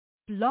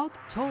Blog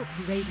Talk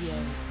Radio.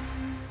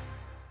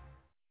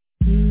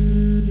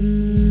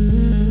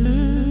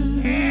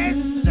 Yes,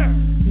 sir.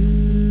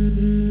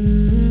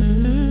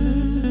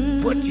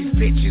 Put these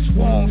bitches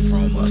warm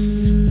from us.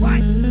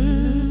 What?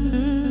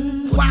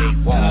 What they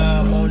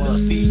warm on the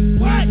feet.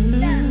 What?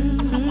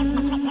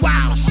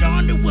 While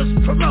Shonda was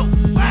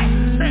promoting. What?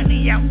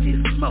 Sunny out this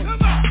smoke.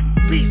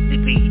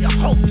 BCB the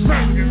hope.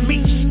 Murder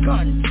me,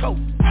 gun tote.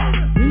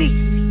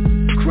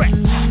 Niecy, Crash.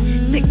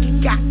 Nicky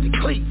got the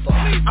cleaver.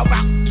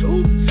 About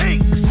two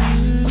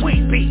things.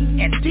 Queen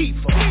Bee and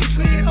Diva.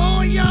 Treated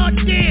all y'all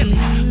daily,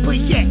 but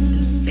yet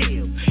and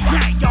still.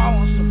 Now y'all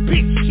on some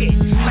big shit,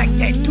 like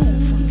that dude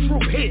from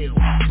True Hill.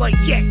 But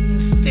yet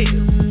and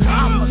still,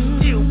 I'ma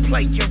still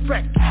play your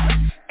record.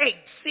 8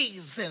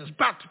 seasons,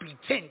 about to be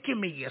 10, give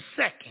me a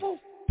second.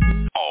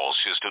 All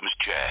systems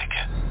check.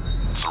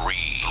 3,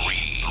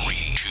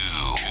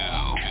 2,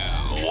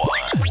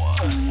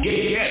 1.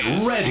 Get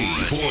ready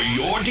for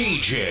your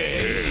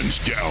DJ. Hands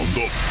down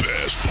the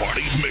best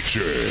party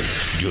mixer.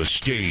 Just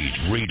Stage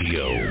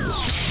Radio.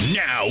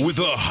 Now with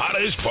the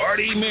hottest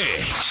party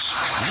mix.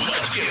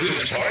 Let's get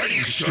this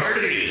party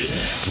started.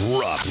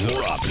 Drop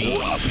the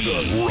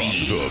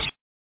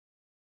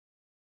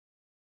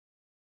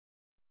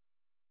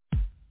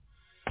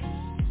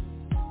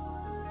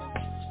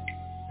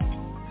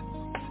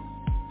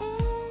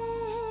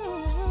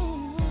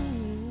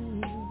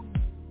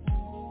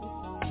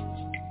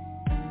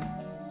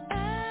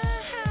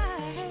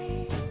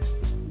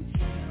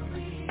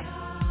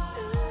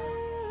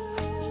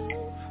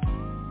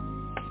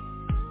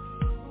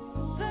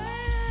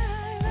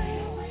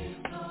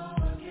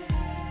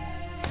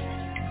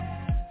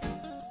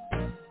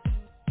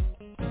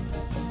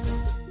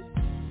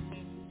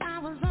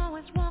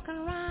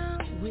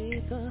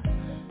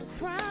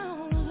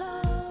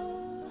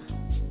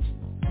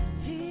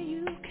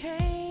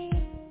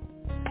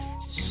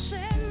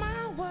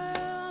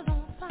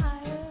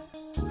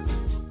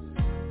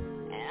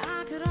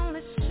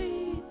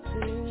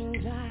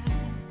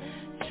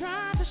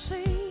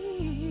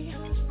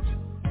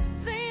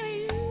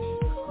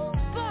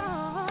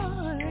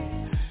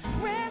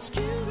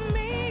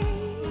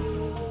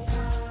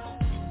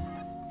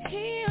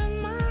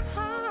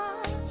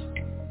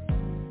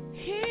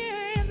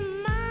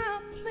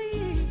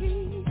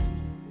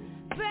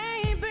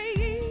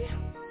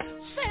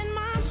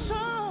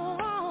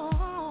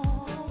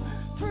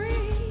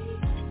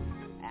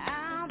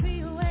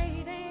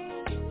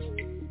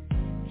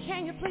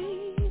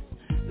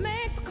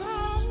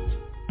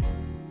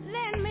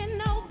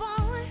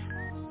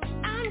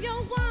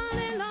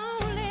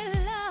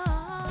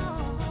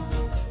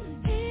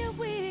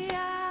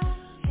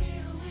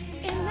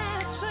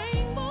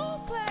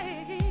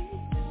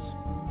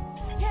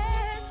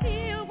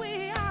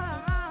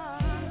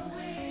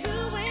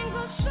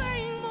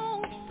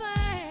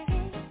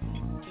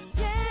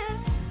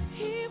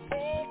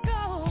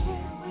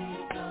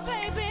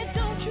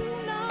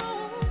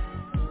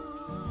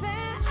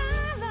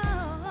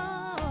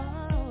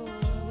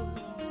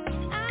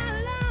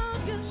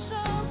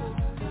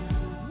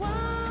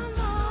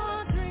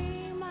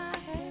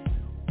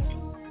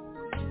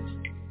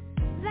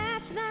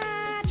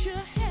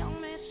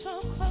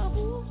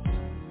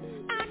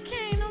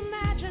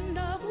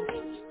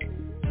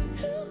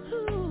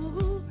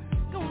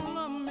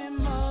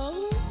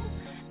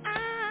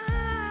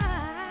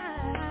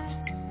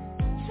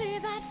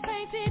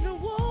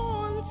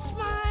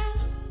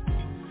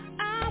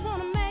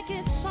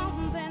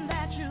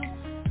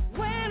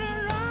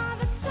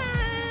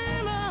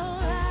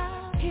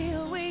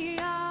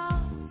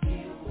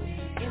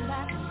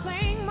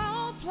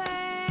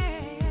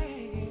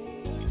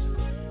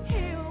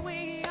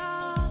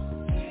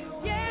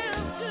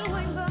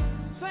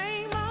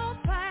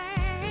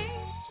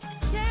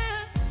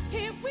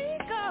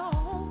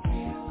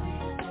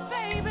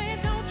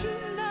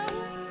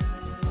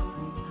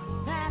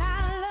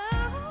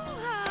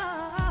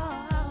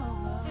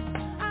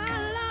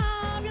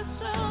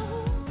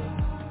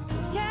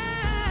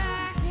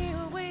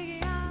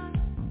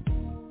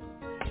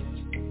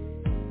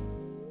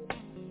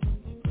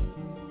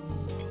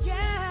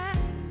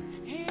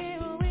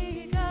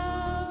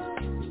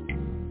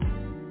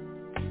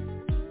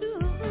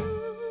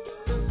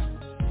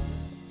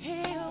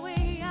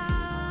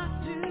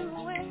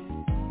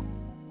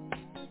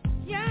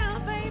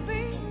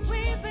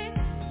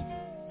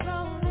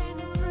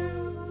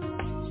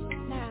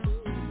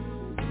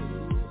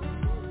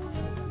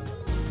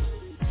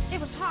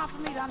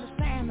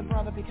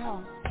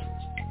because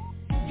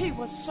he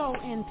was so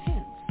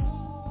intense.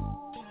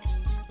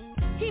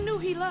 He knew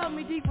he loved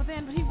me deep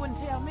within, but he wouldn't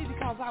tell me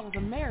because I was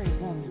a married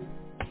woman.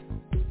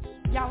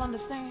 Y'all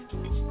understand?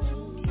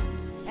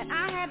 And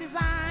I had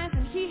designs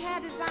and he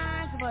had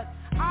designs, but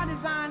our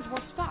designs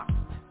were stopped.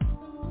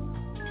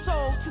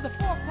 So to the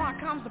forefront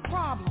comes the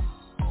problem.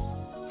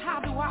 How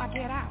do I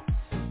get out?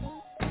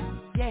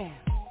 Yeah.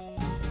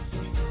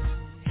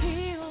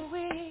 Here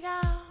we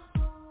go.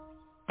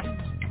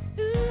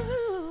 Ooh.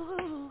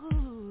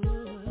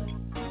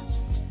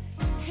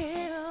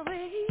 Here we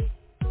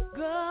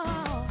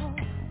go.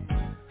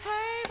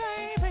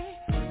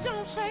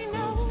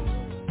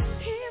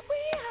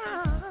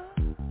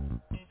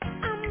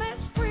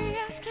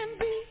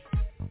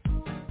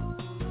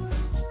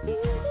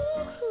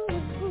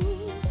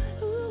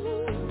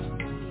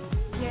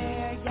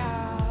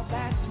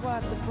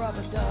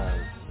 brother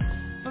does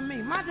for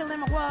me. My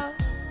dilemma was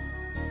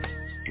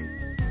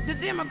the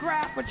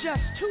demograph was just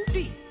too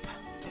deep.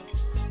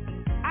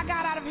 I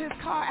got out of his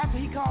car after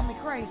he called me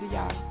crazy,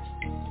 y'all,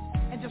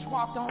 and just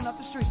walked on up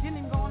the street. Didn't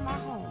even go in my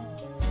home.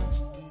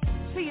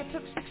 See, it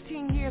took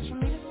 16 years for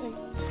me to see.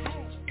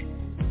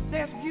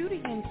 There's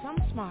beauty in some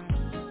smiles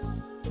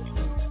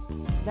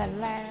that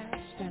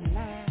last and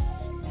last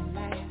and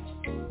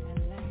last and last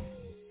and last.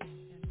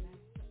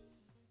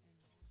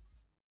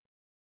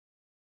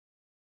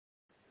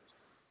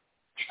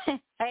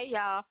 Hey,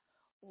 y'all.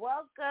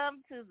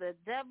 Welcome to the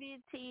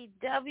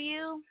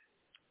WTW.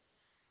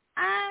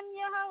 I'm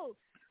your host,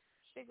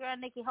 your girl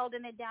Nikki,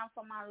 holding it down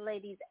for my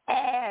ladies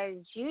as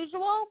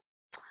usual.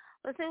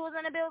 Let's see who's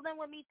in the building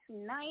with me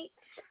tonight.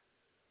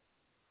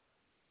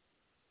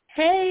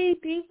 Hey,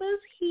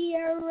 Diva's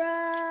here.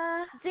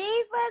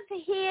 Diva's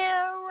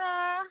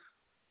here.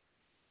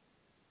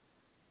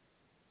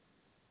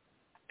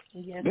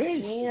 Yes,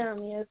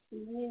 ma'am. Yes,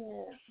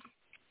 ma'am.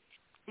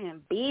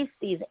 And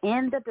Beastie's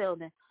in the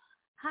building.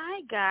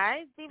 Hi,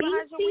 guys. Diva,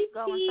 how's your week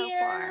going so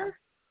far?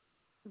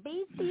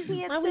 Beastie's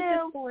here,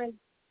 too.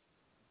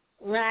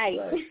 Right.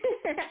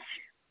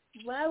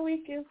 My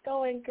week is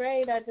going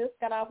great. I just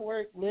got off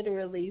work,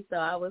 literally, so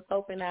I was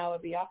hoping I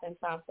would be off in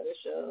time for the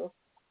show.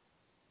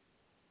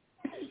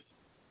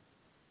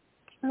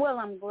 Well,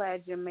 I'm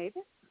glad you made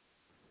it.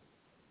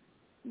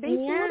 Beastie,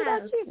 what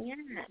about you?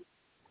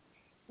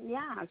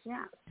 Yes.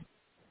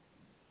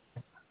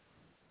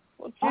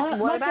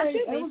 What about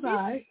you,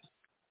 Beastie?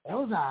 That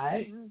was all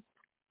right.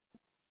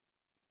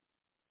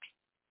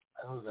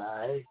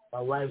 My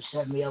wife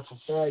set me up for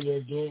failure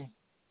again.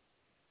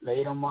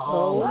 Laid on my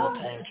arm, my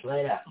pants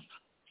right out.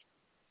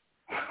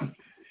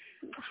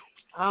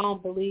 I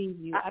don't believe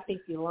you. I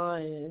think you're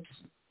lying.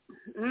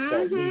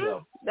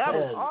 Mm-hmm. That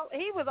was all.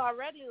 He was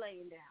already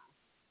laying down.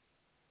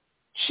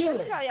 Chilling.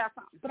 Let me tell y'all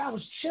something. But I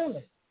was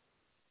chilling.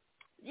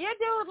 Your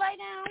dude lay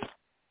down,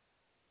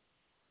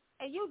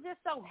 and you just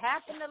so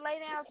happen to lay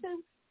down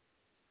too,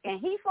 and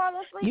he fall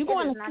asleep. You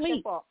going to not sleep?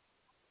 Your fault.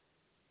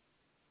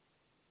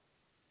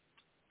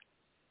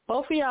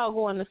 Both of y'all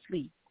going to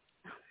sleep.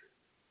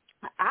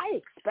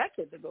 I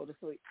expected to go to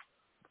sleep.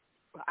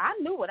 I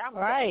knew what I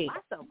was setting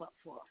myself up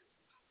for.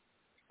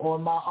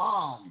 On my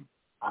arm.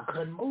 I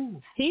couldn't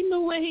move. He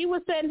knew what he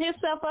was setting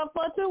himself up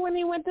for, too, when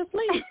he went to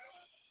sleep.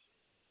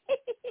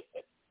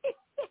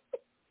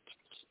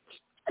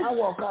 I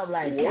woke up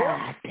like,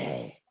 God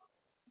damn.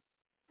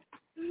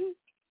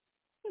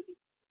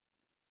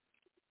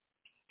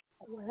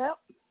 Well,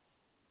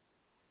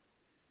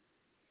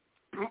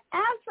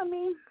 as for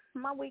me,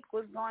 my week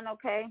was going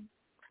okay.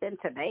 Then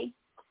today,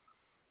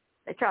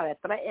 they tried to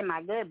threaten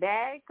my good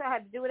bag, so I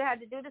had to do what I had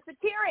to do to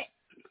secure it.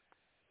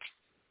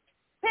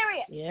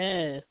 Period.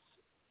 Yes.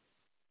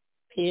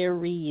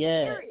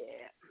 Period.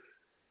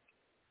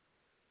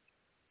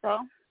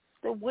 So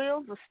the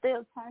wheels are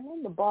still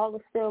turning, the ball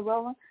is still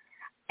rolling,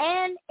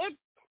 and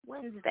it's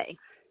Wednesday.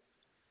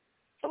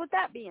 So with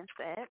that being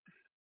said,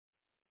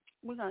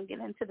 we're going to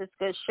get into this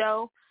good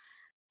show.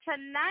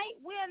 Tonight,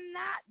 we're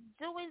not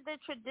doing the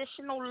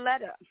traditional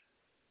letter.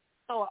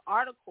 So an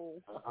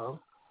article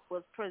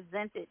was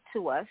presented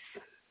to us,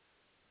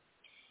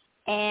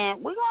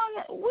 and we're going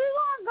to go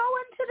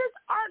into this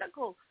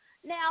article.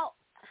 Now,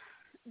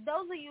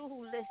 those of you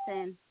who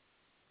listen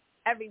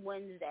every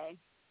Wednesday,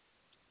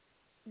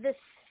 the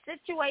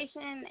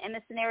situation and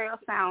the scenario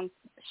sounds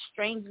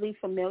strangely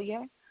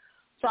familiar.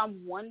 So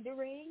I'm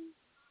wondering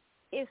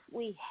if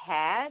we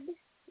had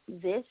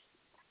this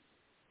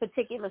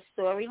particular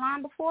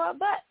storyline before,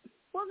 but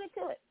we'll get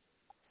to it.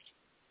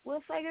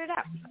 We'll figure it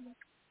out.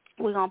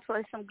 We're going to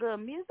play some good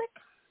music,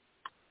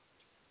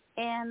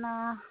 and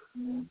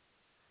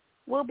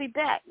we'll be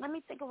back. Let me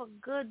think of a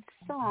good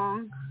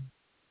song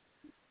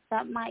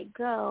that might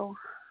go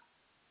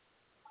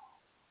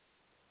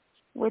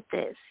with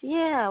this.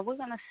 Yeah, we're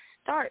going to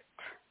start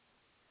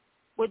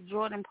with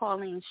Jordan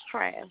Pauline's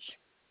Trash.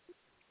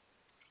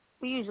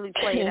 We usually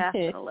play it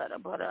after the letter,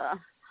 but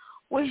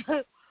we're going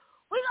to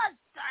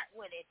start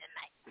with it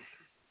tonight.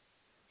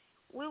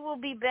 We will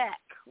be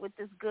back with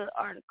this good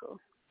article.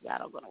 Y'all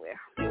don't go nowhere.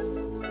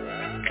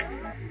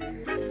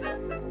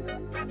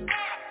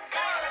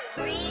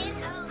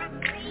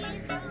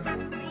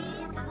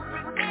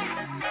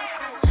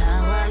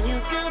 How are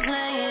you still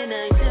playing?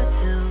 Ain't you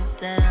too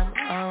damn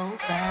old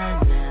by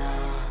now?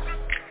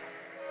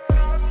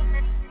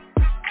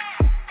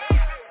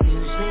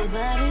 Usually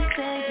body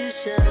say you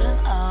should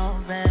have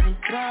already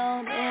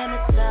thrown in the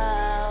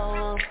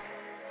towel.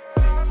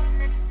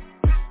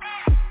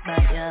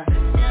 But you're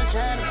still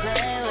trying to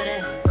play with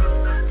it,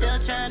 still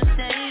trying to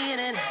stay in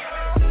it,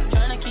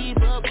 trying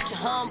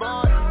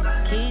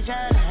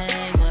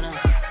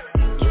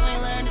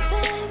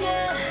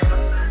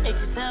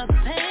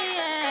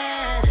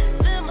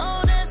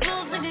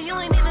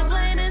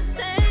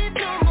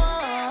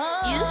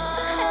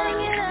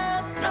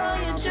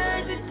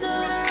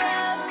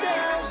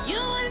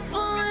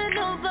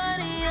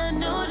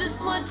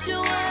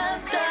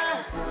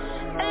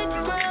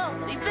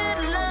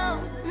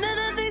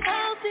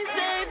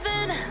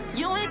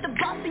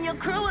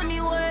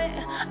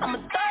I'ma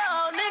throw the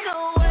whole nigga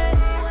away.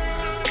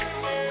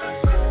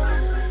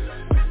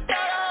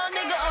 Throw the whole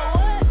nigga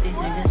away. These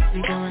niggas be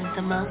doing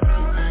the most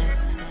these days.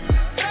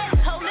 Throw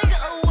this whole nigga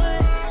away.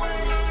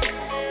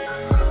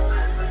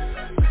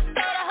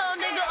 Throw the whole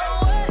nigga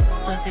away.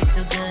 Pussy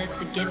too good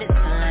to give it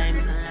time.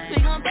 We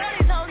gon' throw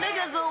these whole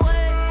niggas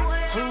away.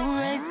 Who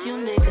raped you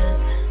niggas?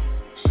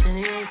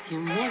 Shouldn't rape you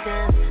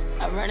niggas.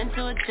 I run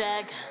into a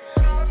check.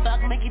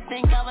 Fuck make you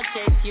think I would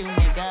chase you,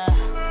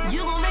 nigga. You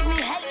gon' make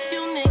me hate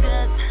you,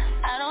 niggas.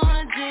 I don't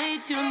wanna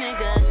date you,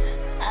 niggas.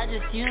 I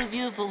just use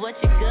you for what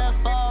you're good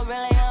for.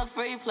 Really a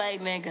free play,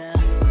 nigga.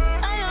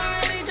 I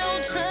already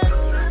don't trust you.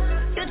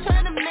 You're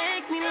trying to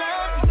make me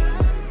love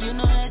you. You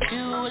know that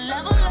you would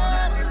level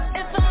up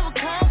if I would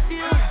cuff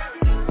you.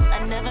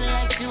 I never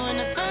liked you in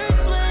the first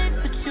place,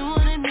 but you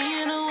wanted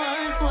me in the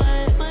worst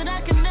way. But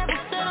I can never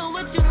settle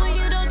with you when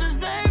you don't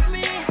deserve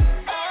me.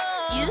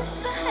 Oh,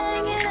 used to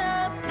hang it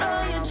up,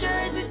 throw your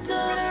jersey to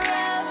the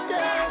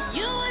rafters.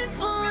 You ain't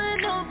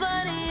fooling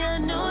nobody, I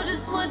know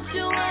just what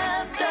you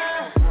after.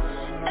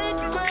 Ain't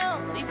you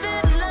grown, leave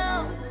it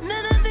alone.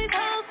 None of these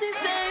hoes be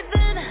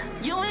saving.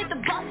 You ain't the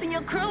boss in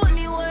your crew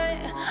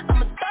anyway.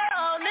 I'ma throw the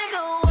whole nigga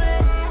away.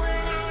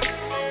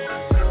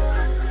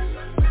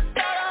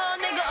 Throw the whole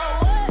nigga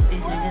away.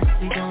 These niggas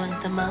be doing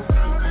the most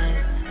these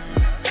days.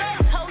 Throw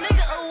this whole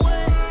nigga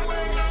away.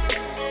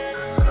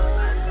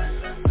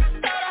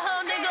 Throw the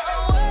whole nigga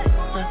away.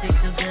 Pussy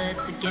too good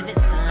to give it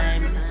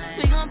time.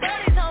 We gon' throw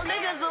these whole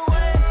niggas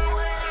away.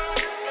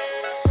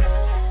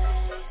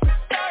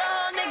 Throw the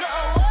whole nigga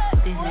away.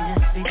 These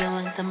niggas be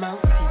doing the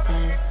most these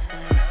days.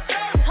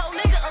 Throw this whole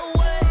nigga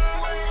away.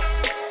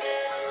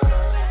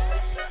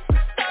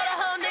 Throw the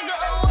whole nigga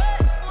away.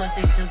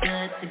 Pussy too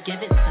good to give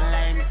it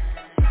time.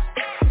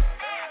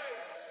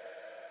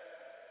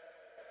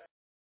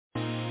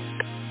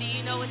 Do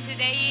you know what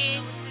today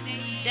is?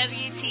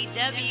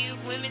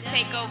 WTW Women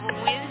Takeover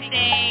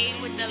Wednesday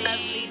with the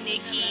lovely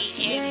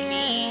Nikki and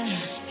me.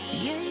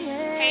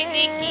 Hey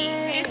Nikki,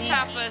 it's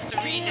time for us to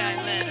read our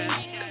letter.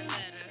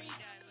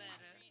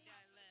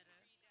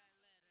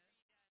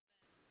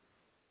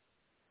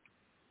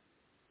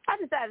 I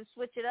decided to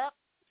switch it up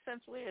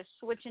since we're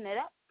switching it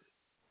up.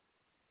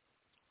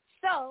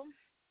 So,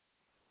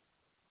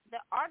 the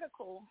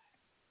article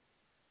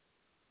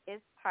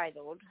is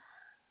titled,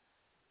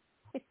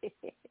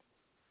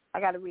 I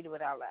got to read it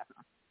without laughing.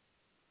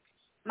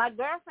 My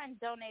girlfriend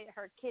donated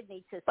her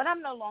kidney to, but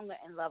I'm no longer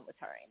in love with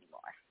her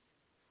anymore.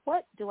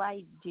 What do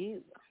I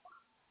do?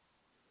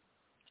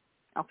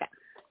 Okay.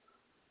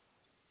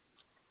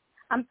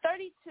 I'm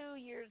 32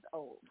 years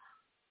old,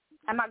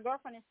 and my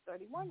girlfriend is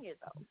 31 years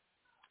old.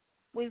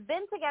 We've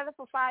been together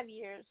for 5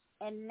 years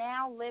and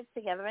now live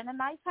together in a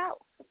nice house.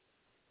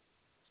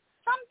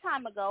 Some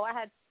time ago, I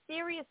had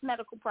serious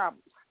medical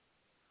problems.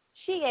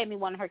 She gave me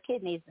one of her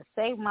kidneys to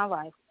save my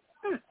life.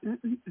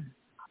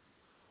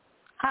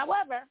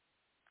 However,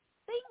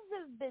 things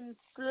have been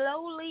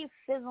slowly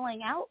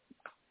fizzling out,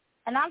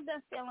 and I've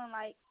been feeling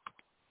like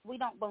we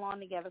don't belong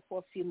together for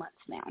a few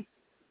months now.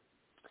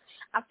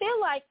 I feel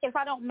like if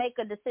I don't make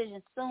a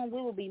decision soon,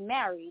 we will be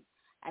married,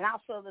 and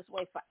I'll feel this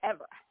way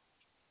forever.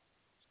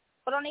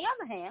 But on the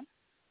other hand,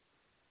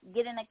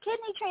 getting a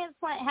kidney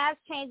transplant has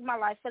changed my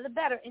life for the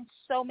better in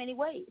so many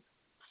ways.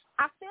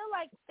 I feel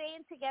like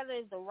staying together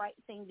is the right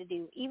thing to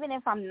do, even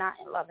if I'm not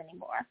in love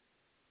anymore.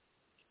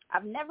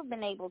 I've never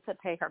been able to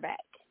pay her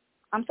back.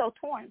 I'm so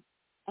torn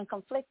and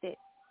conflicted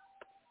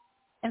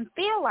and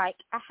feel like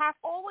I have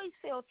always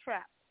feel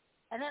trapped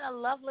and in a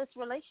loveless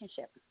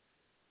relationship.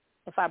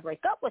 If I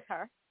break up with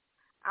her,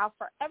 I'll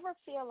forever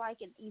feel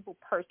like an evil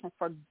person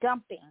for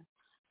dumping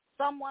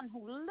someone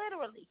who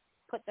literally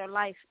put their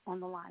life on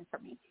the line for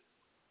me.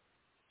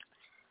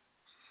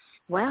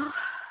 Well,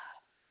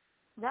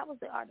 that was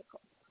the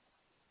article.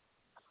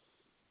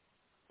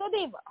 So,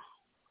 Diva,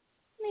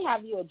 let me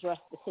have you address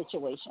the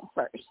situation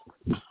first,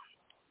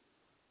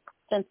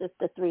 since it's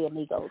the three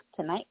amigos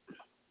tonight.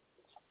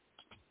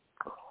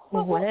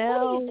 What do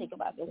you think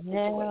about this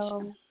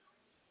situation?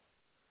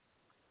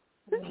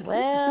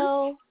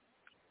 Well.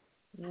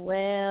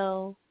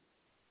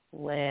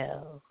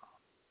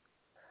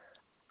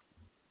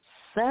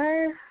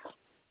 Sir,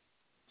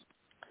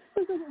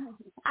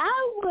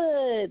 I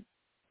would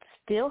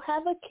still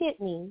have a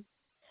kidney,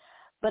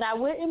 but I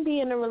wouldn't be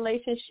in a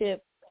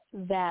relationship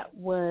that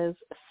was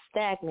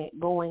stagnant,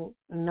 going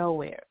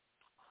nowhere,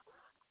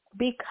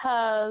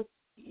 because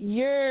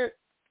you're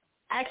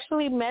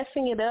actually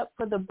messing it up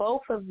for the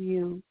both of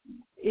you.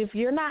 If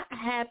you're not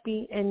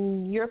happy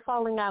and you're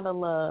falling out of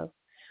love,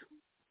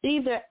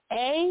 either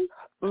A,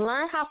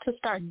 learn how to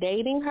start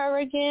dating her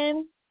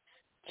again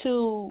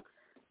to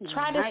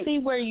try to see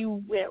where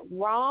you went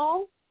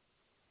wrong,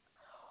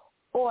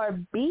 or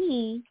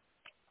B,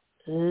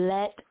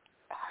 let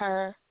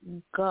her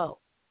go.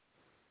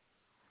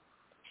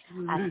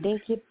 I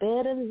think you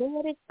better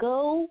let it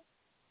go.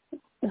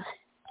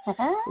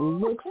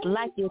 Looks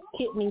like your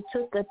kidney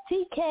took a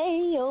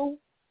TKO.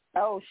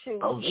 Oh, shoot.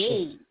 Oh,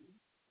 shit.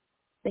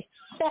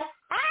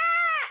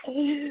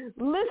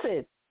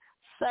 Listen,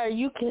 sir,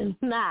 you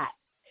cannot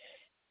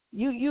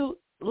You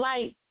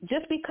like,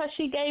 just because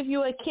she gave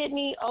you a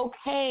kidney,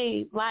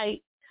 okay,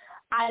 like,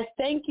 I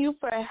thank you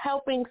for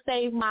helping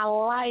save my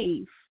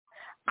life.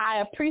 I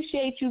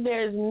appreciate you.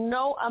 There's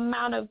no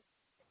amount of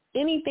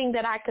anything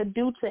that I could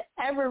do to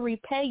ever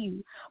repay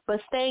you.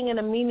 But staying in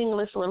a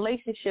meaningless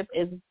relationship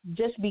is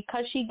just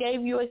because she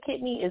gave you a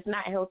kidney is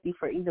not healthy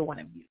for either one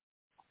of you.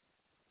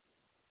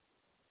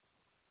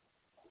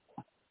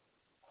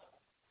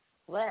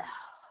 Well,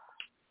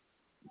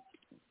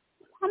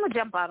 I'm going to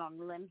jump out on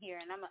a limb here,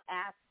 and I'm going to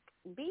ask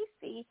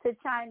BC to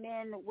chime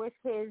in with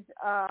his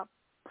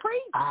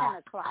pre-10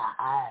 o'clock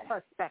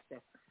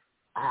perspective.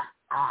 I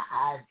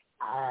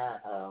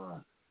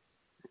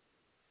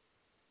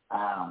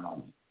don't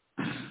know.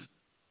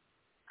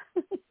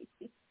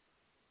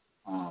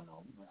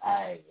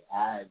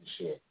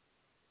 Shit.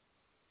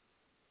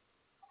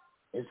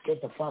 Let's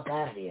get the fuck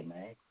out of here,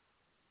 man.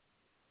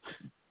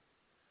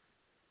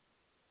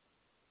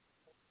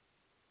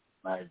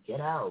 Like, get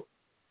out.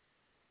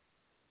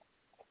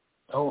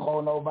 Don't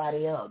hold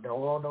nobody up.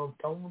 Don't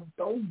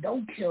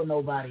kill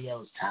nobody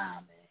else's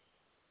time,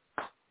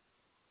 man.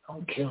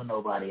 Don't kill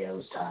nobody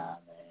else's time,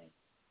 man.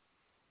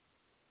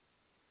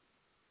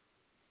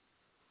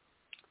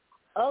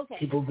 Okay.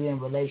 People be in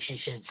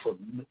relationships for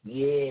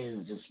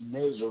years, just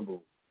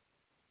miserable.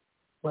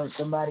 But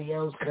somebody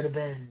else could have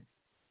been,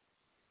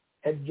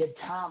 and your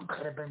time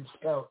could have been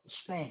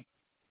spent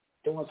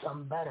doing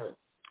something better.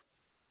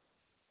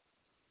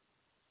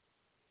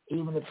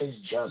 Even if it's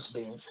just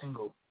being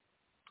single.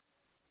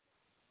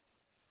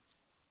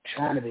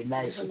 Trying to be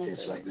nice with this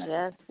right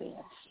now. Just being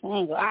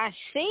single. I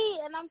see,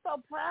 and I'm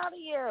so proud of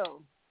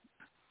you.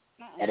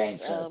 It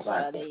ain't so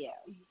proud of you.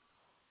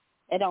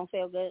 It don't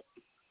feel good?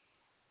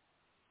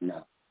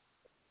 No.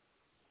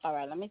 All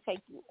right, let me take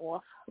you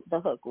off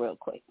the hook real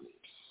quick.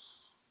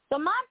 So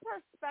my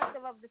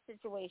perspective of the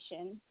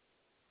situation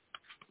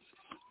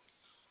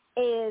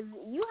is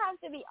you have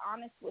to be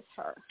honest with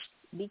her,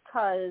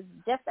 because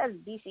just as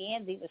DC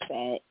and Diva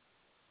said,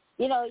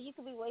 you know, you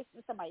could be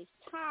wasting somebody's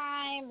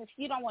time if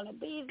you don't want to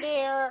be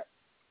there.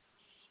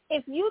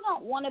 If you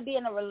don't want to be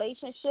in a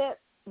relationship,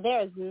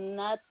 there's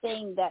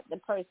nothing that the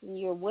person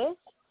you're with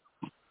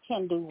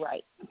can do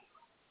right.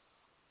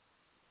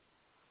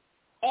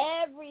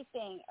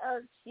 Everything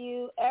irks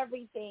you.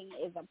 Everything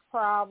is a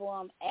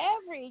problem.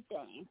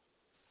 Everything.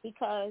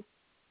 Because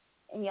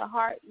in your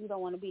heart, you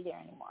don't want to be there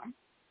anymore.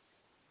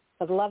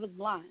 Because love is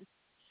blind.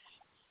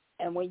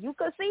 And when you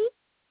can see,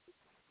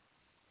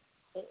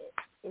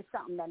 it's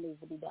something that needs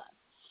to be done.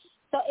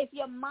 So if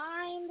your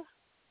mind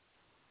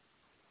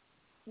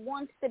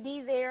wants to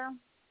be there,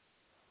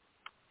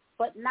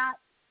 but not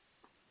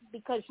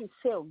because you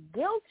feel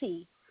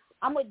guilty,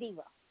 I'm with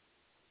Diva.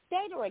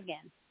 Date her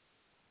again.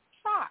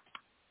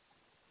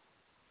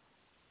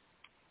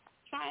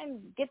 Try and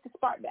get the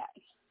spark back.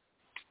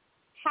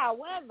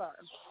 However,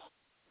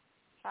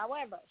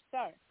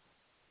 sir,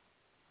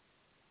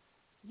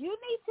 you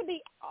need to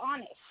be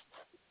honest,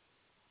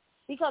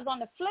 because on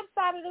the flip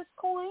side of this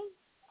coin,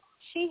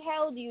 she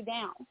held you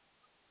down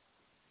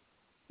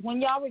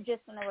when y'all were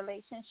just in a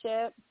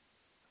relationship,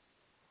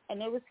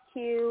 and it was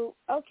cute,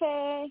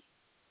 okay,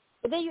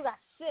 but then you got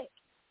sick,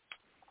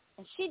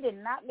 and she did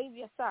not leave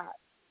your side.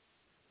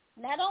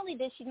 Not only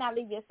did she not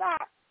leave your side,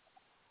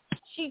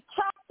 she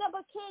chopped up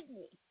a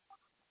kidney.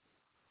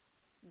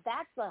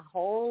 That's a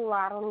whole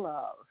lot of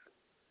love.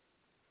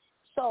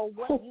 So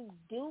what you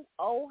do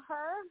owe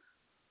her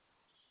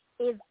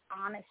is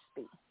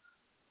honesty.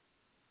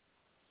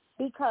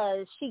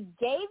 Because she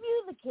gave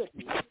you the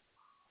kidney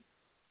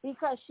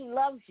because she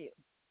loves you.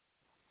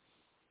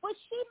 But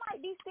she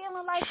might be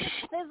feeling like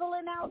it's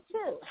fizzling out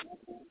too.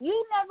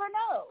 You never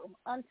know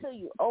until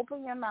you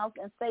open your mouth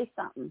and say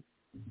something.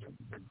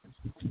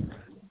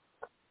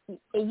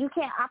 And you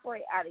can't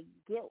operate out of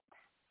guilt,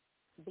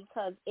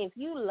 because if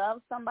you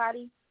love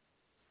somebody,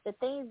 the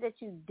things that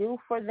you do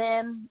for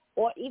them,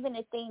 or even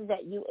the things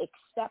that you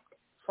accept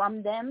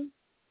from them,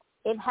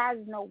 it has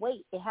no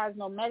weight. It has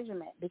no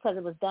measurement, because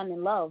it was done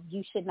in love.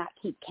 You should not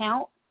keep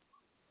count.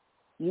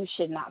 You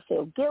should not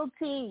feel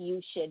guilty.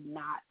 You should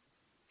not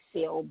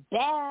feel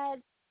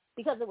bad,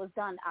 because it was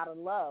done out of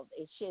love.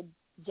 It should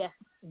just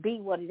be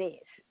what it is.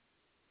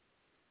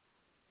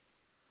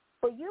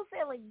 But you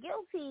feeling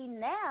guilty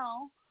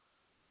now,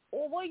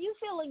 or were you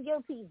feeling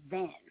guilty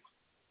then?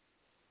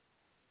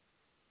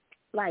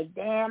 Like,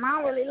 damn, I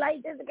don't really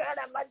like this girl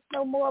that much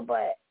no more,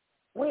 but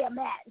we're a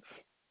match.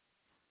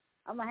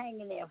 I'm going to hang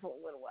in there for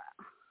a little while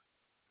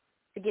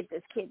to get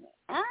this kidney.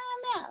 I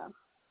don't know.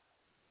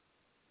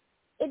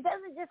 It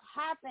doesn't just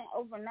happen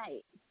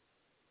overnight.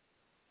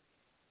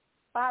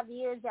 5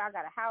 years, y'all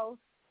got a house,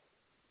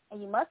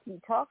 and you must be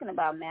talking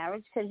about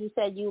marriage, because you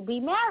said you'll be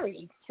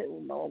married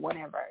soon, or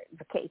whatever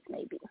the case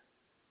may be.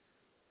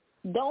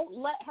 Don't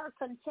let her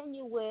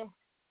continue with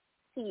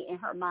see in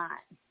her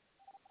mind.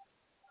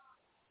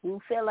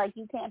 You feel like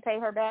you can't pay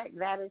her back,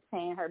 that is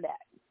paying her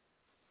back.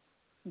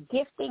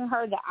 Gifting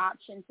her the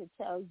option to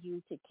tell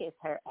you to kiss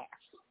her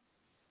ass,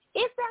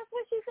 if that's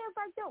what she feels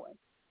like doing.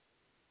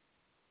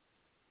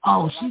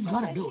 Oh, she's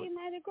going to do it. She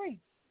might agree.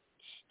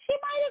 She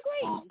might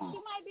agree. She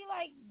might be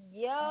like,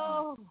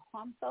 yo,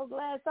 I'm so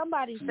glad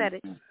somebody said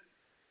it.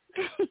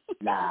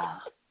 Nah.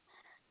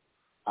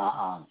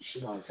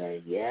 She gonna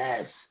say,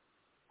 yes.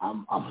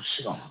 I'm gonna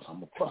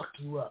fuck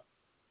you up.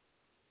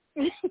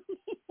 She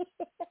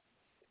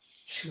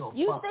gonna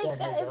you fuck think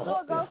that it's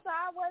gonna go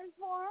sideways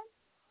for him?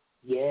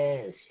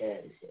 Yes.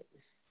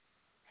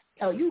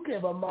 Yo, you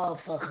give a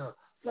motherfucker,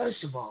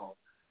 first of all,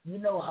 you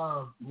know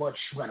how much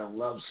you gotta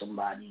love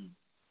somebody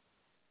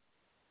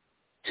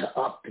to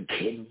up the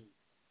kidney.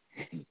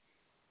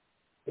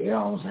 You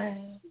know what I'm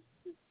saying?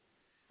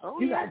 Oh,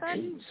 you yeah, got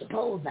to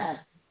suppose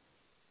that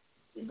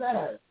you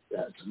gotta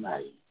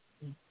somebody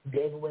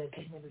gave away a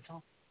kidney or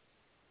something.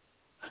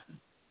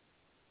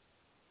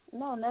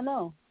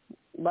 No.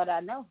 But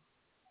I know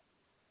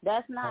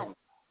that's not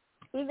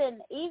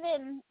even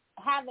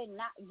having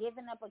not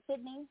given up a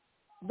kidney.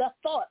 The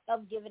thought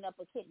of giving up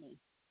a kidney,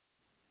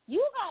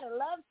 you gotta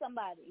love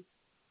somebody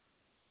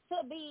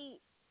to be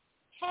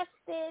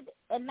tested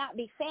and not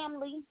be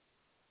family.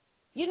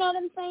 You know what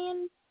I'm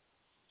saying?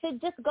 To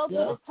just go through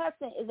the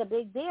testing is a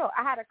big deal.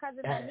 I had a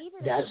cousin that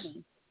needed a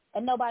kidney,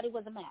 and nobody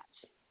was a match.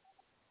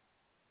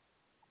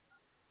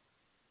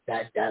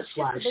 That's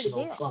why she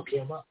don't fuck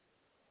him up.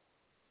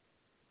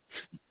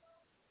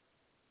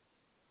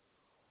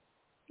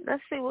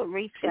 Let's see what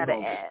Reese got to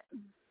add.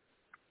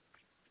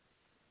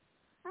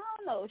 I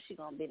don't know if she's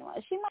going to be the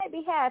one. She might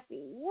be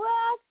happy.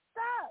 What's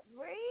up,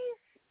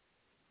 Reese?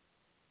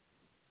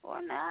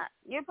 Or not.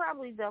 You're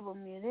probably double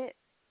muted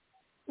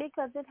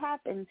because it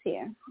happens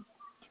here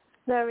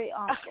very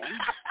often.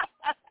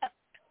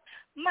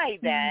 My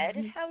bad.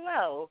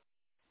 Hello.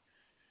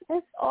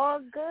 It's all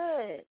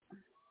good.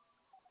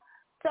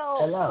 So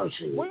hello,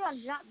 we're going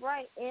to jump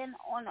right in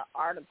on the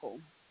article,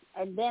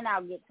 and then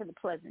I'll get to the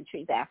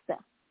pleasantries after.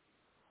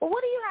 Well,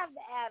 what do you have to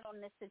add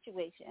on this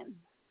situation?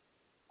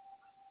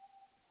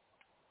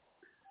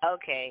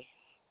 Okay.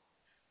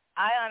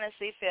 I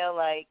honestly feel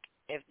like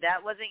if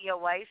that wasn't your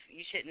wife,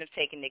 you shouldn't have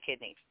taken the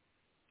kidney.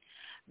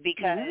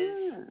 Because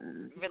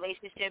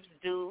relationships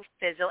do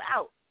fizzle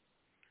out.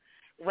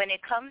 When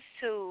it comes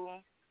to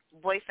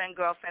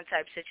boyfriend-girlfriend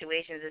type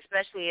situations,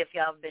 especially if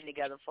y'all have been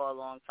together for a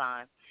long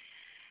time,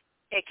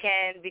 it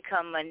can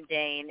become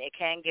mundane. It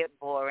can get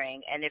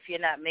boring. And if you're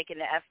not making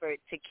the effort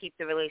to keep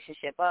the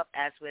relationship up,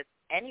 as with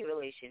any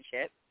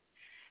relationship,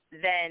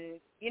 then,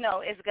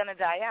 it's going to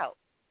die out.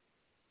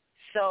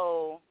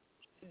 So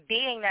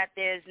being that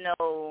there's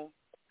no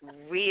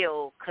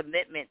real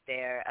commitment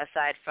there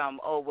aside from,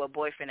 we're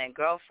boyfriend and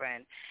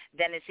girlfriend,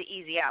 then it's an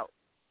easy out.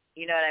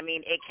 You know what I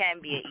mean? It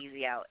can be an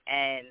easy out.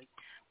 And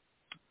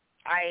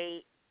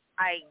I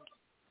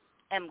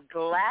am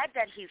glad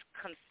that he's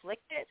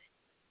conflicted.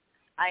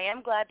 I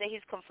am glad that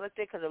he's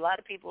conflicted because a lot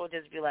of people will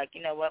just be like,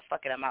 you know what,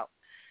 fuck it, I'm out.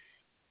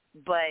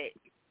 But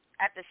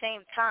at the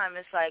same time,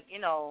 it's like,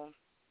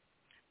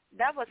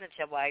 that wasn't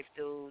your wife,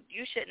 dude.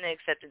 You shouldn't have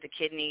accepted the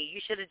kidney.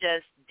 You should have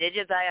just did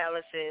your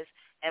dialysis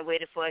and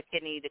waited for a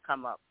kidney to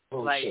come up.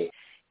 Like,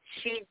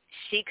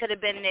 she could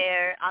have been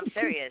there. I'm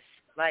serious.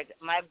 Like,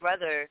 my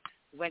brother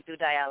went through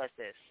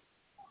dialysis.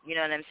 You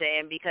know what I'm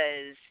saying?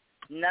 Because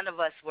none of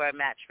us were a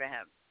match for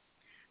him.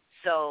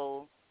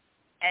 So,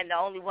 and the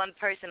only one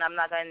person, I'm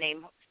not going to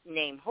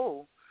name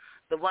who,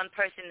 the one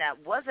person that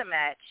was a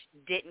match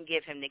didn't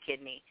give him the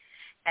kidney.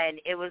 And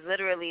it was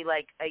literally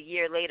like a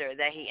year later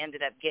that he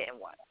ended up getting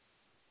one.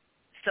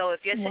 So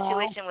if your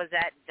situation was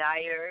that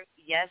dire,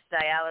 yes,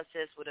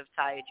 dialysis would have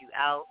tired you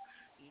out.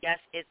 Yes,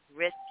 it's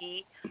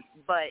risky,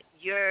 but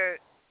you're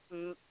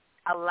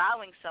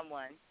allowing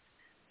someone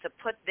to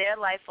put their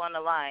life on the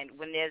line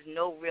when there's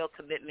no real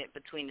commitment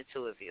between the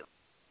two of you.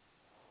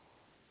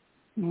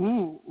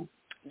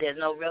 There's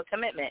no real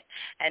commitment.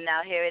 And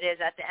now here it is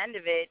at the end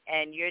of it,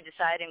 and you're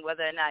deciding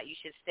whether or not you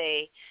should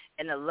stay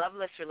in a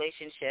loveless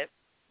relationship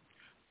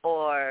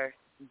or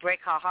break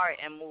her heart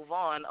and move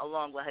on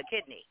along with her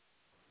kidney.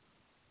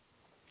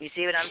 You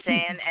see what I'm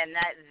saying? And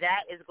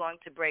that is going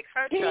to break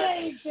her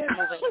trust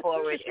moving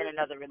forward in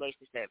another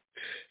relationship.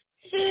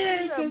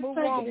 Move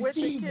on with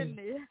the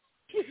kidney.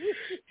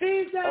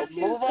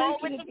 Move on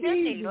with the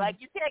kidney. Like,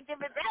 you can't give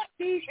it back.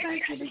 He's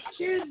taking the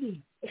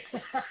kidney.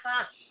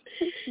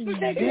 He's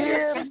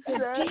taking the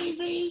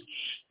TV,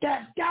 the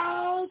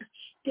dog,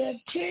 the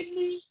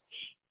kidney.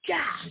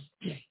 God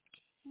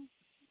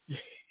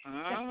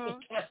damn.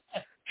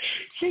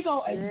 She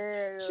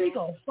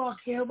gonna fuck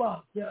him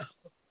up, yo.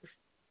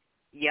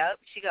 Yep,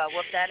 she gonna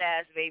whoop that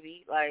ass,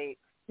 baby.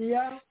 Like,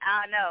 yeah.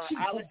 I don't know.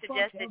 I would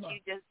suggest that you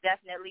just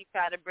definitely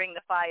try to bring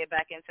the fire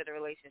back into the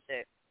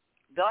relationship.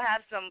 Go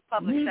have some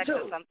public sex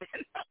or something.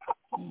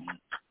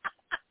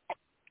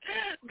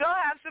 Go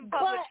have some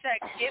public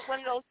sex. Get one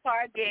of those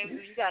card games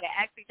where you got to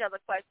ask each other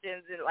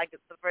questions and like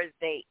it's the first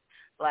date.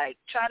 Like,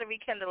 try to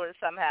rekindle it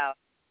somehow.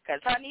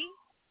 Because, honey,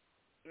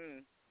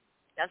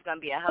 that's going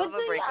to be a hell of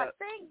a breakup. I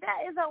think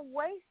that is a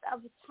waste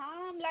of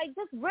time. Like,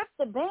 just rip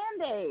the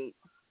Band-Aid.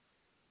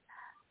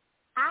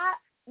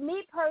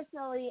 Me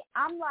personally,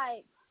 I'm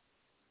like,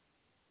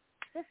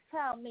 just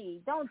tell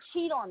me. Don't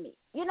cheat on me.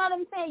 You know what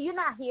I'm saying? You're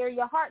not here.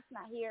 Your heart's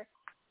not here.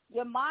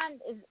 Your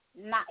mind is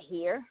not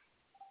here.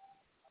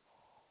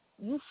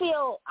 You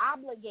feel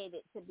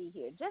obligated to be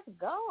here. Just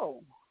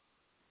go.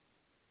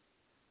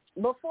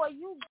 Before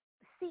you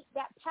seek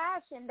that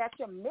passion that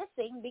you're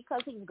missing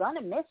because he's going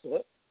to miss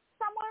it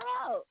somewhere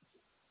else.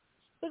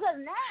 Because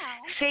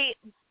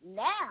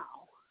now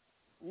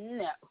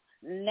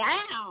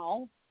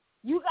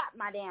you got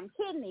my damn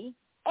kidney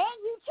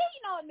and you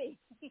cheating on me.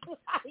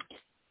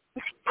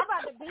 Like, I'm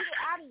about to beat it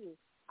out of you.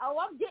 Oh,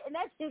 I'm getting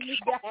that kidney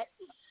back.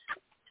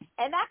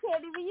 And I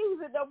can't even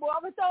use it no more.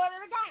 I'm going to throw it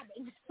in the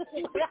garbage. I'm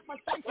going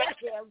to take that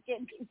damn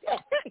kidney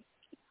back.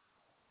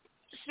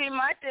 See,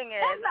 my thing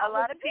is, a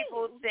lot of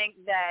people think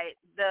that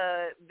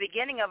the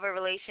beginning of a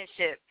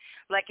relationship,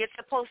 like it's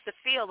supposed to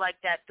feel like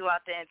that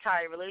throughout the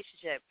entire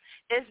relationship.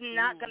 It's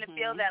not going to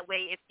feel that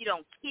way if you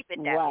don't keep it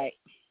that way.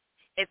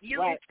 If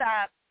you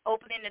stop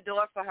opening the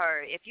door for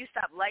her, if you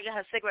stop lighting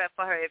her cigarette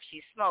for her if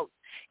she smokes,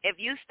 if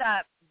you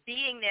stop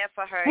being there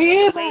for her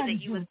in the way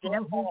that you was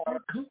there for her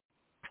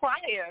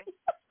prior,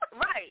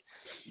 right.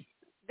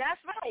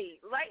 That's right.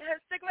 Light her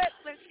cigarette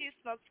when she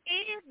smokes.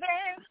 Even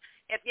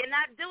if you're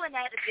not doing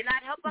that, if you're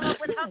not helping her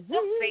with her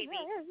book, baby,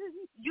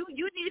 you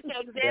need to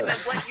examine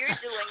what you're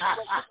doing and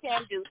what you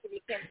can do to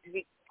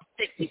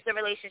keep the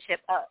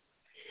relationship up.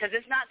 Because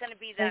it's not going to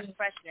be that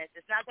freshness.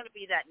 It's not going to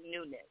be that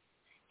newness.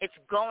 It's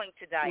going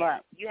to die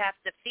out. You have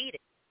to feed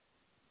it.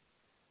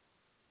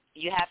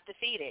 You have to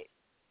feed it.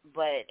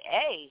 But,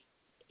 hey,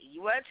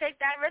 you want to take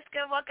that risk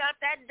and walk out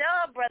that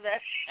door, brother.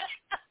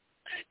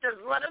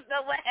 Just let us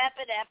know what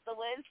happened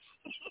afterwards.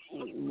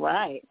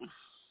 Right.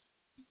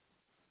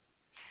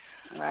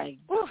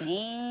 Damn.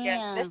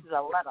 Yes, this is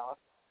a let-off.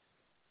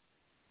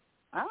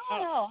 I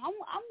don't know.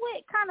 I'm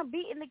with kind of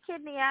beating the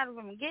kidney out of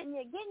him and getting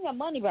your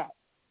money back.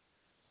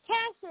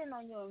 Cash in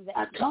on your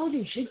investment. I told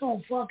you she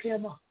gonna fuck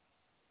him up.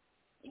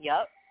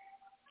 Yup.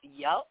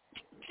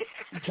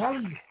 I'm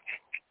telling you.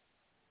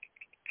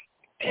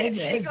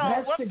 She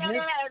gonna whoop her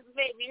ass,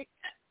 baby.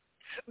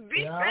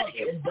 Be ready.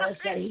 It's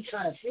best that he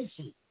trying to fix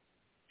it.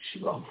 She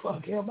gonna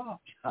fuck him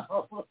up.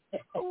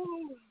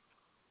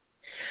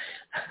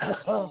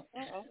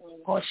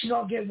 Or she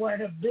gonna get one of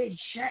them big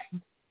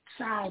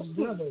Shaq-sized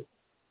brothers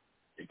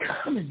to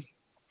come in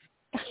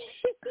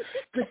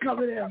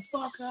there and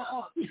fuck her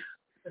up.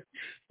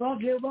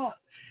 Fuck him up.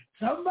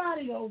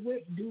 Somebody gonna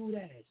whip dude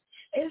ass.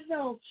 It's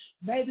no,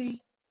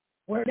 baby,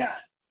 we're done.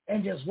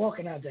 And just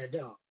walking out that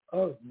door.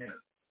 Oh, no.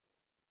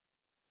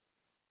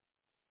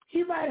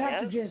 He might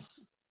have to just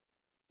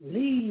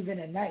leave in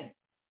the night.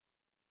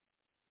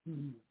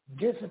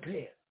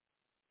 Disappear.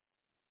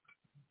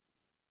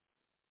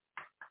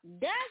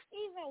 That's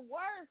even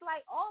worse.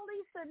 Like, all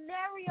these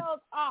scenarios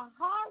are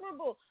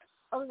horrible.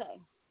 Okay.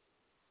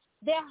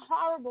 They're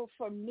horrible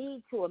for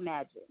me to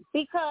imagine.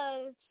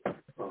 Because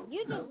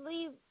you just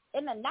leave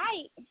in the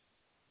night.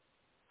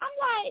 I'm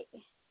like,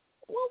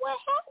 well, what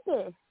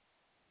happened?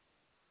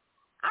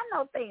 I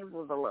know things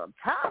was a little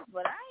tough,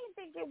 but I didn't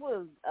think it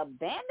was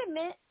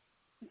abandonment.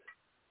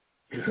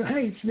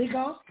 Right, sneak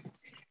off.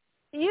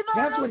 You know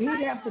that's what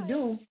he'd have to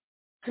do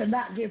to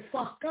not get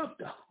fucked up,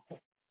 though.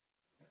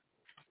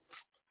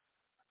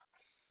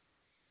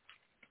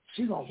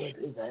 She gonna whip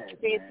his ass.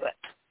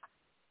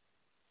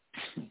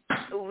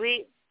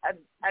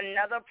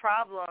 Another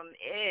problem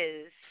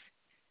is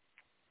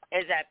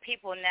that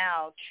people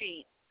now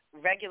treat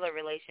regular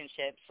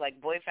relationships,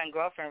 like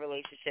boyfriend-girlfriend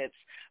relationships,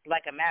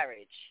 like a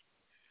marriage.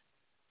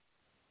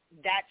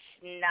 That's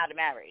not a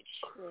marriage.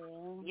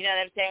 You know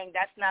what I'm saying?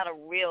 That's not a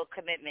real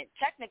commitment.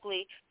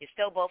 Technically, you're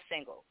still both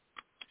single.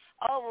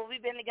 Oh, well,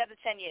 we've been together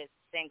 10 years.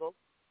 Single.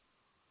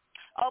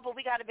 Oh, but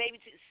we got a baby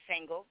too.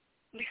 Single.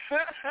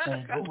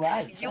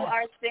 Right. You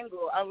are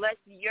single unless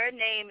your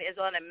name is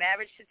on a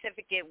marriage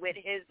certificate with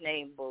his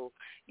name, boo.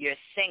 You're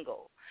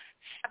single.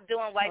 Stop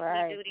doing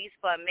wifely duties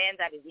for a man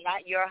that is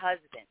not your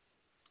husband.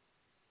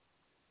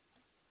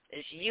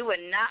 You are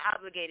not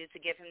obligated to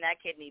give him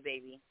that kidney,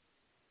 baby.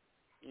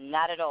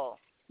 Not at all.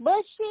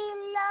 But she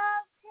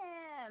loved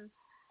him.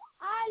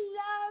 I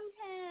loved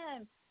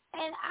him.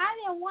 And I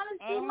didn't want to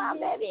see my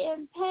baby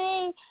in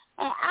pain,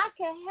 and I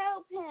could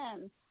help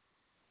him.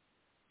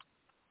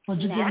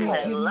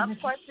 Love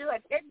cost you a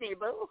kidney,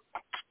 boo.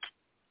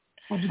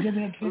 Would you give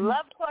me a kidney?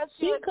 Love cost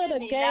you a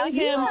kidney. Now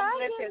you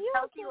live his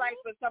healthy life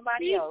with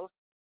somebody else.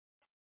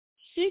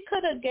 She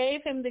could have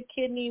gave him the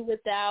kidney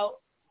without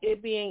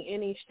it being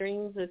any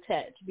strings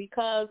attached,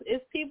 because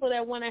it's people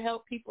that want to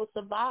help people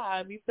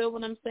survive. You feel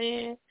what I'm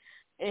saying?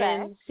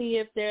 And see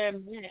if they're a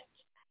match.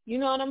 You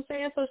know what I'm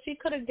saying? So she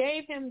could have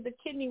gave him the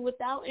kidney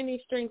without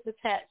any strings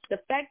attached. The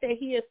fact that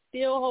he is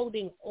still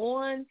holding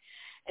on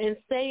and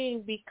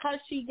saying, because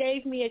she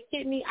gave me a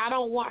kidney, I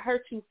don't want her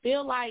to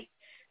feel like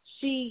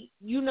she,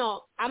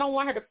 I don't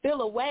want her to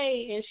feel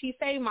away and she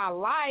saved my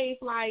life.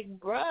 Like,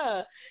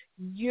 bruh,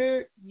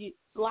 you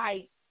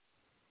like,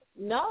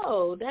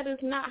 no, that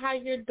is not how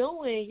you're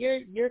doing.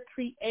 You're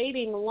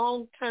creating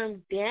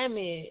long-term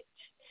damage.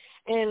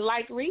 And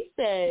like Reese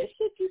said,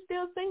 shit, you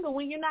still single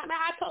when you're not.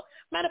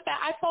 Matter of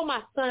fact, I told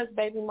my son's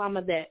baby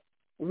mama that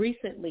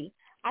recently.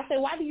 I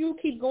said, why do you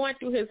keep going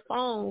through his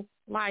phone?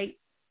 Like,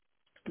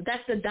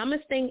 That's the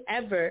dumbest thing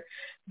ever,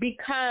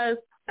 because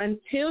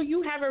until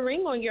you have a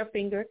ring on your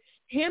finger,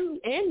 him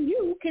and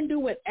you can do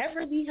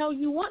whatever the hell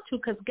you want to,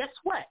 because guess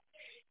what?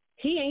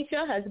 He ain't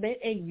your husband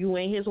and you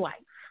ain't his wife.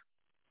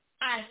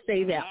 I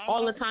say that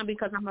all the time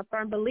because I'm a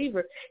firm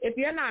believer. If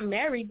you're not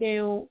married,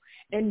 then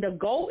and the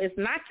goal is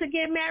not to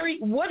get married,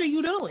 what are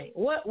you doing?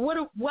 What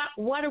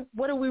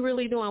are we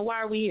really doing?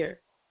 Why are we here?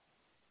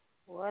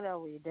 What are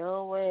we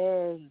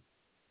doing?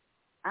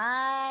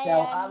 I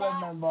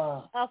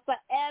remember a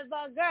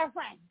forever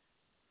girlfriend.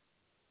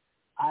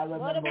 I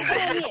remember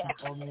when Nikki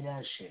told me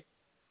that shit.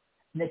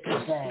 Nikki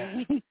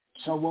said,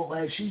 so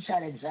what? She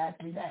said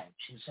exactly that.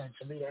 She said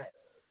to me that,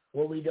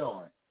 what we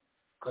doing?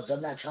 Because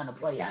I'm not trying to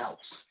play house.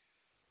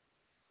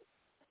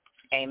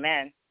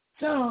 Amen.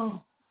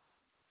 So,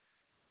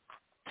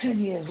 10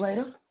 years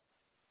later.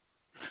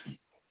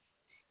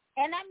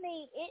 And I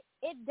mean,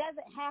 it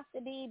doesn't have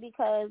to be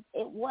because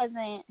it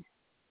wasn't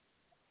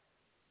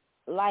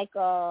like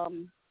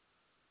an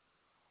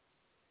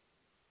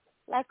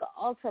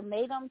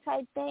ultimatum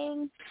type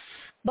thing,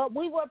 but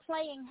we were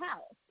playing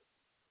house.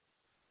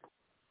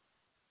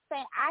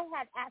 Saying I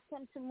had asked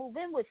him to move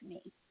in with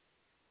me,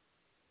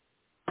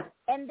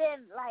 and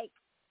then like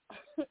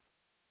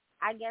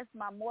I guess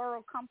my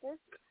moral compass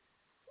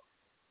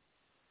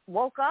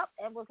woke up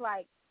and was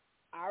like,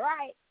 all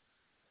right.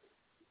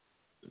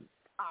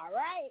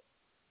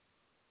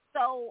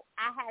 So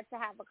I had to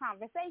have a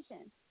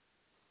conversation.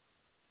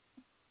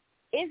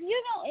 If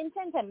you don't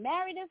intend to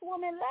marry this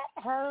woman,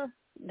 let her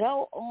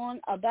go on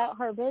about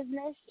her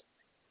business.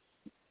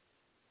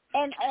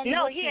 And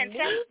no, he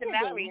intends to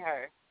marry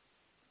her.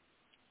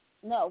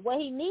 No, what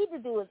he needs to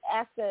do is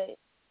ask her,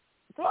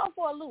 throw her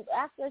for a loop,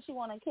 ask her if she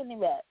want a kidney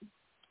back.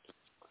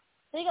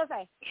 So he gonna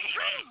say,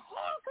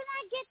 how can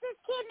I get this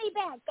kidney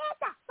back? Get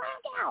the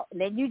fuck out. And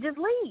then you just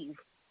leave.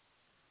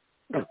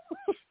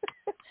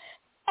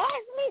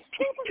 Ask me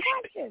stupid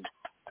questions.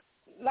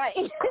 Like,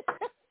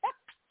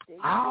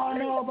 I don't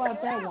know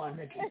about that one,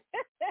 Nikki.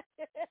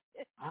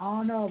 I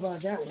don't know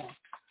about that one.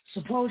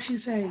 Suppose she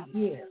say,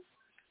 yeah.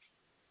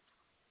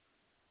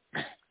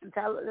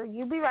 Tell her,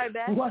 you be right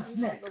back. What's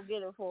you next? Go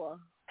get it for her.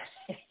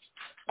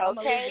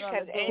 Okay,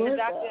 because ain't a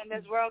doctor in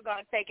this world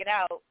going to take it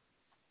out.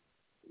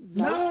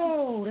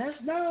 No, they're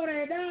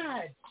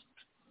not.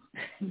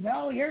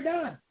 No, you're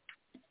done.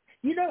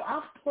 You know,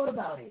 I've thought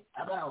about it.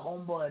 I got a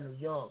homeboy in New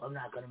York. I'm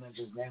not going to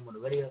mention his name on the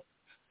radio,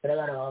 but I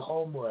got a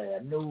homeboy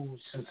I knew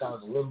since I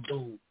was a little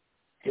dude.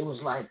 He was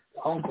like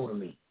uncle to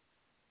me.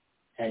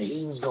 And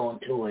he was going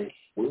through it.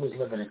 We was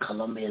living in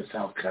Columbia,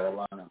 South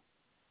Carolina.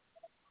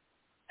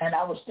 And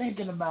I was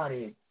thinking about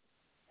it,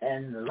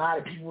 and a lot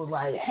of people was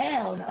like,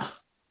 hell no.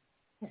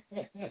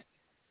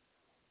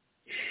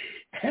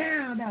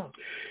 Hell no.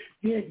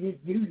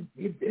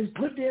 It's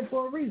put there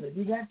for a reason.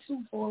 You got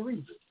two for a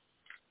reason.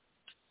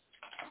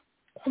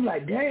 I'm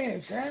like,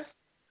 damn, Seth.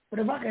 But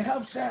if I can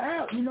help Seth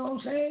out, you know what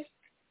I'm saying?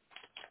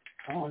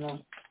 I don't know.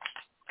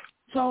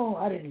 So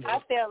I didn't know. I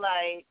feel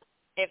like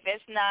if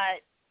it's not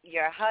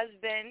your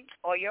husband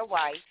or your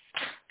wife,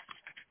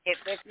 if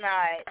it's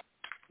not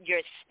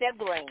your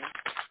sibling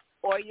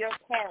or your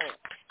parents,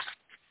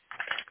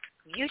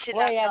 you should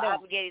not feel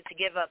obligated to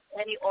give up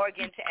any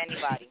organ to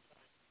anybody.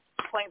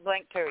 Point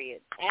blank, period.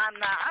 And I'm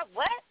not.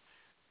 What?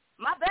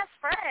 My best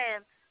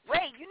friend.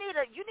 Wait, you need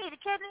a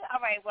kidney? All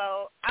right.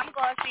 Well, I'm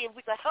going to see if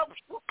we can help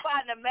you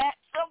find a match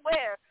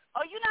somewhere.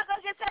 Oh, you're not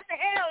going to get tested?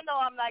 Hell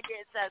no, I'm not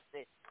getting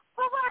tested.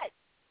 For what?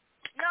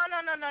 No.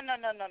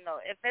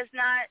 If it's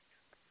not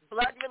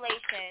blood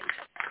relation,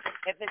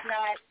 if it's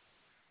not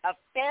a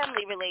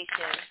family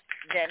relation,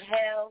 then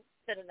hell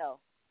to the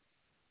no.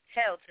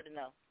 Hell to the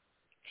no.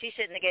 She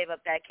shouldn't have gave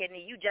up that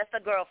kidney. You just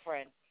a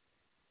girlfriend.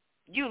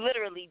 You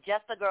literally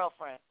just a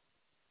girlfriend.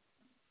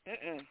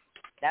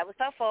 That was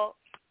her fault.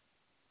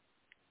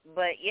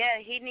 But, yeah,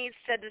 he needs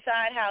to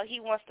decide how he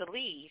wants to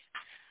leave,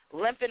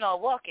 limping or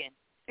walking.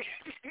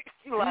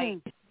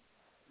 Like,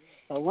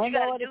 you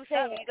got to do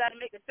something. You got to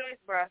make a choice,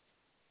 bro.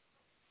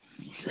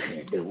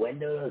 The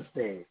window or the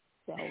stairs?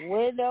 The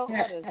window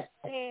or the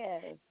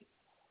stairs?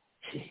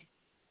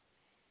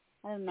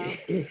 I don't know.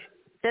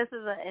 This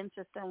is an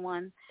interesting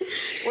one.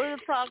 We'll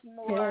talk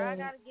more. I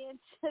got to get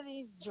into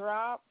these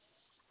drops.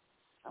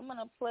 I'm going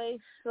to play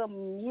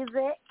some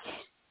music.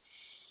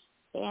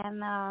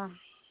 And,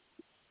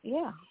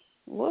 yeah,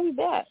 we'll be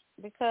back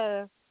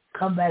because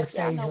come back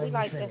stage we when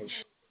like you finish.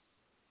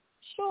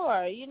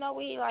 Sure. You know,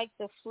 we like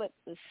to flip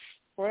the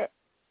script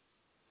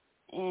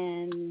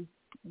and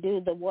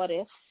do the what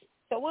ifs.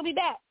 So we'll be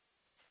back.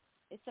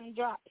 It's some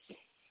drops.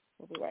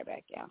 We'll be right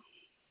back, y'all.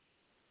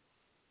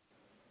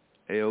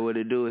 Hey, yo, what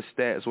it do is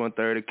Stats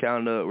 130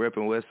 count up,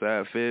 repping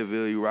Westside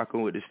Fayetteville. You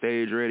rocking with the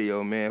stage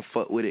radio, man.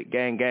 Fuck with it,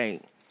 gang, gang.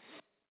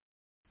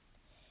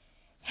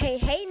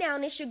 Hey,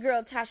 now, it's your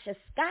girl Tasha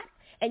Scott,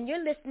 and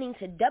you're listening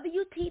to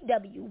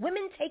WTW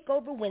Women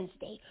Takeover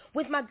Wednesday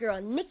with my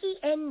girl Nikki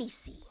and Nisi.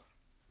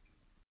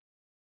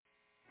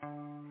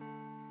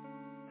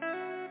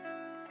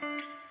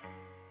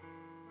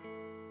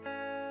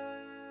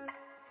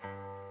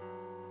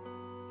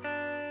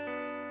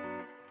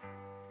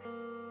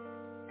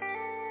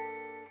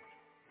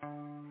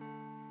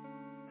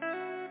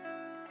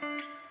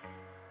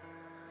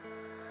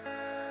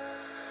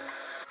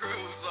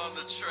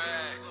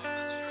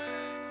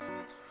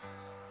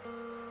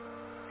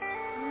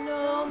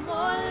 No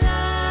more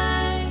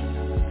lies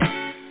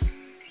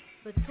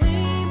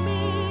between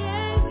me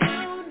and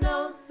you, no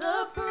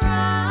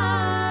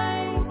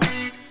surprise.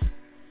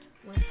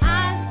 When I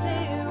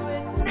say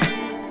with you,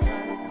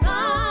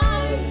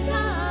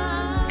 sunshine,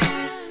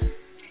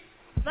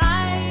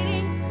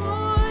 fighting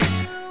for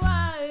you, I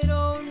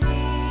don't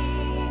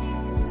need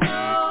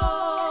no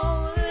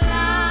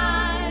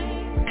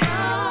lies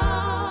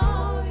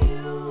from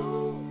you.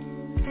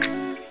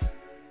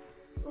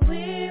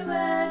 We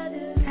were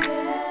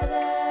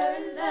together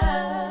in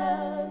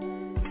love,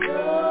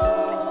 so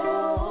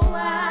I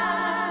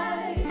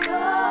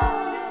know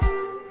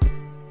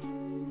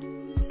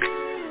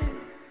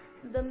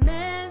the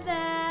man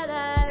that I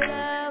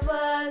love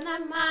was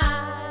not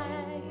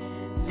mine,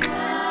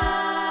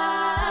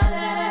 not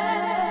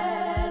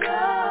at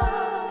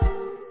all.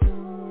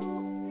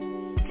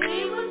 He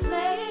was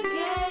playing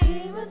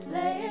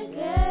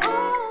games, oh,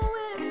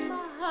 in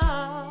my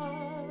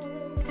heart,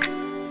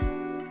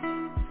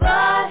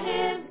 for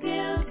his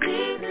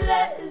guilty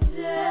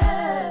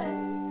pleasure,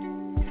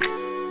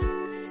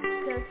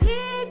 'cause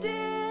he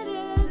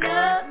didn't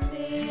love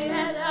me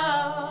at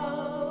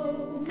all.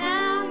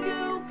 Now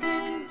you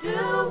can do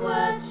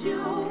what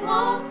you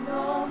want,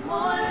 no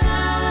more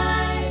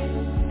lies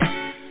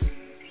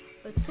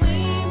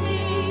between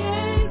me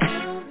and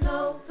you, no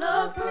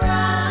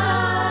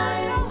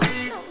surprise,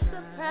 no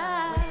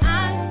surprise. When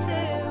I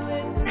stay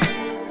with you,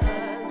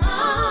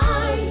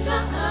 sunshine,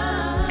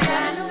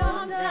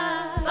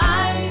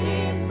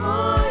 fighting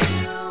for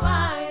you,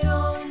 I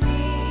don't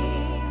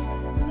need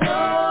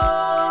no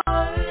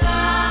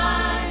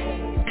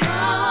lies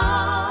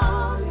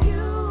from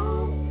you.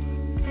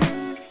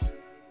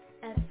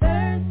 At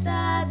first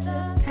I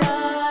just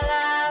thought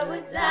I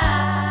would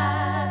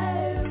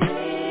die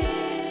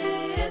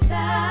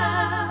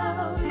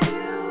without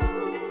you.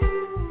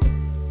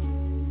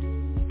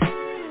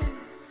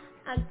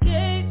 I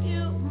gave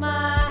you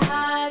my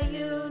heart,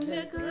 you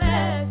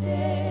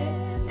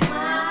neglected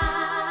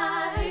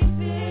my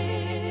feelings.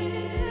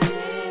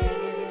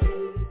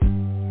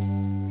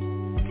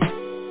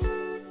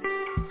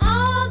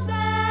 All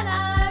that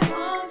I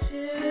want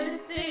you to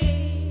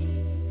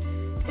see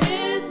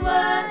is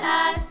what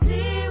I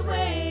see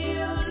when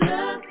you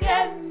look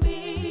at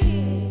me.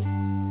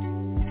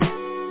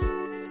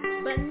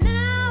 But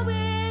now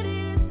it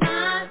is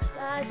time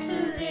to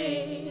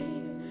leave.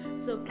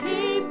 So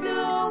keep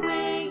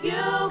doing you,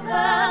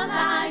 'cause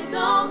I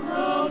don't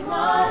need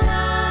more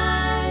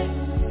lies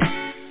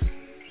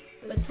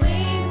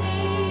between me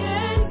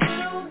and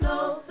you, no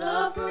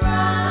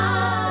surprise.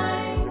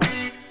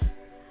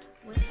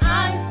 When I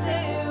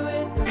stay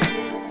with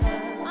you,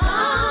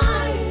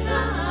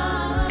 sunshine,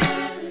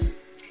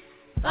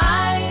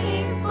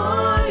 fighting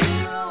for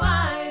you,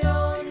 I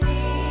don't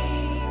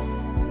need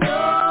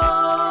no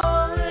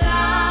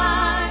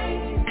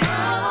lies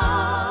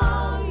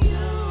from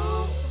you.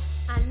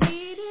 I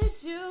needed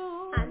you,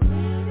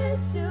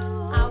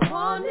 I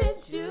wanted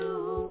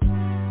you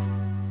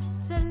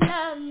to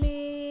love me.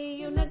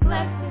 You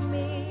neglected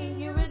me,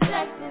 you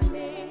rejected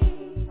me.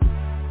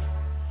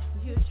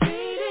 You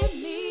treated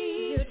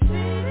me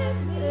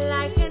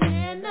like an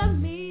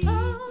enemy.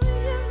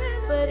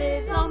 But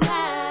it don't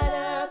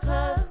matter,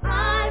 'cause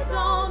I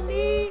don't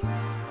need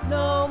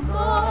no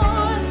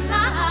more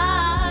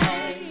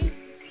lies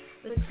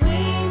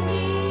between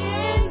me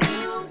and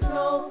you,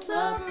 no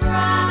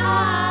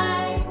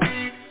surprise.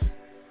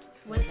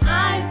 When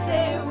I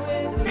stay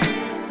with you,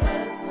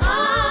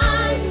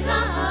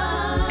 sunshine,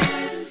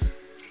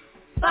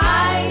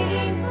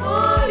 fighting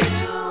for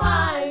you, I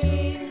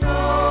need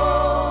no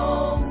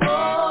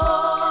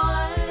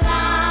more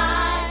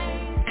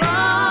lies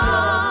from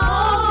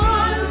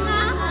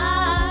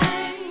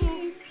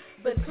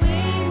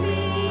between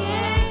me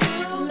and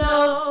you, no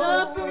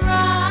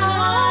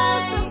surprise.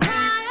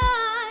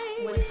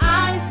 When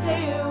I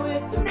stay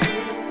with you,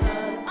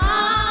 sunshine,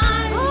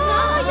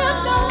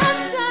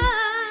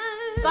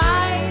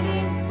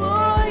 fighting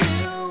for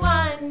you,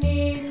 I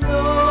need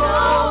no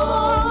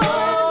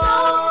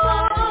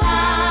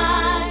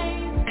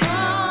lies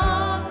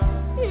from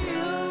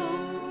you.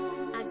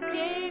 I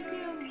gave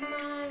you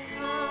my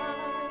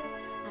heart,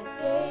 I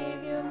gave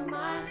you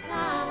my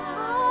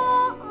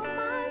time,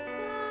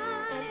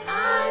 and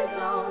I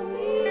don't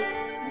need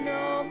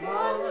no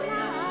more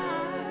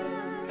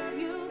lies.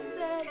 You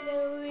said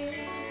that we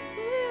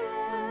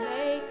would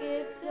make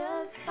it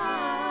just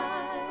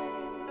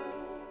fine,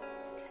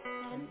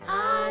 and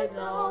I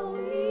don't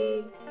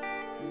need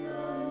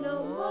no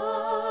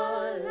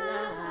more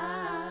lies.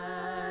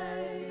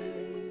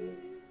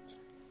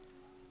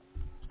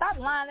 Stop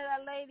lying to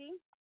that lady.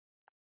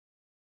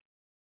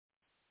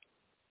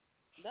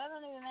 That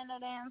don't even make no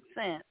damn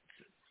sense.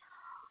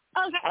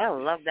 Okay. I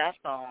love that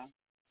song.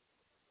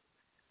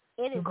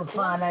 You can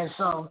find that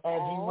song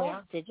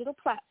everywhere. Digital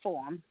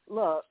platforms.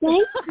 Look.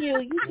 Thank you.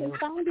 You can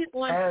find it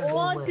on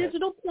all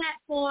digital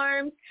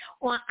platforms,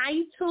 on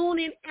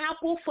iTunes and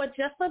Apple for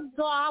just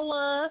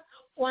 $1,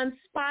 on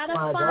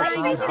Spotify.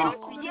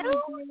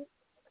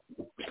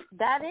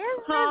 That is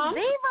Miss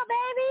Diva,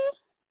 baby.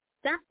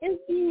 That is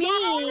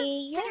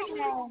me. Yeah.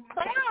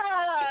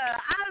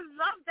 I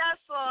love that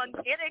song.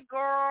 Get it,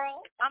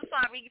 girl. I'm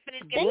sorry, you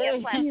finished getting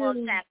your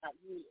platform tap up.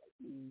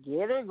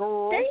 Get it,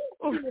 girl. Thank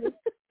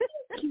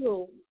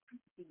you.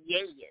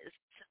 Yes.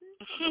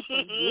 Get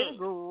it,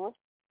 girl.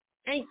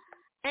 And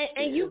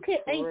you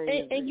could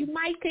and you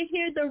might could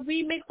hear the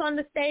remix on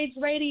the stage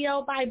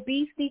radio by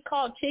Beastie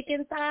called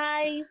Chicken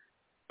Thighs.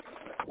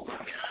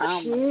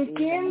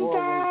 Chicken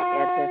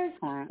thighs.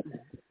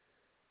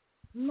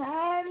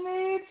 I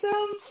need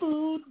some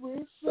food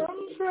with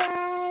some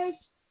fries.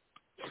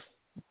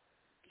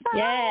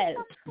 Yes.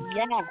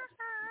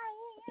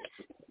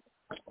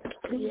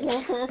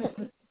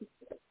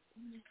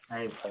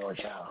 Hey, poor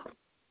child.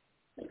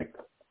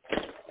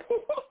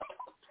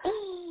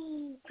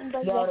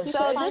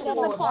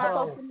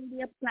 Social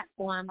media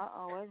platform.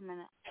 Wait a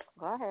minute.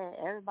 Go ahead.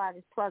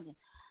 Everybody's plugging.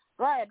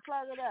 Go ahead,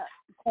 plug it up.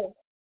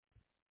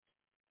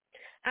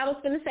 I was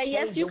going to say,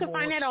 yes, you can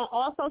find that on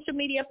all social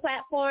media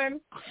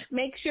platforms.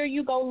 Make sure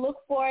you go look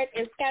for it.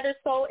 And Scattered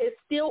Soul is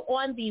still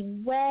on the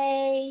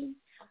way.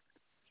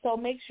 So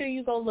make sure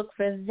you go look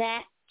for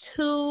that,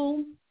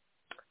 too.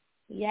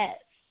 Yes.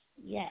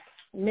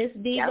 Miss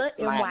Diva,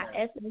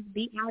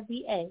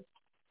 MYSSDIVA.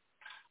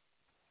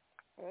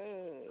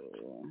 Hey.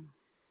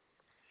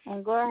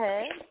 And go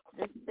ahead.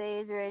 The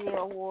Stage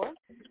Radio Award.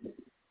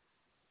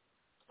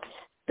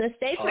 The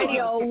Stage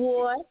Radio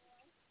Award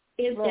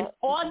is in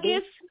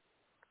August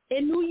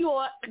in New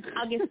York,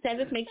 August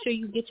 7th. Make sure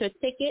you get your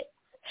tickets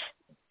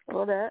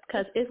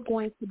because it's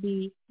going to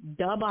be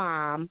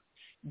thebomb.com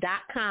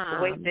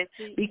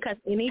because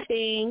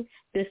anything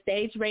the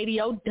Stage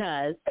Radio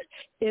does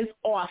is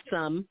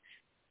awesome.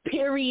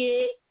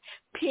 Period.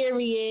 Shout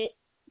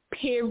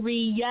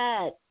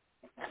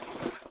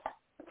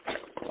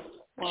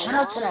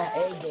out to that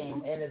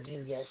A-Game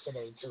interview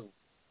yesterday, too.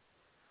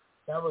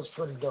 That was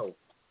pretty dope.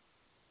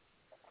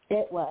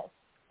 It was.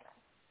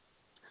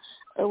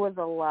 It was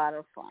a lot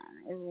of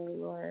fun. It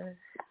really was.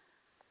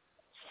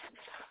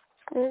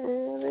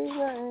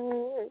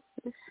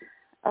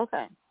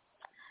 Okay.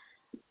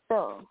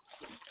 So,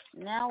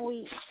 now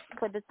we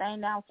put the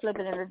thing down, flip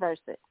it, and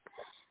reverse it.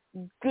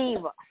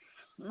 Diva.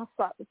 Let's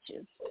start with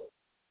you.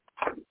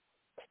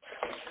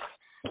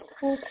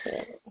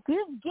 Okay.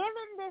 You've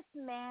given this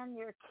man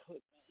your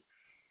kidney.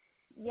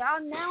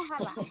 Y'all now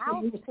have a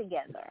house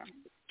together.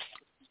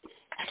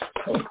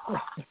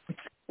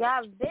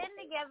 Y'all have been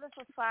together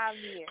for 5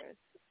 years.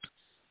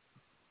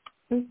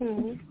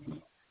 Mm-hmm.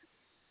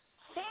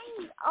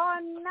 Things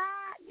are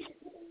not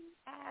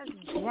as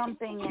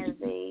jumping as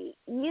they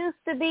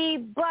used to be,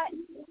 but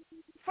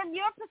from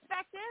your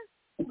perspective,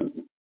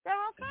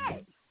 they're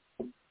okay.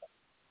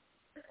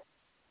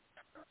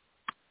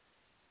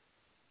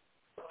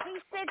 He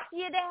sits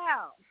you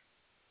down,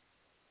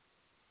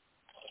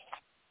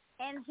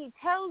 and he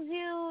tells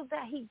you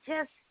that he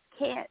just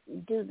can't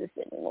do this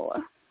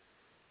anymore.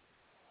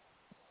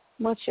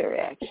 What's your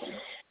reaction?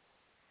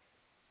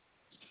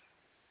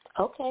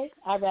 Okay,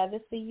 I'd rather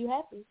see you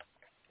happy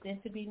than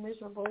to be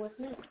miserable with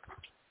me.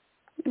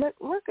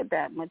 Look at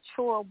that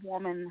mature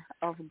woman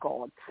of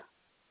God.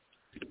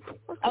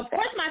 Of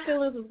course my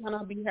feelings is going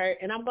to be hurt,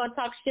 and I'm going to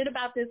talk shit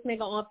about this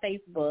nigga on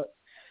Facebook,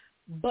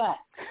 but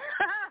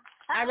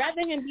I'd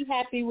rather him be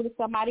happy with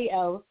somebody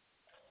else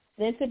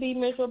than to be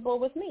miserable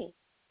with me.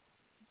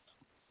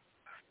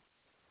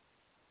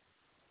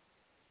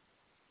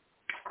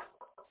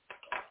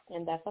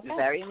 And that's a fact.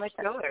 Very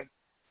mature.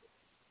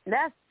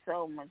 That's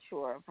so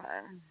mature of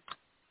her.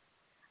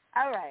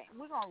 All right,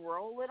 we're going to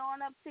roll it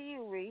on up to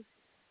you, Reese.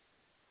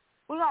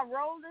 We're going to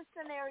roll this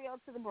scenario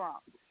to the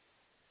Bronx.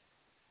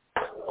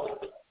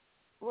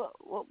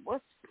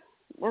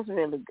 What's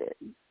really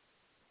good?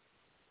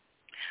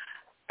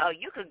 Oh,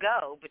 you could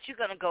go, but you're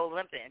going to go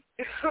limping.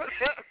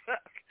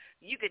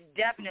 You could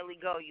definitely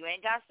go. You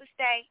ain't got to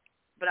stay,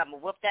 but I'm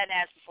going to whoop that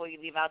ass before you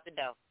leave out the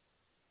door.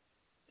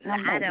 I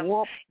gave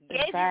you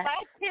my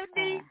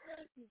kidney,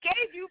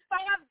 gave you 5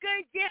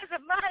 good years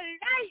of my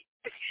life.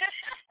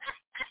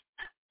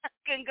 I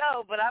can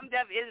go, but I'm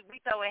definitely,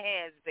 we throwing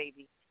hands,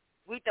 baby.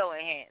 We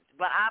throwing hands.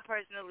 But I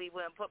personally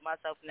wouldn't put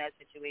myself in that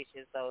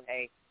situation, so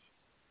hey.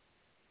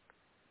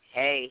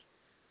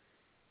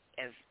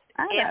 If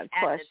at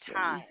the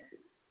time.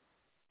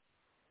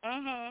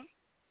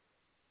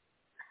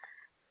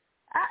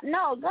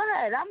 No, go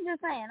ahead. I'm just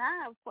saying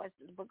I have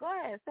questions, but go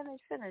ahead. Finish.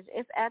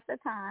 If at the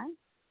time.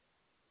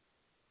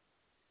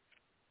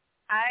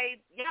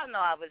 Y'all know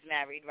I was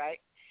married, right?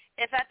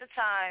 If at the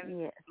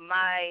time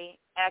my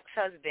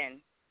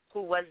ex-husband,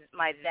 who was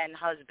my then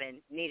husband,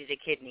 needed a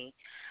kidney,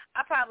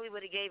 I probably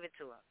would have gave it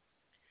to him.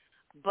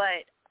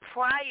 But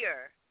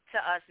prior to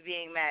us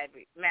being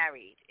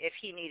married, if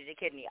he needed a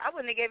kidney, I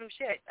wouldn't have gave him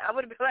shit. I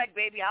would have been like,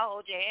 baby, I'll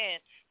hold your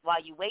hand while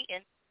you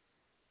waiting.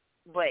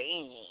 but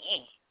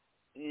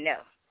no.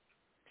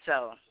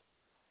 So,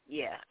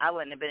 yeah, I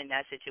wouldn't have been in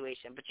that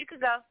situation. But you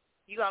could go.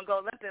 You're going to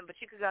go limping, but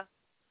you could go.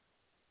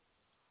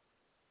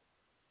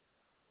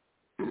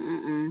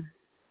 Mm-mm.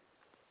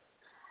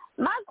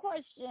 My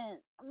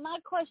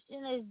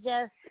question is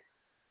just,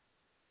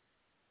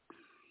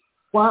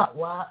 why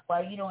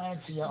you don't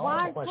answer your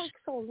own question? Why take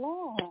so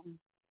long?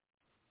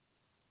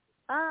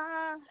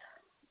 I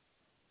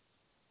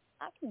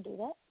can do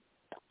that.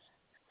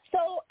 So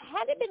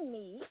had it been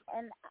me,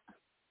 and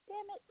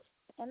damn it,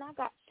 and I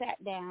got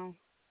sat down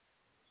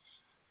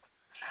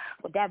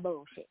with that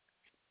bullshit.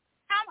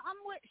 I'm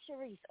with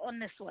Sharice on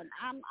this one.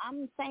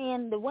 I'm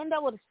saying the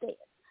window would have stayed.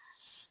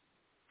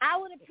 I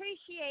would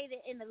appreciate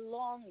it in the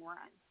long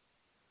run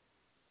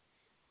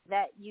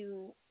that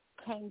you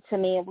came to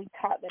me and we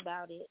talked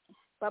about it.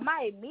 But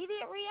my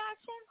immediate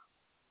reaction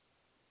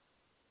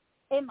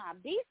in my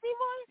beastie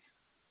voice,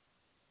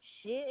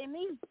 shit in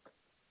me.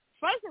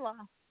 First of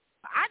all,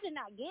 I did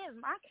not give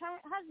my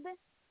current husband,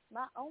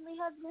 my only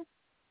husband,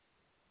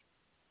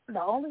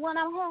 the only one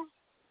I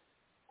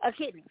have, a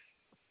kidney.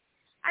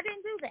 I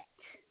didn't do that.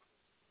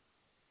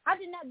 I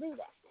did not do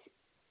that.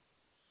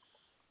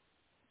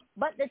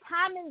 But the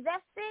time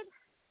invested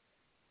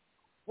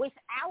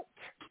without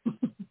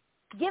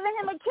giving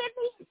him a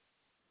kidney,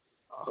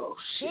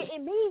 shit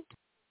in me.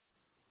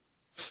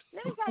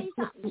 Let me tell you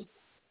something.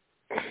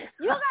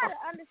 You gotta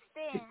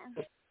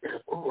understand.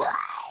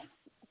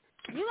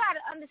 You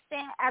gotta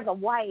understand as a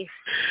wife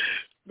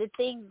the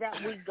things that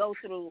we go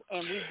through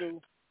and we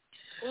do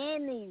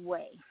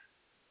anyway.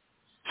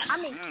 I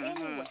mean,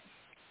 anyway.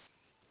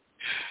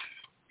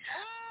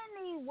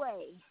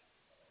 Anyway.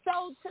 So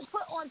to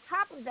put on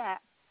top of that,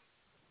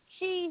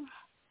 she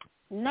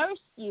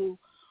nursed you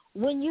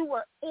when you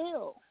were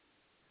ill.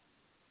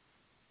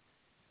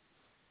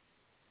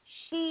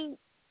 She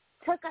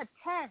took a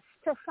test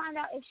to find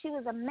out if she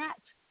was a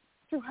match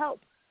to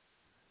help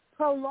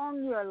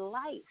prolong your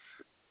life.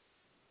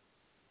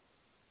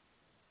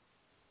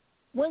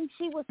 When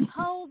she was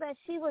told that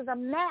she was a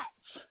match,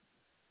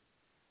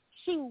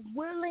 she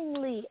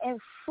willingly and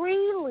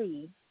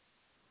freely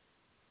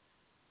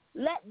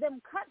let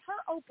them cut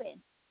her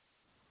open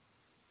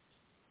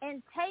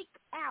and take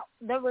out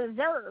the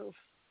reserve.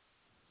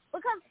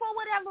 Because for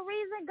whatever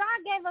reason,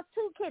 God gave us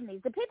 2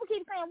 kidneys. The people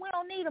keep saying we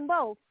don't need them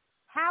both.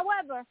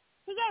 However,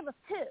 he gave us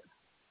 2.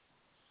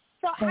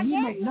 So I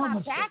gave you my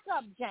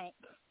backup jank.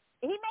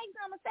 He makes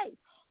no mistakes.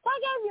 So I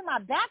gave you my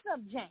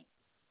backup jank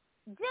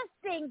just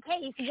in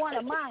case one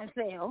of mine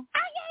fell.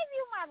 I gave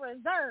you my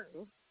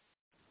reserve.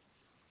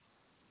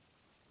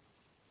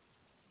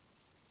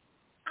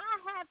 I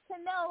have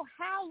to know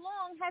how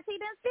long has he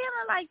been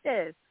feeling like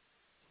this.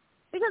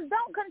 Because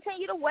don't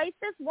continue to waste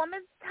this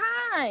woman's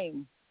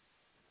time.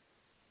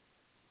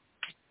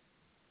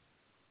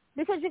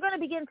 Because you're going to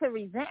begin to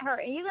resent her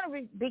and you're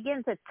going to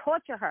begin to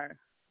torture her.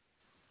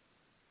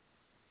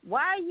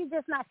 Why are you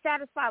just not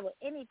satisfied with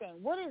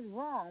anything? What is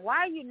wrong? Why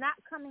are you not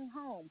coming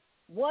home?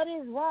 What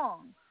is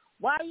wrong?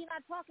 Why are you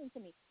not talking to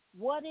me?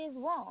 What is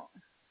wrong?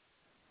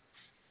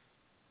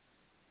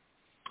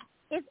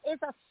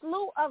 It's a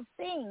slew of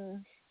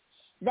things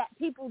that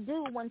people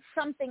do when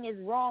something is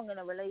wrong in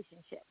a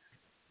relationship.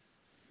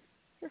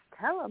 Just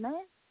tell her,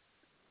 man.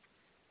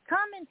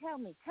 Come and tell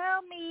me.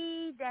 Tell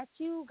me that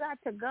you got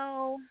to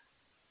go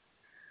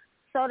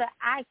so that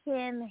I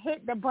can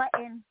hit the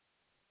button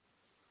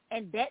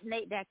and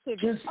detonate that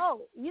kidney.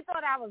 Oh, you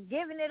thought I was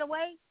giving it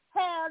away?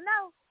 Hell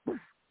no.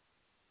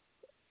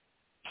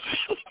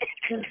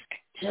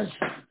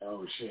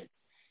 Oh, shit.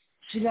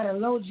 She got a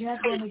low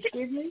jack on the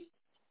kidney?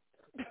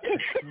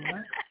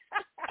 What?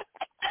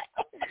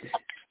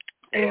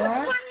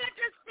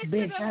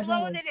 Bitch, I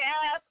don't.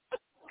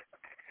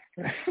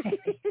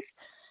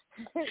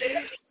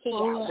 He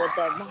got with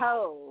them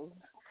hoes.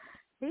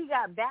 He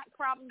got back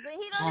problems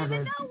and he don't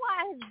even know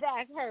why his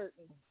back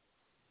hurting.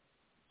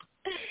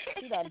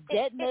 He done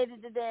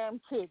detonated the damn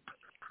kid.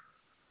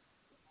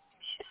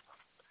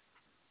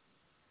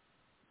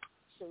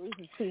 Sharice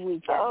is too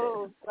weak.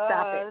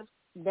 Stop it.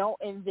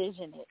 Don't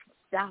envision it.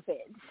 Stop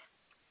it.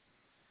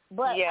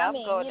 But yeah, I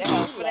mean, I'm going to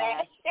hell for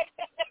that.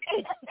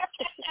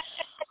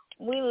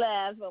 We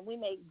laugh and we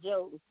make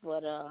jokes,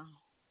 but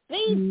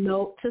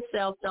note to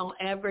self: don't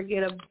ever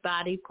get a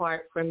body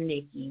part from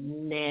Nikki.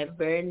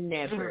 Never,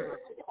 never.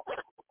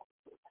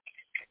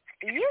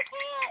 You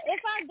can.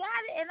 If I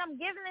got it and I'm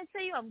giving it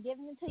to you, I'm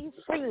giving it to you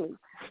freely.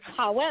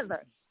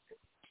 However,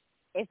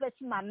 if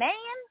it's my man,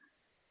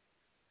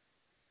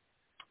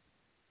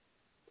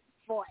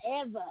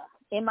 forever,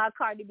 in my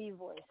Cardi B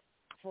voice,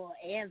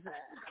 forever.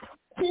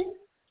 Forever.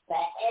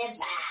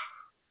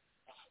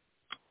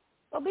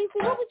 Well, BC,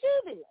 what would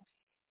you do?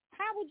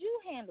 How would you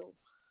handle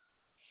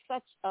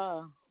such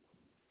a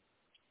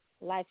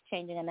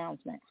life-changing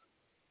announcement?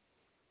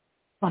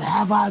 But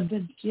have I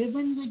been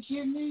given the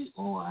kidney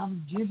or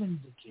I'm given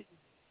the kidney?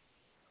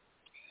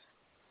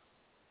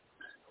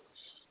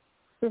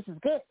 This is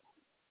good.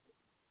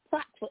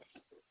 Plot twist.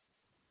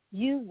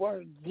 You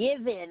were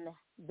given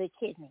the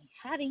kidney.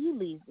 How do you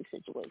leave the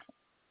situation?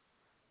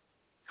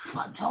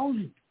 I told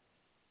you.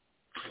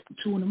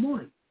 2 in the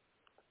morning.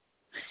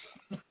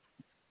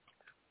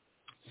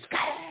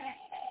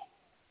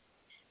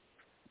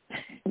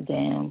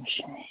 Damn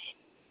shame.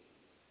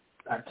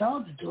 I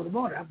told you 2 in the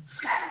morning.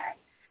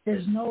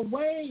 There's no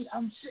way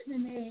I'm sitting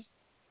in there.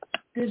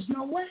 There's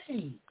no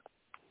way.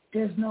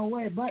 There's no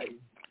way, but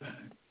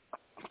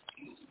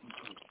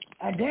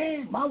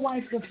damn, my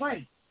wife could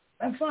fight.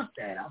 And fuck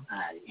that, I'm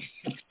out of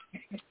here.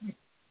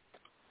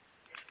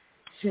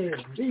 Shit,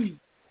 me.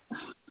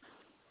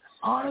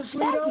 Honestly,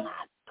 though,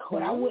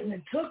 but I wouldn't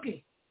have took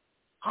it.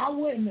 I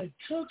wouldn't have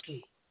took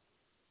it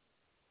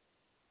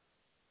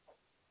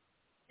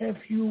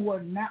if you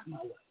were not my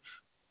wife.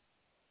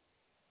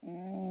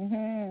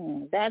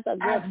 That's a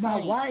good As point. my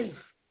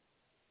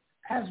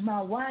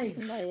wife.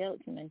 Somebody else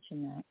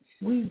mentioned that.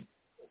 We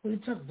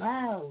took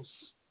vows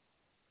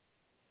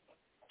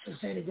to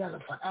stay together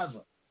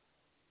forever.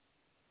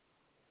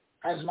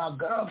 As my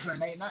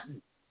girlfriend, ain't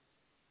nothing.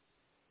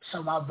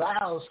 So my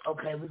vows,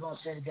 okay, we're going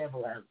to stay together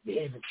forever.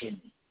 Behave a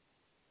kidney.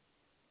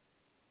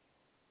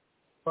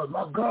 But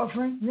my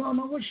girlfriend, you don't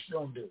know what she's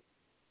going to do.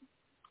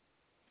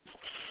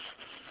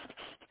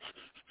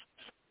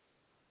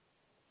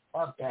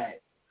 Fuck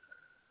that.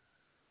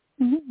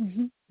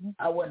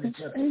 I wouldn't have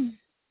took it.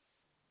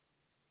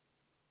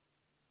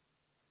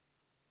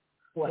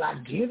 Will I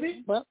give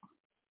it? Well,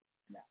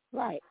 no.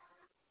 Right.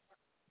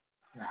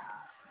 Nah.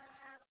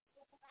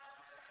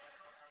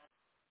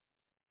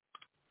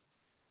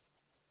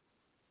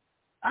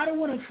 I don't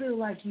want to feel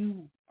like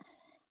you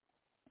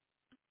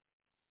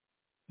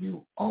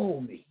owe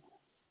me.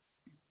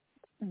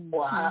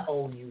 Or I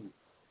owe you.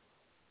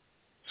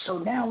 So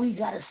now we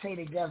got to stay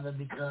together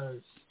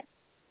because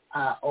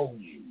I owe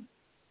you.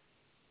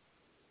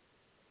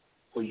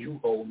 Or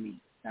you owe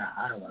me. Nah,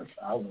 I don't want to.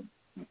 I won't.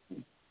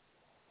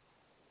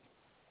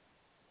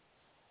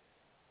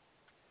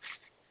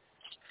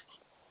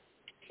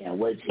 Can't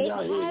wait till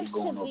y'all hear you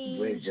going off the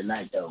bridge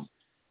tonight, though.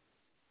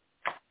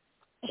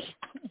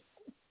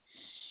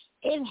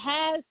 It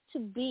has to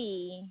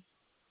be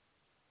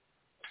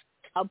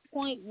a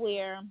point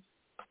where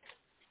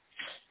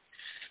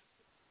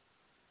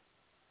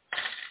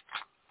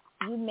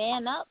you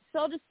man up,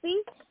 so to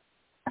speak.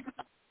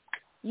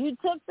 You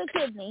took the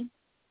kidney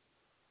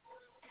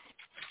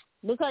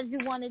because you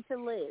wanted to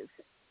live.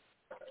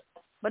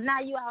 But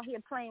now you out here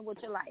playing with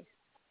your life.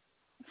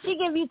 She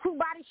give you 2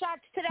 body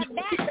shots to that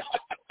back.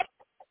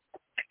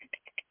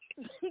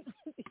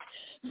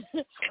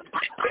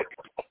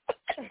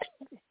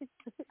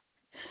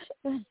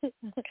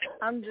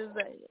 I'm just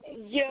saying.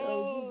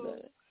 Yo,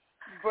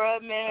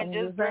 bruh, man,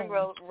 just bring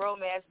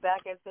romance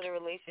back into the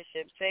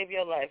relationship. Save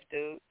your life,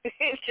 dude.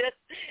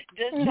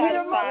 just try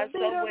to find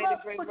some way to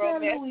bring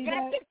romance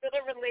back into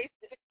the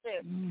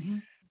relationship. Mm-hmm.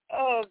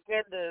 Oh,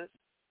 goodness.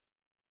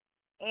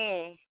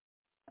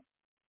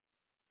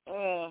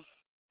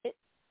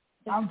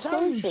 I'm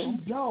telling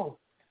you,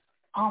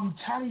 I'm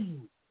telling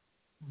you,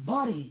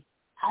 buddy,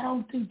 I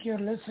don't think you're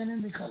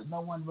listening because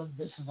no one was.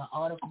 This is an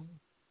article,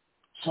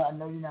 so I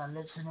know you're not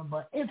listening.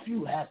 But if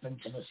you happen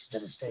to listen to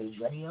the stage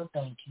radio,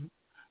 thank you.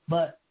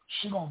 But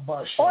she gonna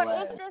bust your ass.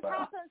 Or if this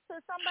happens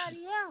to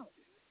somebody else.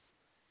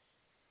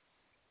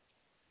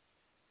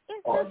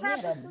 If this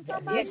happens to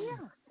somebody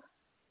else.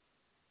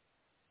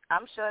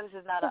 I'm sure this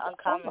is not an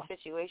uncommon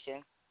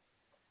situation.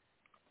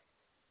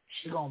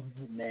 She gonna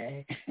be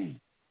mad.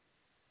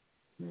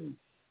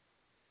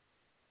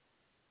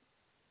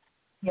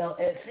 Yo,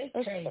 if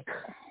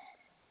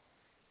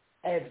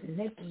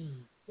Nikki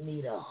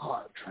need a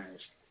heart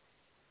transplant,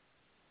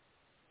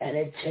 and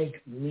it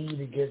take me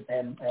to give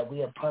them,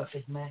 we a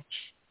perfect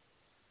match,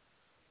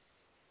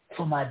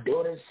 for my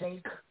daughter's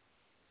sake,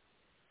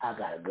 I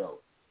gotta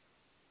go.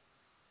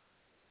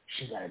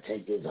 She gotta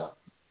take this up.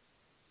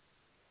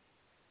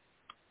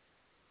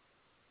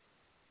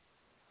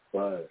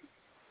 Word.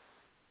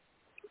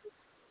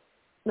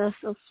 That's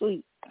so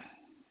sweet.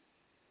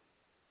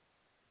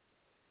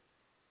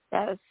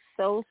 That is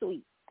so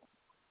sweet.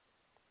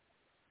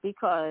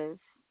 Because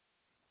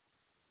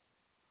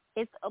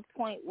it's a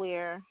point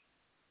where,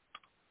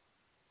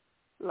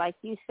 like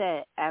you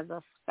said, as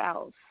a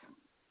spouse,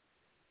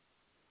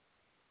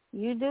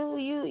 you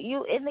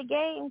in the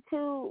game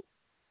to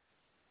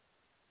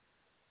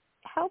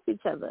help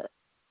each other.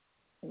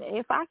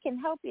 If I can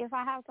help you, if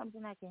I have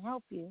something that can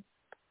help you,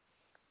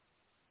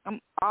 I'm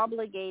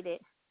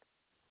obligated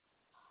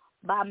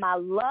by my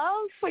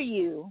love for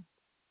you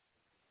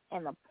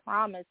and the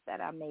promise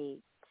that I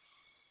made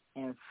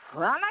in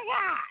front of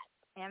God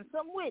and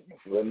some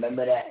witnesses.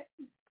 Remember that,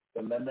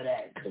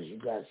 because you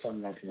got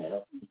something that can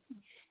help me.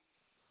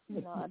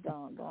 No, I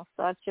don't. Don't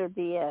start your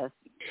BS.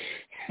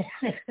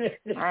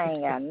 I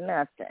ain't got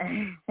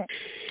nothing.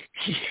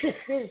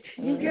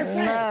 You get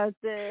nothing.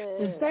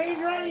 The stage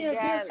radio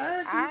gets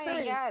hurt. I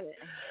ain't got it.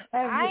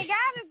 I ain't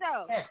got it,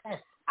 though.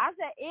 I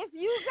said, if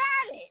you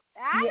got it,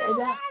 I don't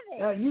got it.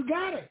 No, you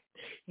got it.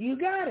 You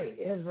got it.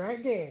 It's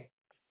right there.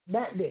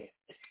 Back there.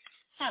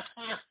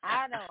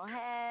 I don't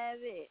have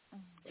it.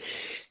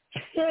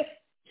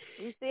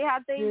 You see how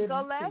things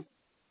go left?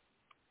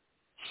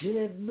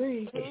 Shit,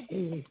 me.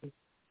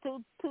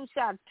 Two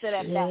shots to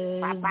that back.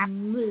 Pop, pop.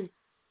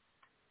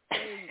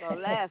 There you go.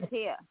 Last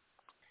here.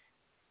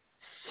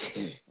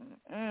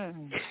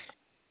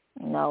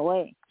 No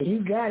way. You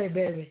got it,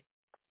 baby.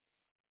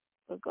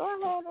 But go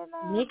ahead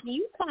and Nikki,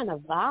 you kind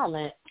of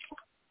violent.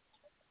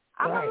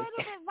 I'm a little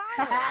bit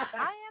violent.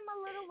 I am a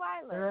little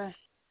violent.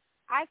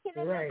 I can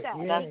admit that.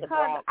 That's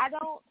because I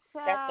don't...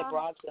 that's the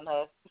Bronx in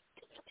her.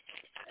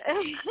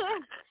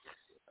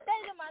 Say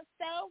to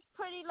myself,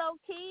 pretty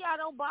low-key. I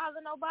don't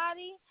bother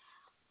nobody.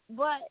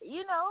 But,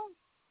 you know,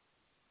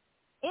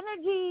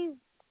 energies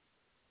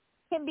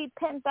can be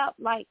pent up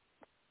like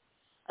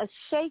a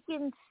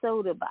shaken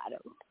soda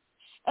bottle.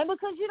 And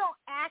because you don't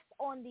act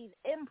on these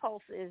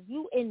impulses,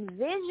 you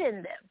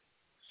envision them.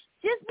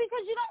 Just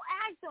because you don't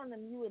act on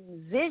them, you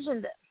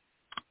envision them.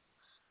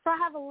 So I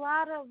have a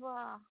lot of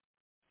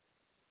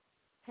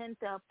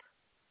pent-up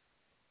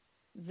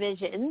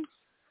visions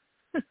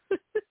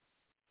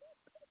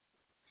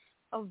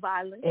of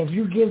violence. If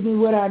you give me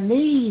what I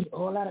need,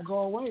 all that'll go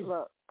away.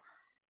 Look,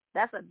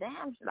 that's a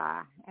damn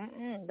lie.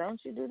 Don't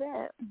you do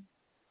that.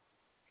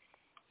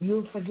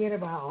 You'll forget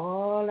about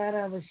all that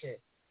other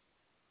shit.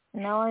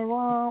 No, I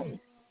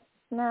won't.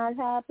 Not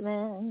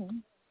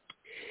happening.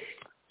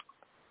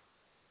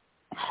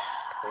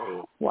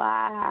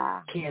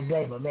 Wow. Can't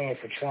blame a man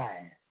for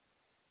trying.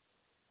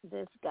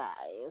 This guy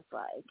is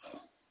like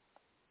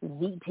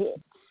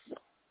Z-Pits.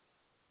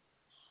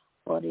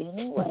 But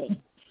anyway,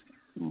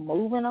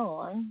 moving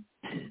on.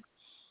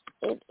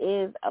 It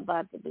is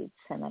about to be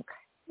 10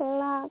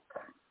 o'clock.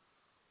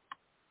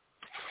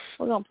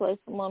 We're going to play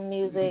some more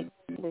music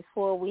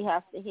before we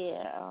have to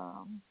hear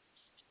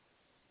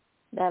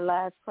that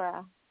last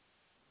cry.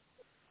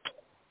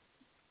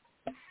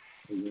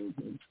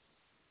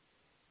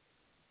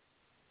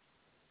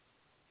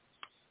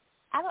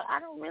 I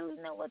don't really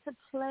know what to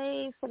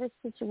play for this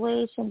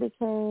situation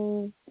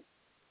because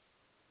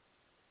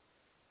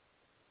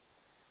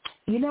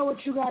you know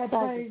what you gotta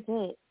play.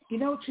 You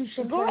know what you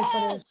should play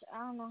for this. I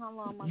don't know how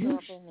long I'm gonna go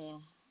up in there.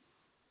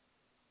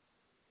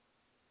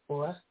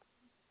 What?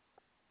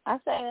 I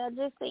say I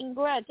just seen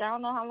Gretch. I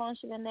don't know how long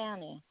she been down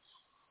there.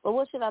 But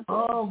what should I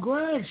play? Oh,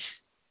 Gretch,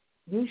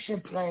 you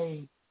should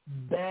play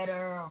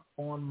Better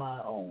on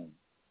My Own.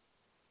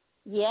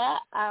 Yeah,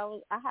 I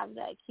have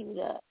that queued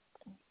up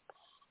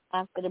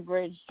after the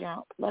bridge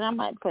jump, but I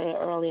might play it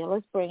earlier.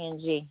 Let's bring in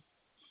G.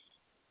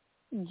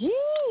 G.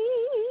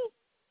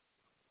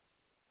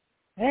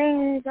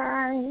 Hey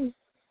guys.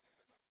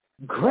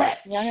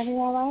 Gretch. Y'all hear me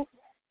all right?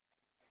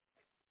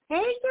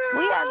 Hey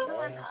girl. We are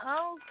doing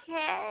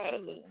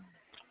okay.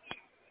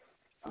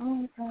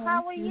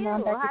 How are you?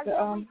 How's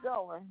your week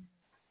going?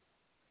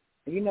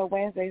 You know,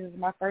 Wednesdays is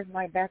my first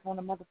night back on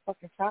the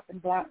motherfucking shopping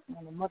block,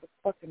 on the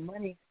motherfucking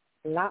money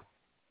block.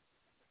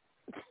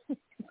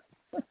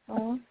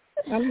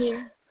 I'm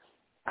here.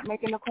 I'm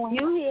making a coin.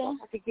 You here?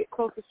 I could get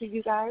closer to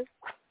you guys.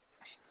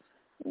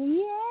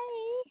 Yay.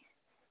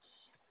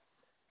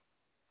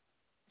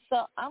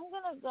 So I'm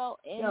going to go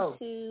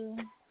into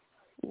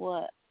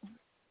what?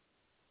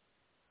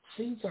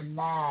 Season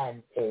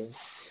 9 is,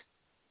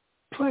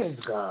 praise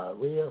God,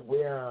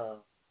 we're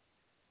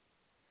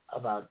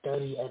about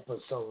 30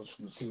 episodes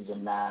from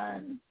season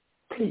 9.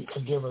 Please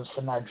forgive us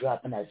for not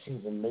dropping that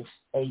season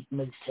 8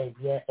 mixtape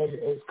yet.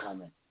 It's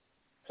coming.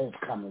 It's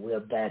coming. We're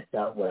backed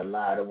up with a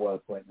lot of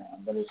work right now,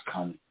 but it's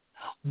coming.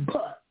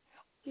 But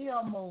we're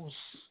almost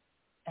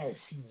at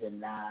season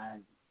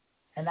 9,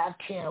 and I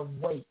can't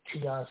wait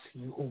till y'all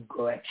see who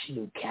Gretch's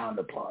new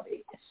counterpart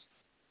is.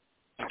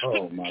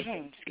 Oh, my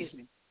God. Excuse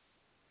me.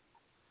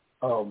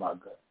 Oh, my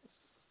God.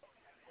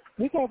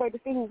 We can't wait to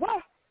see who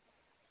what?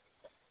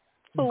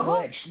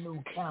 Gretch's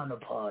new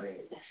counterpart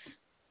is.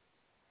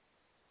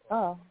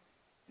 Oh,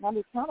 my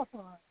new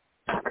counterpart.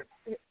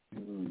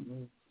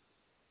 Mm-hmm.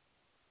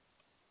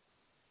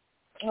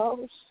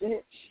 Oh,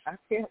 shit. I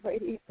can't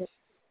wait either.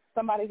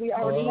 Somebody we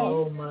already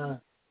know. Oh, my.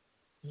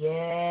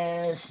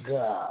 Yes,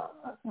 God.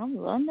 I'm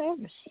a little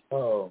nervous.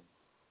 Oh,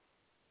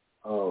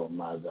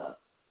 my God.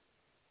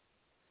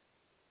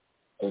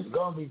 It's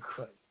going to be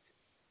crazy.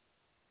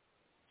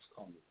 It's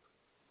going to be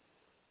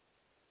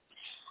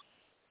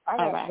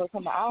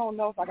crazy. I don't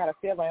know if I got a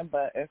feeling,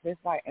 but if it's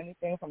like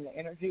anything from the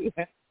energy,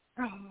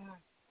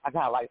 I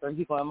got like 3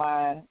 people in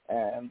mind,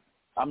 and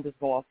I'm just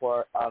going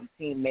for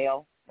team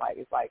male. Like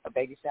it's like a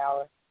baby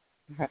shower.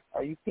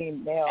 Are you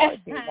team male or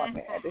team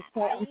woman? At this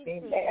point, I'm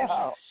team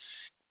male.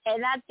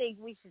 And I think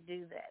we should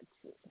do that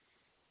too.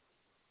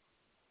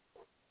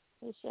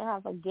 We should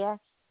have a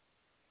guest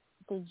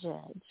to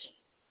judge.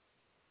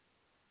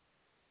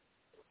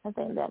 I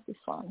think that'd be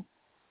fun.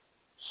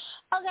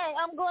 Okay,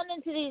 I'm going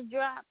into these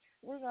drops.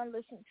 We're gonna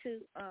listen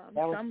to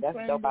that's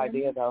a dope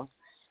idea though.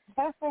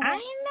 I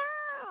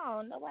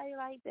know nobody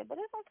liked it, but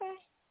it's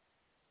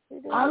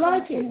okay. I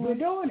like it. We're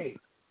doing it.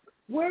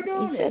 We're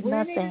doing it. We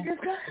need to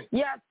discuss it.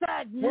 Yeah,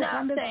 said What's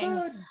nothing.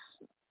 understood?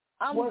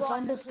 What's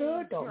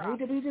understood don't need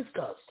to be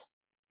discussed.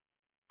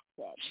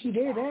 She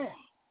did that.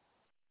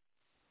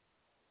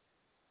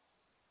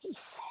 He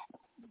said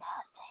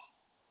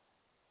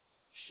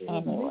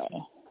nothing. Anyway.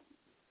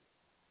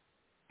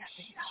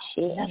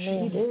 Shit, I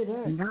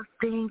mean,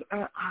 nothing at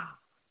all.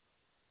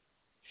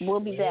 We'll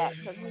be back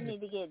because we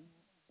need to get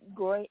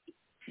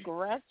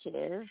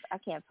Gretch's, I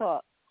can't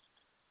talk,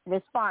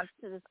 response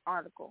to this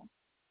article.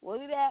 We'll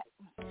be back.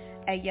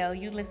 Hey, yo,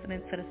 you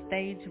listening to the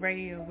Stage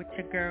Radio with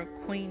your girl,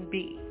 Queen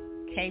B,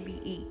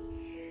 KBE.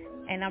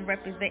 And I'm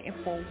representing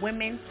for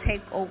Women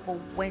Takeover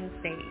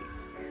Wednesdays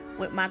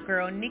with my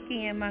girl,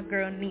 Nikki, and my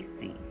girl,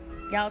 Nisi.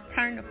 Y'all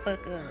turn the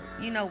fuck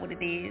up. You know what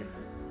it is.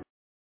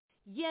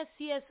 Yes,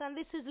 and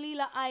this is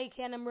Leela Ike,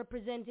 and I'm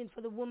representing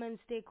for the Women's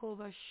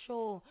Takeover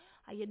show.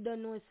 You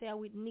don't know, say,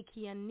 with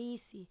Nikki and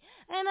Nisi.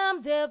 And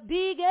I'm their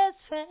biggest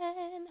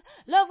fan.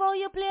 Love how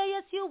you play,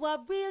 yes, you are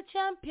real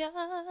champion.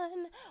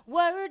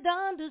 Word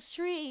on the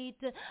street.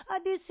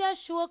 This your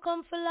show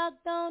come for lock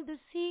down the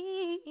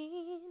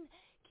scene.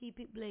 Keep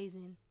it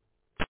blazing.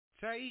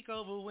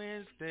 Takeover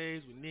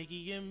Wednesdays with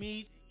Nikki and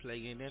me,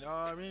 playing that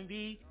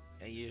R&B,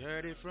 and you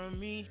heard it from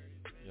me.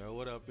 Yo,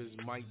 what up? It's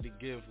Mike the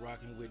Gift,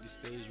 rocking with the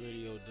Stage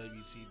Radio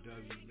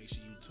WTW. Make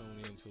sure you tune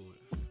into it.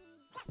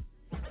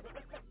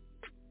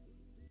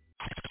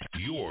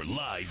 You're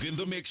live in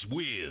the mix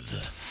with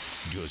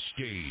The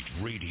Stage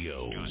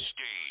Radio. The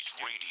Stage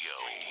Radio.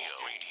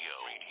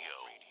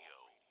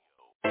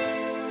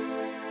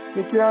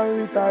 Me can't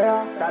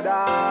retire, tada.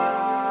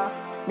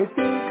 Me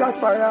think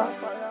aspire,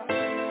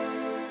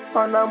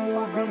 and I'm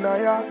moving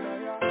higher.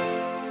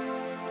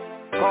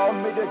 Call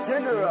me the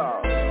general.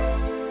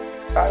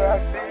 I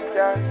still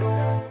can do.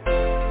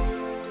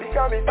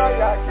 Because me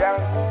tired can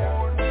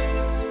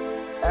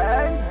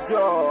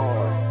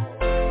enjoy.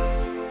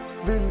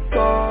 Been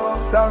so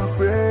some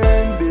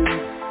friendly.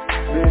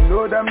 They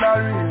know them not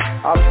real.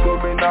 I'm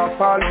coming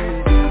up all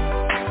with it.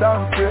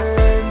 Some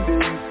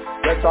friendly.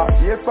 Let us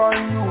hear from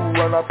you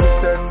and I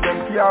pretend them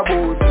care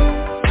about you.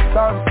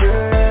 Some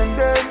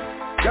friendly.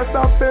 Just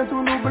a pain to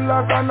no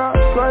black and I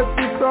try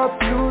to stop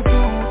you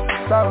too.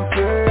 Some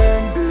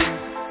friendly.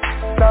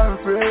 Some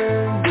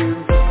friendly.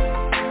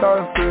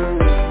 Some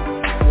friendly.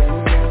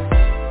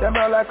 Them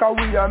are like how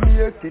we are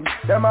making.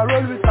 Them are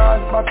roll with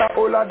hands, but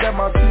all of them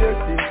are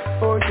faking.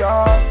 Oh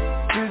yeah,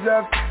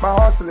 reserve my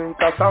hustling,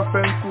 cause some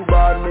friends too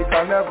bad, me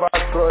can never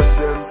trust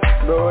them.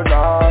 No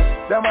nah,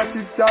 them a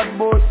chit chat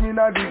bout me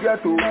na the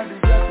ghetto.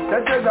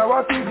 They say that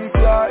what is the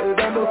cry, they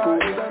don't know.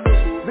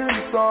 Bim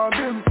song,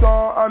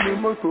 and me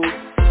moto.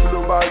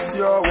 Slow back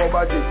your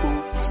wabajeko.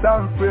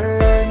 Some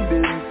friends,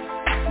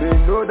 they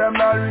know them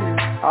not real.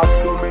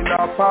 After me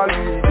na pal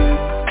with it.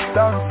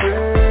 Some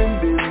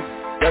friends,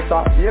 yes, I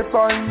hear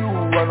from you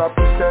and I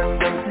pretend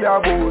them care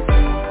about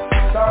you.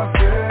 Some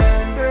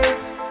friends,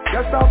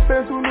 yes, I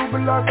pay to no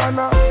black and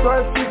I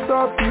try to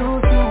stop you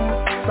too.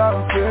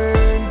 Some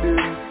friends,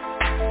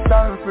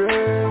 some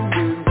friends,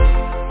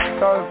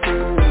 some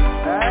friends.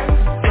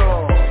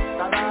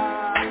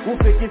 Who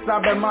fake it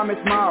up and mommy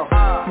smile?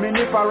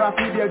 Many para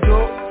see their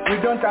joke, we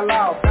don't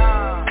allow.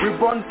 We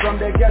born from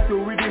the ghetto,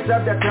 we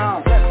deserve the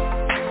crown.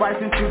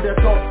 Fighting to the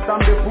top,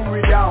 some they pull me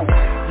down.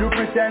 You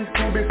pretend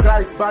to be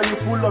Christ, but you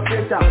full of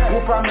Satan.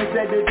 Who promised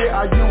that the day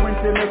are you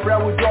into me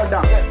prayer with Jordan?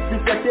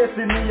 She's a case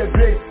in me your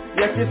grace,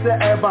 yes she's a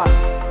Evan.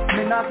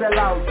 Me not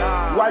allowed,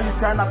 why you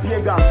tryna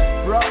pagan?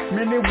 Bro,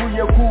 me ni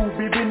wuye cool,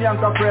 bibi ni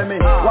anka frame.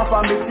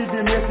 Wapa me see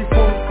the messy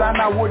phone,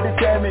 sana would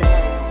tell me.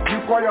 You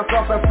call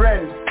yourself a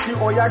friend, see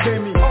oya gave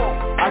me.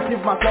 I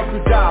give myself to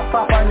Jah,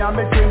 Papa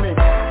nyame gave me.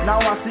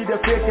 Now I see the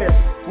fakers,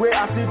 where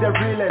I see the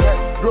realest.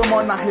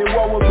 Roman na hey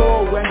what will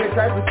go when they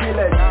try to kill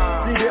it.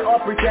 See they all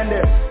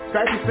pretenders,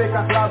 try to fake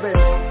us love it.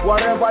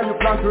 Whatever you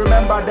plan to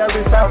remember, there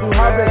is time to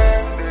have it.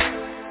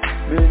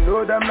 They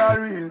know them not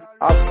real,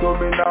 I'm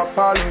coming up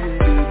all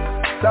with it.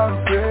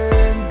 Some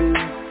friendly,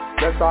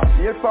 yes I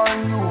hear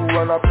from you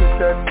and I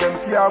pretend them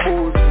care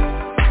about you.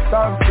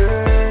 Some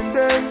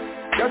friendly,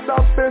 yes I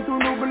pay to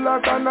no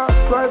black and I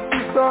try to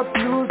stop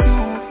you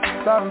too.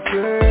 Some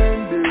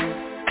friendly,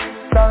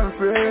 some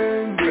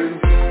friendly,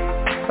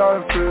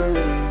 some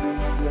friendly.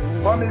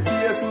 For me see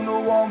you to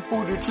no one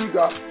pull the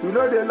trigger. You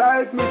know they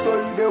like me so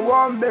they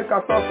won't make a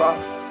suffer.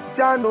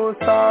 Jano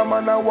star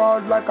man I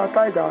want like a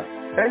tiger.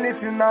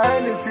 Anything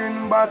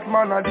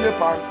Batman a day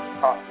pan.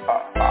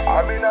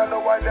 I mean I know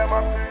why them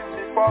a free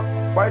me for.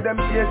 Why them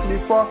hate me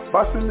for.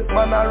 Battle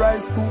man I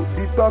rise to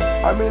the top.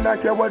 I mean I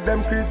care what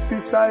them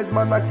criticize.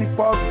 Man I keep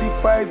up the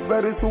fight.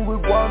 Very soon we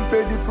go and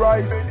pay the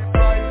price.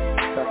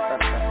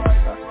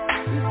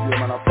 This year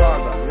man a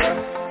father, yeah.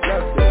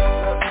 Let's go.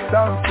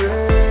 Some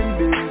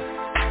friendly.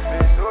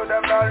 They know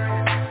them not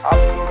real. I'm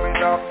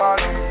coming up on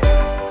me.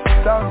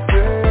 Some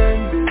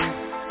friendly.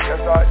 Yes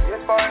I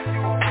hate for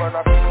you. And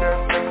I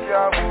pretend them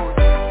care about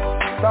you.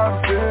 Some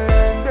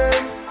friendly.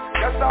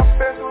 Yes I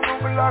pay to no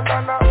black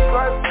and I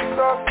try to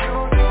stop you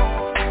too.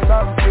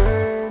 Some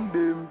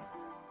friendly.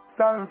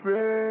 Some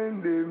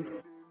friendly.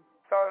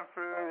 Some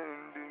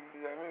friendly.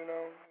 Hear me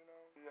now.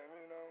 Hear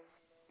me now.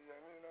 Hear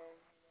me now.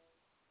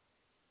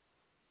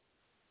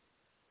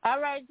 All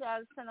right,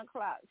 y'all, it's 10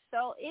 o'clock.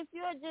 So if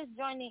you're just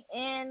joining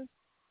in,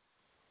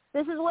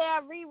 this is where I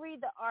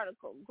reread the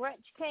article. Gretch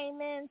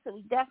came in, so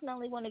we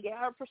definitely want to get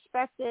her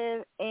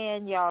perspective.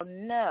 And y'all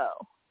know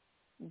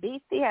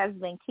Beastie has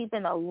been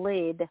keeping a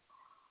lid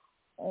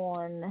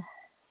on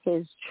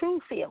his true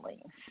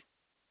feelings.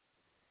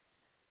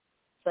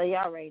 So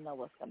y'all already know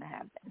what's going to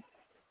happen.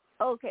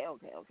 Okay.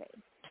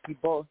 He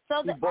boiling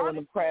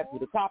them crabs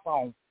with the top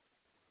on.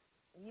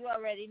 You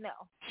already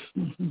know.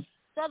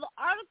 So the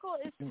article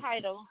is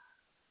titled,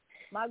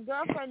 "My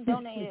girlfriend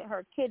donated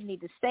her kidney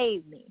to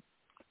save me,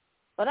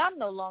 but I'm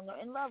no longer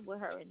in love with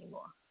her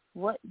anymore.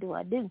 What do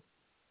I do?"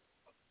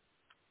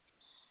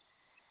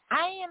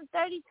 I am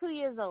 32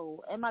 years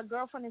old, and my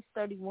girlfriend is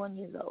 31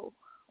 years old.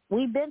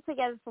 We've been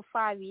together for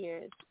 5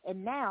 years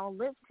and now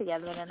live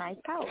together in a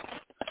nice house.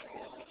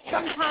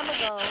 Some time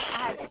ago,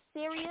 I had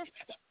serious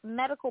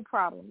medical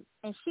problems,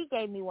 and she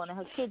gave me one of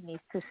her kidneys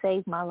to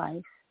save my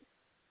life.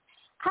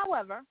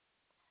 However,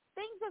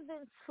 things have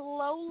been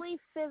slowly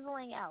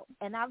fizzling out,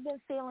 and I've been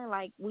feeling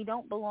like we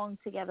don't belong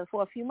together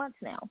for a few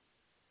months now.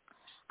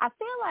 I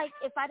feel like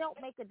if I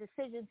don't make a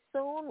decision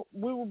soon,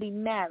 we will be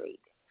married,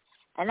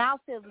 and I'll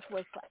feel this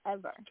way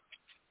forever.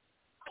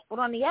 But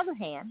on the other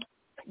hand,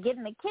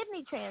 getting a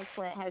kidney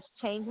transplant has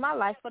changed my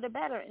life for the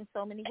better in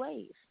so many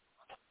ways.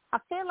 I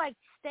feel like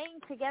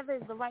staying together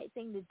is the right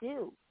thing to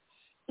do,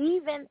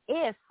 even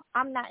if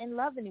I'm not in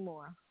love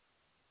anymore.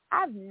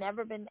 I've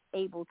never been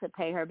able to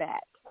pay her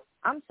back.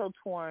 I'm so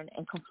torn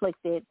and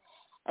conflicted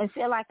and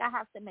feel like I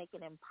have to make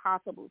an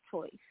impossible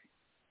choice.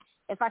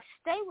 If I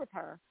stay with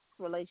her,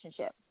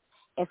 relationship.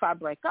 If I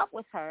break up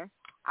with her,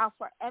 I'll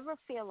forever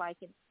feel like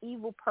an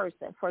evil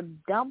person for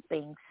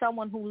dumping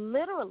someone who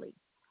literally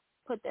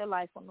put their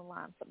life on the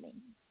line for me.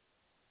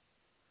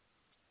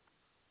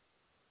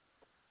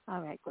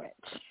 All right, Gretch.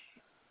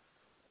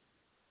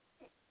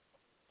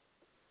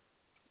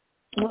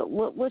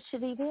 What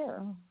should he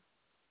do?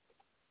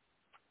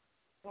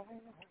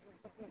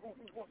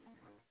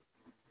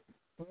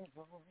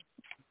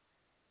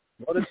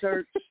 Go to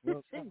church.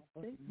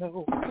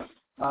 No.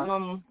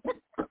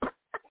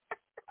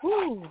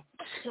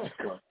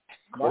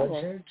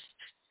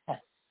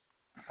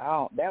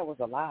 That was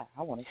a lie.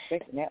 I wasn't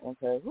expecting that one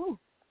because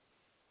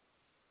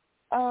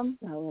that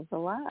was a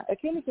lie. A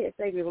kidney can't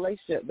save your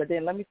relationship, but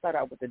then let me start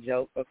out with a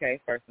joke,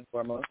 okay, first and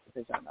foremost,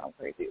 because y'all know I'm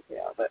crazy as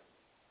hell, but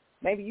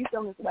maybe you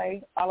feeling this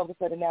way all of a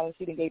sudden now that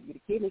she didn't give you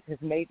the kidney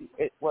because maybe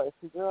it was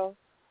two girls,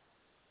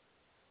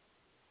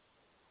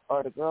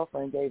 or the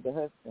girlfriend gave the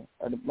husband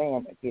or the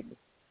man a kidney.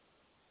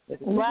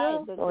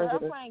 Right, the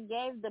girlfriend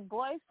gave the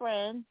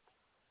boyfriend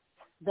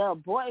the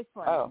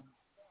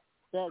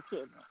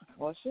kidney.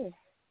 Well, shit.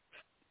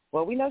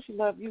 Well, we know she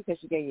loved you because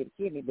she gave you the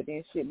kidney, but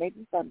then shit, maybe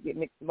you started to get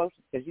mixed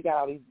emotions because you got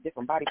all these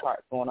different body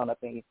parts going on up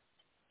in you.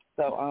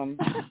 So,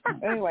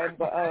 anyway,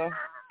 but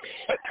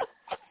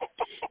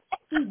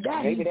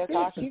maybe that's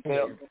how she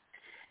felt.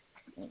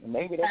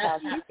 Maybe that's how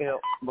she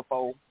felt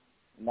before.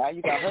 Now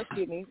you got her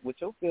kidney with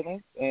your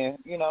feelings, and,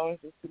 you know,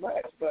 it's just too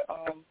much. But,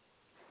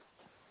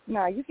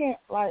 nah, you can't,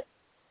 like,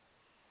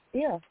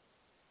 yeah.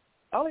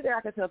 Only thing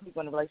I can tell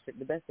people in a relationship,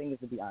 the best thing is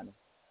to be honest.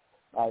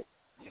 Like,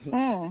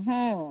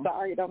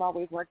 sorry, it don't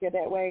always work out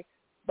that way,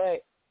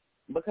 but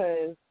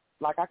because,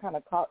 like, I kind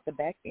of caught the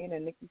back end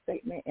of Nikki's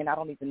statement, and I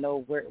don't even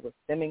know where it was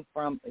stemming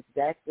from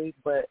exactly,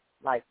 but,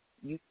 like,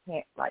 you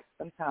can't, like,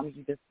 sometimes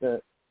you just,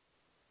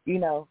 you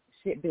know,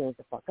 shit builds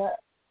the fuck up.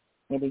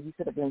 And then you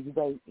sit up there and you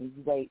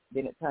wait,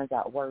 then it turns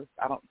out worse.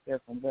 I don't care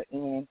from what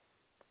end.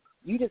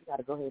 You just got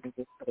to go ahead and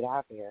just put it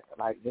out there.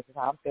 Like, this is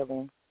how I'm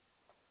feeling.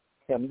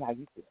 Tell me how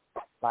you feel.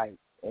 Like,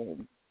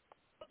 and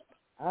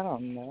I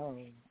don't know.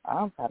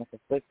 I'm kind of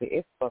conflicted.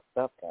 It's fucked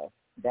up, though.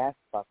 That's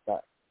fucked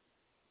up.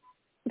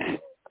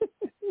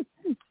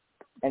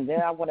 And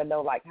then I want to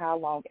know, like, how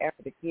long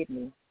after the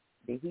kidney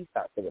did he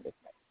start feeling this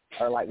way?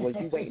 Or, like, was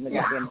you waiting to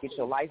get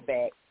your life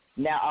back?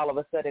 Now, all of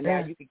a sudden, now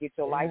you can get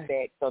your life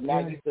back, so now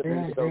you still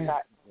need to go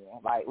talk again.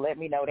 Like, let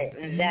me know that.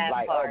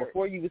 Like,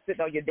 before you was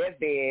sitting on your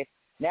deathbed,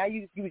 now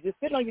you was just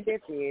sitting on your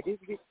deathbed. This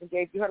bitch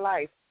gave you her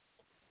life.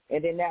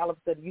 And then now all of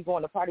a sudden you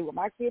going to party with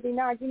my kidney.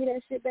 Nah, give me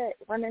that shit back.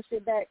 Run that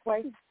shit back,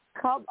 Quay.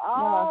 Come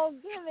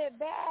on, give it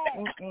back.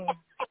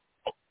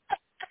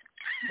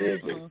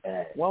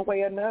 One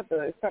way or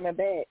another, it's coming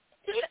back.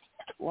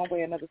 One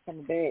way or another, it's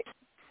coming back.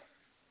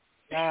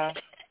 Nah,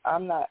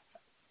 I'm not.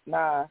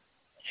 Nah,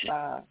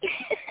 son.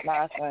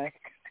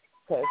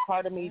 Because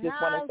part of me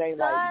just want to say,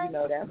 like, you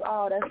know,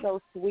 that's so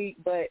sweet,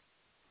 but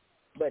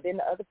then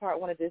the other part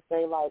want to just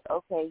say, like,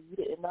 okay, you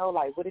didn't know,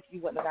 like, what if you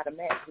wouldn't have got a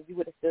match? If you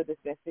would have still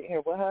just been sitting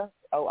here with her,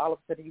 all of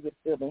a sudden you would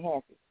have still been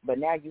happy. But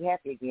now you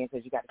happy again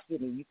because you got a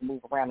kidney and you can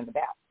move around and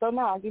about. So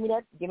now, give me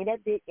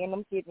that dick and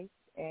them kidneys,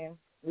 and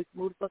we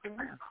can move the fuck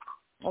around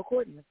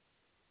accordingly.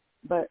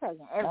 But I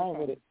ain't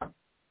with it.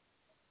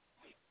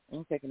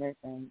 I'm taking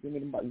everything. Give me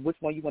which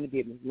one you want to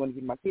give me? You want to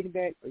give me my kidney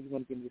back, or you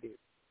want to give me this?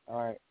 All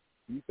right,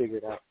 you figure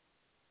it out.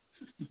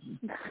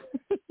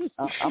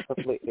 I'm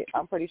conflicted.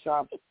 I'm pretty sure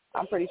I'm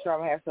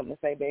gonna have something to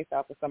say based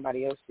off of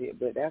somebody else's shit,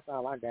 but that's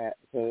all I got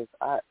because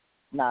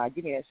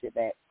give me that shit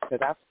back because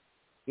that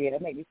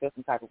make me feel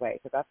some type of way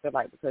because I feel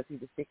like because he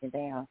was sticking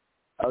down,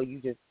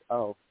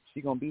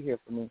 she gonna be here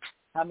for me.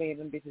 How many of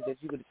them bitches that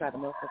you would have tried to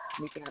motherfucker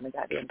sneak out and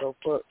goddamn go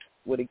fuck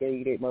would have gave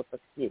you that motherfucker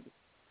kidney?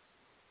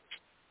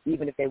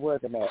 even if they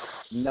wasn't married.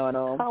 None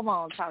of them. Come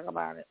on, talk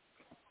about it.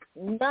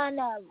 None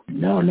of them.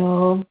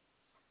 No.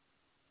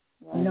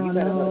 You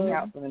better go to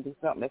counseling and do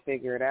something to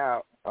figure it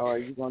out, or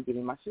you're going to give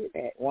me my shit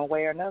back one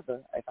way or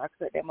another. If I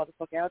cut that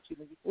motherfucker out, you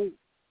when you sleep.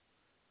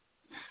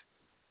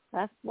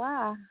 That's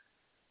why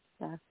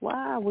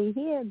we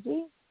here,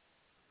 G.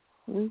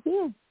 We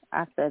here.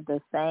 I said the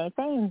same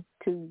thing.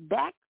 Two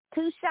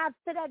shots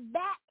to that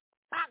back.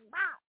 Bop, bop.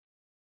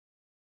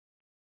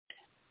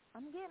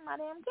 I'm getting my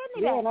damn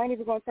kidney back. Yeah, and I ain't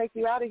even going to take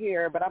you out of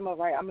here, but I'm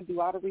gonna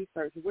do all the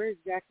research. Where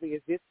exactly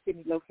is this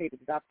kidney located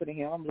that I put in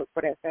him? I'm going to look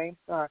for that same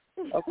scar.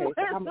 Okay, so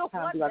how much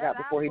time do I got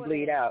before he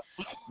bleed out?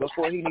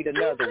 Before he need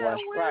another one.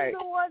 Right.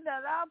 The one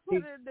that I put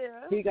in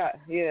there. He got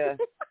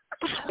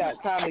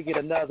time to get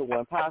another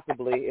one,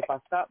 possibly. If I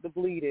stop the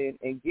bleeding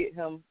and get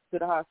him to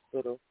the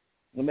hospital,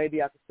 then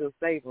maybe I can still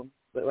save him,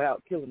 but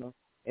without killing him.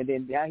 And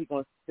then now he's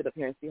going to sit up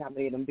here and see how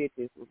many of them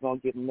bitches was going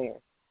to get him there.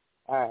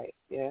 All right,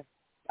 yeah.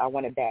 I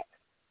want it back.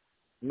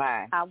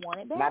 Mine. I want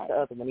it back. Not the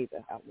other one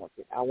either.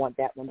 I want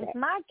that one back. It's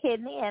my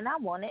kidney, and I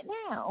want it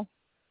now.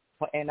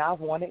 And I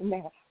want it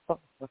now.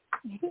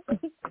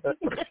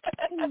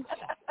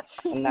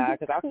 Nah,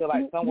 because I feel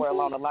like somewhere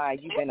along the line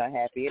you've been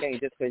unhappy. It ain't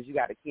just because you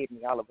got a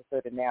kidney. All of a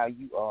sudden now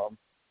you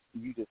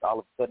just all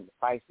of a sudden the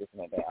price just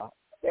went down.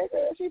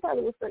 She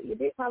probably was. Your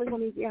dick probably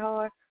won't even get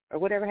hard, or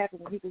whatever happens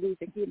when people lose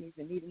their kidneys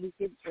and need a new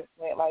kidney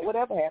transplant. Like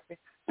whatever happened.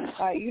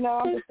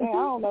 I'm just saying. I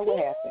don't know what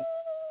happened.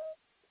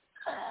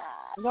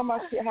 You know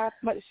how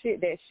much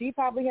shit that she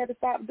probably had to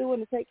stop doing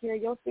to take care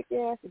of your sick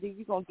ass, and then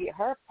you gonna get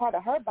her part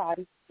of her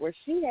body where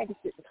she had to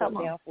sit the fuck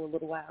down for a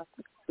little while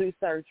through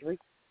surgery,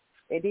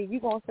 and then you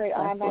gonna say,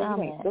 "Oh, now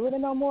you ain't feeling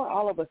it no more."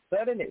 All of a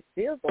sudden, it's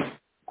sizzle.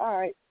 All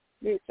right,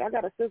 bitch, I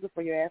got a sizzle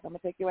for your ass. I'm gonna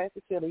take your ass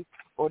to Chili's,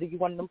 or do you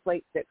want them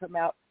plates that come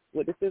out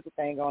with the sizzle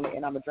thing on it,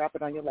 and I'm gonna drop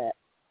it on your lap?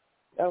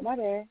 Oh my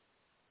bad.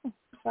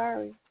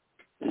 Sorry.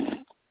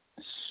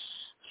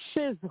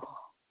 Sizzle.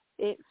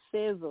 It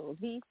sizzles.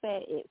 He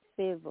said it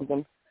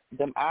sizzles.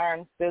 Them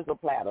iron sizzle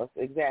platters,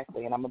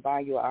 exactly. And I'm going to buy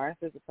you an iron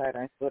sizzle platter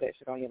and spill that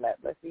shit on your lap.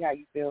 Let's see how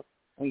you feel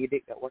when your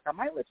dick don't work. I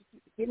might let you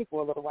keep the kidney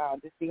for a little while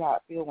and just see how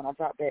it feels when I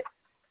drop that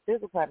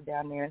sizzle platter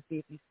down there and see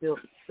if you still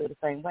feel the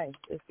same way.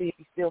 Let's see if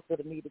you still feel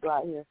the need to go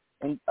out here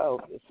and,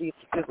 see if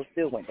the sizzle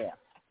still went down.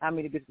 How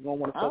many bitches going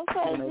to want to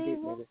fuck you no dick,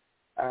 nigga?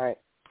 All right.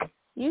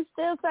 You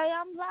still say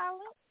I'm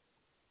violent?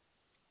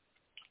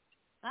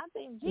 I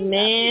think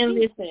Man,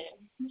 listen.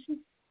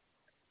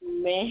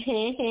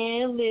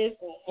 Man,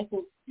 listen.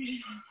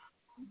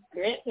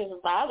 Grant is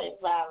violent.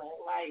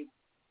 Like,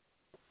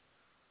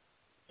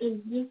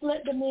 just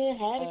let the man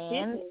have his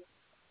kidney.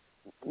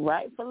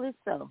 Rightfully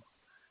so.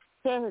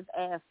 Tear his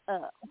ass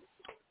up.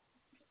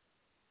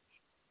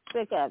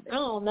 Sick of it. I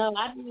don't know.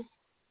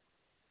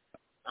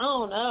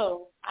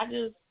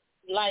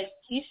 Like,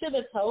 he should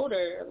have told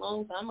her a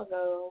long time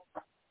ago.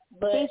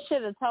 But he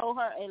should have told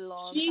her a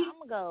long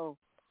time ago.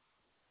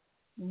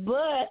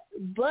 But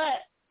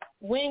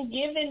when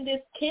given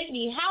this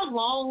kidney, how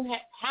long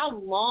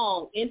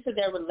into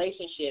their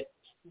relationship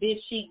did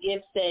she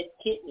give said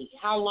kidney?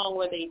 How long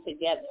were they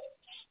together?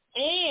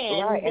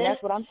 And right, and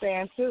that's what I'm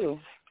saying too.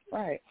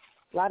 Right.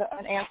 A lot of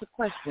unanswered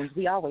questions.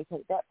 We always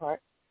take that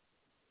part.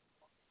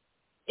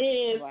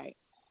 If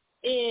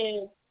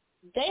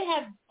they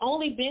have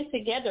only been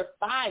together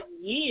 5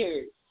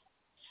 years,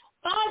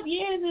 5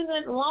 years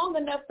isn't long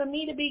enough for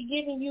me to be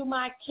giving you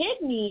my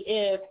kidney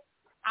if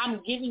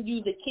I'm giving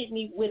you the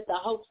kidney with the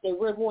hopes that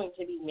we're going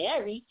to be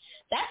married.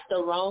 That's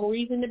the wrong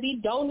reason to be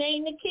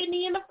donating the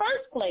kidney in the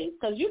first place,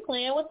 because you're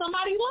playing with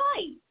somebody's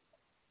life.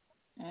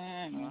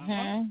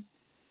 Mm-hmm.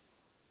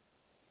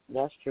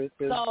 That's true,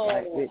 too. So,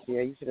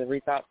 yeah, you should have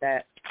rethought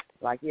that.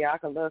 Like, yeah, I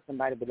could love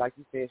somebody, but like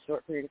you said,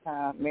 short period of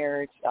time,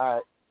 marriage,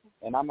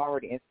 and I'm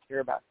already insecure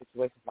about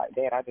situations like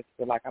that. I just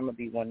feel like I'm going to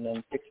be one of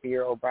them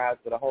 60-year-old brides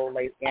with a whole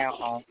lace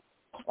gown on,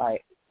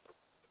 like,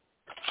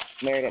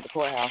 married at the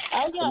courthouse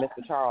to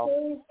Mr.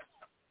 Charles.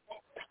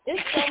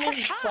 It's so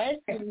many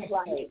questions,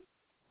 why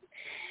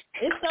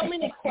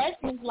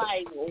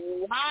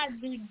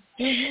did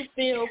you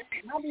feel,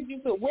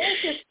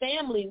 where's his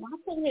family? Why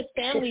couldn't his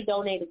family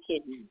donate a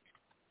kidney?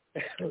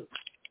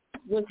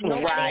 Was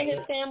nobody in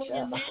his family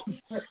in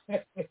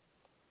that?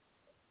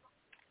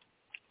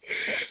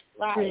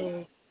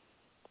 Right.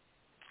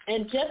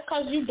 And just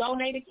because you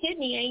donate a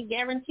kidney ain't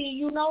guarantee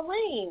you no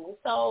ring.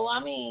 So, I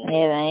mean. It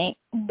ain't.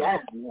 I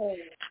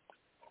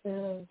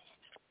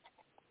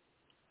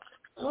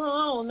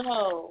don't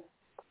know.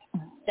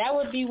 That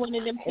would be one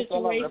of them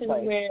situations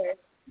where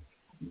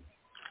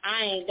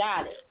I ain't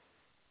got it.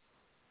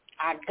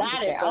 I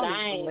got it, but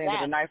I ain't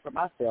got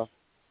it.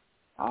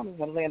 I'm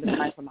going to land the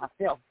knife for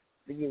myself.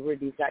 To get rid of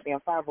these goddamn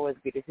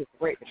fibroids, get this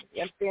hysterectomy.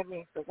 You understand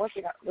me? So one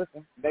thing,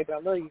 listen, baby, I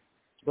love you.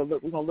 But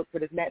look, we're going to look for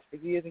this match for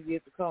years and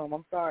years to come.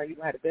 I'm sorry, you're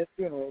going to have the best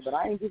funeral, but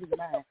I ain't giving you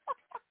mine.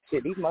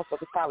 Shit, these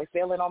motherfuckers probably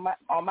failing on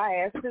my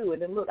ass, too.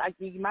 And then, look, I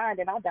give you mine,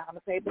 and I die on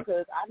the table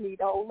because I need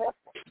the whole left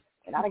one.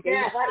 And I done gave you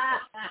the right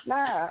one.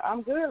 Nah,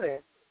 I'm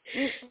good.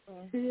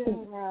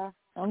 Yeah.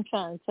 I'm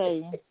trying to tell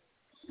you.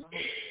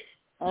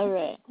 All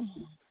right.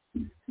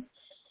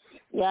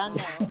 Yeah,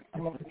 I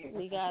know.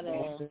 We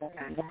gotta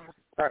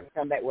start to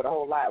come back with a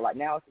whole lot. Like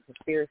now it's a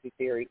conspiracy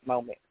theory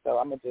moment. So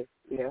I'm gonna just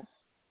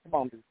come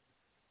on.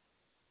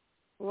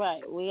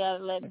 Right. We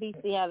gotta let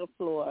BC have the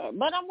floor.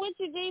 But I'm with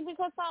you, D,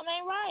 because something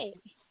ain't right.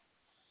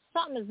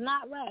 Something is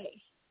not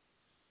right.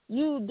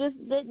 This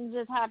didn't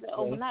just happen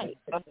overnight.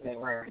 Something ain't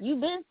right.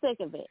 You've been sick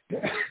of it.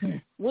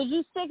 Was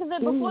you sick of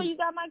it before you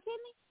got my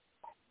kidney?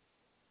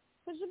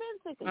 Because you've been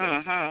sick of it.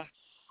 Uh-huh.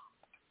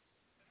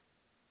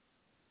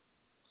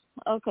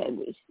 Okay,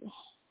 BC.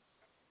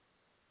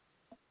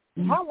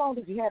 How long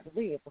did you have to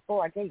live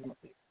before I gave him a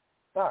piece?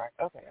 Sorry.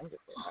 Okay, I'm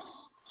just saying.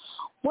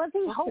 Was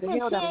he hoping she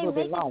ain't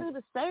make it long. through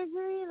the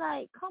surgery?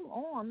 Like, come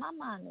on, my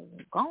mind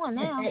is going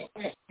now.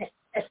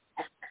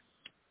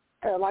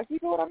 Like, you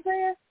know what I'm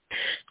saying?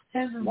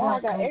 Now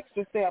I got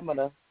extra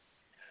stamina.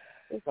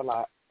 It's a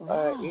lot.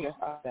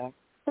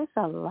 It's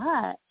a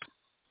lot.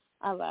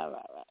 All right.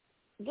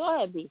 Go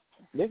ahead, BC.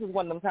 This is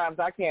one of them times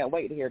I can't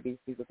wait to hear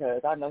BC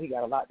because I know he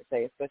got a lot to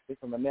say, especially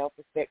from a male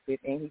perspective,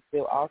 and he's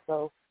still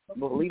also,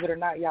 believe it or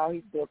not, y'all,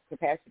 he's still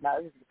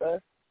compassionate with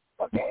us.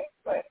 Okay,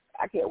 but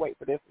I can't wait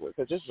for this one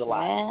because this is a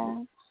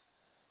lot.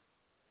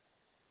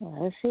 Yeah.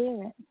 Let's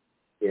hear it.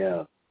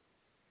 Yeah.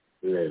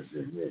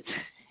 Listen.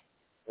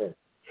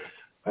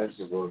 First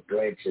of all,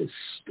 Gretch is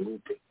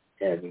stupid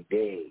every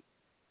day.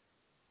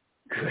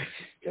 Gretch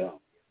is dumb.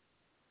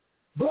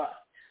 But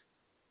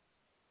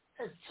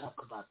let's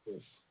talk about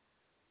this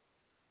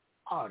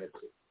article.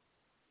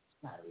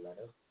 It's not a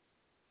letter.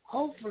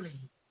 Hopefully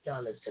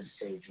y'all listen to the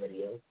Stage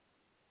Radio.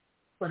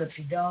 But if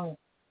you don't,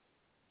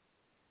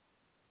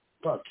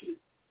 fuck you.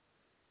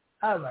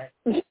 All right.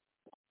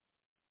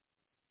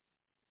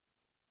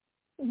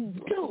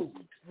 Dude.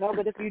 No,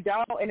 but if you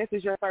don't, and this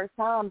is your first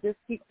time, just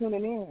keep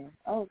tuning in.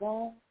 Oh,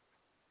 God.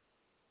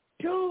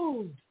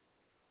 Dude.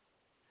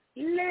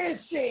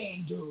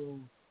 Listen,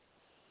 dude.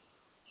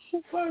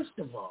 First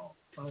of all,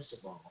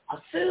 I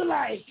feel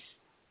like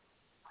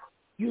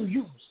you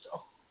used her.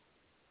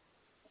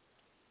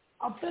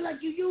 I feel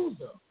like you used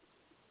her.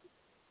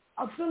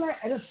 I feel like,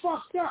 and it's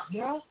fucked up,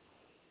 y'all.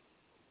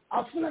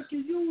 I feel like you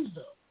used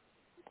her.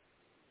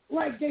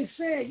 Like they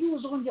said, you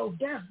was on your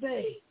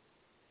deathbed.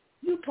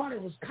 You probably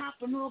was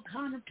copping all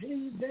kind of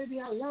please, baby,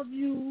 I love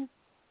you.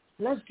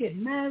 Let's get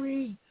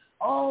married.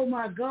 Oh,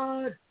 my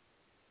God.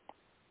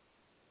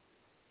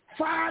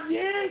 5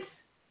 years?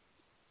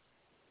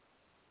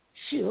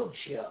 She hooked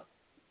you up.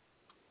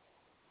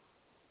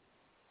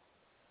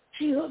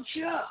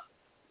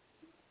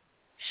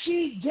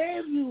 She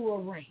gave you a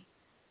ring.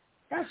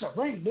 That's a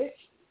ring, bitch.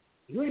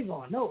 You ain't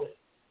gonna know it.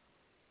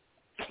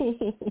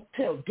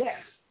 Till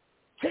death.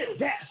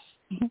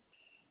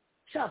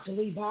 Shout out to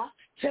Levi.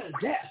 Till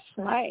death.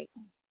 Right.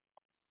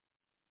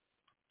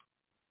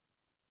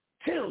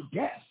 Till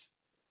death.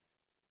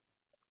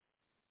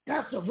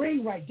 That's the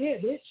ring right there,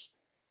 bitch.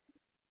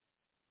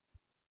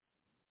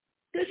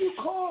 Did you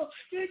call?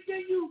 Did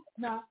you?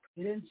 No,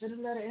 you didn't send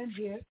a letter in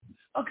here.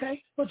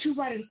 Okay, but you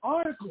write an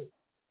article.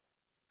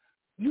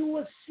 You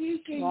were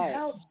seeking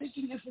help,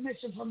 seeking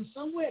information from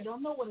somewhere.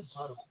 Don't know where this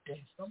article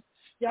came from.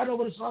 Y'all know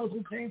where this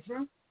article came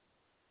from?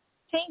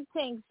 Tink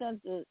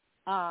sent it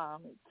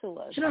to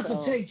us. Shout out to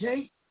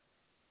Tink.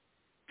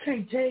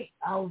 Tink,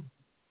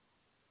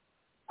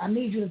 I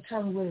need you to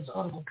tell me where this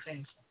article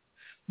came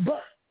from.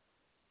 But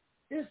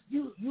this,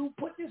 you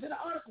put this in an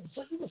article,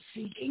 so you were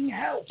seeking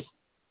help.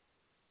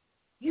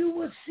 You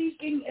were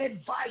seeking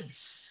advice.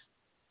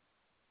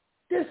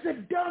 This is the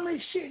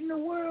dumbest shit in the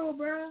world,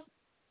 bro.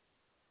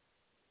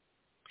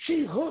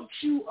 She hooks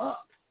you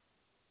up.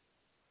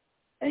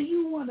 And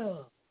you want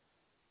to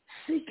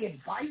seek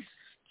advice?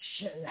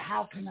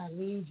 How can I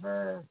leave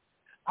her?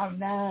 I'm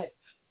not.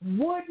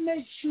 What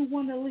makes you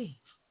want to leave?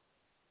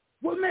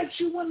 What makes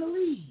you want to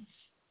leave?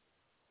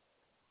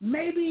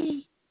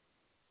 Maybe,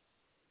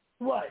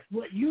 what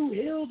you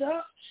healed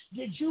up?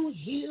 Did you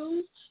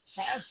heal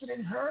faster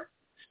than her?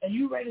 And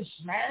you ready to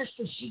smash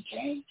because she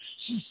came?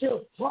 She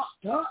still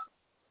fucked up?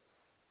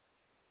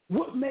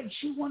 What makes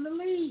you want to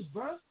leave,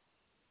 bro?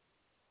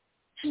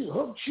 She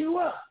hooked you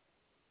up.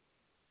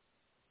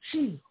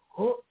 She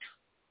hooked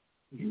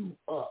you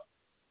up.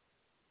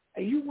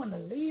 And you want to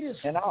lead us?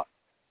 How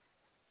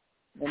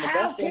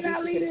can I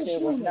lead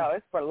this woman? No,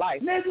 it's for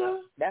life.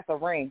 Nigga. That's a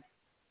ring.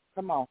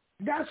 Come on.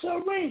 That's a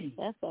ring.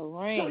 That's a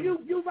ring. So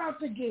you about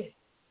to get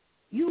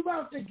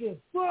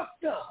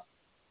fucked up.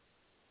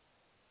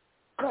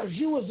 Because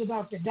you was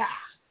about to die.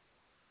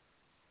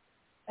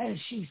 And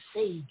she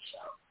saved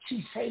you.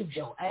 She saved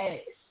your ass.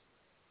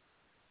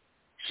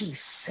 She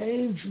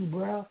saved you,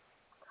 bro.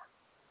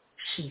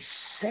 She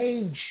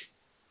saved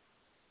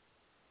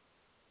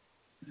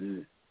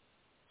you.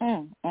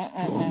 Vroom,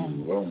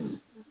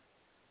 vroom.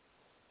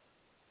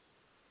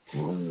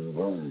 Vroom,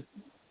 vroom.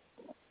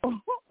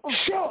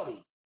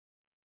 Shorty.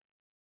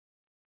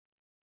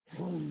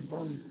 Vroom,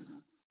 vroom.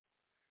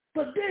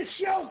 But this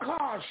your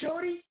car,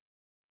 shorty.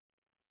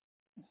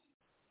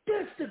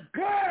 This the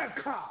girl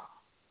car.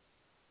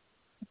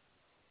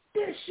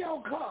 This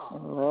your car.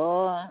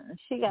 Oh,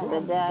 she got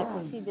to die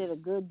because she did a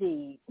good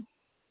deed.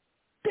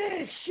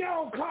 This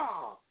your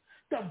car.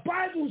 The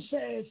Bible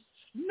says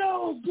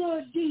no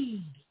good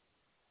deed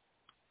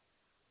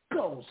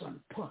goes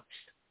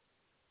unpunished.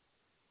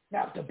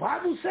 Now, if the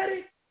Bible said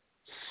it,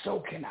 so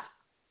can I.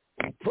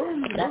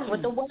 Vroom, That's vroom.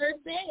 what the word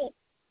said.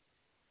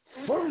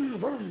 Vroom,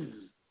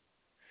 vroom.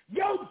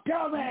 Yo,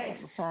 dumbass.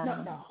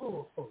 No,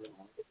 hold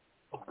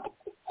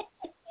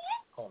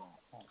on.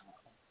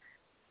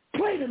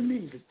 Play the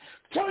music.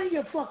 Turn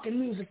your fucking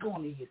music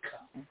on in your car.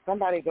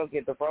 Somebody go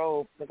get the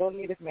robe. Go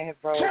need this man his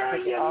robe.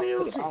 Turn your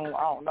music. I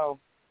don't know.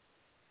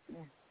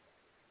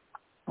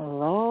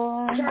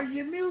 Lord. Turn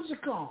your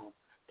music on.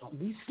 Don't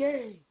be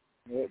scared.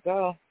 There it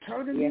go.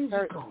 Turn the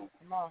music on.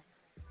 Come on.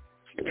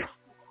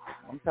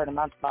 I'm turning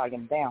my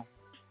volume down.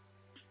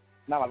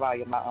 Not my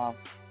volume, my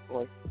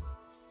voice.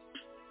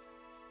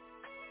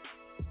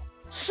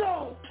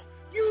 So,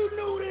 you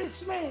knew this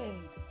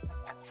man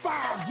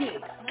 5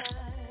 years.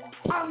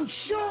 I'm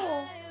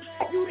sure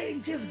you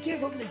didn't just give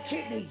him the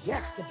kidney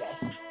yesterday.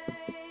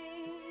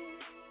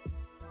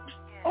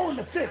 On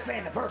the 5th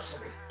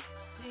anniversary.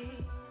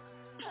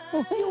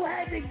 You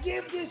had to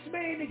give this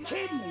man the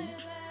kidney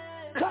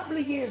a couple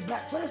of years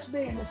back for this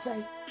man to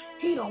say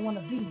he don't want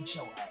to be with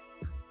your ass.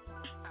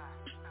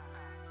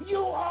 You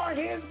are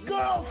his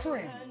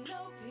girlfriend.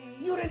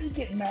 You didn't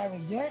get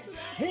married yet.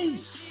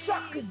 He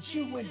suckered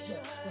you into,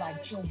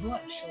 like your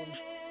blunt, shorty.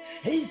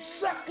 He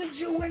suckered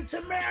you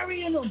into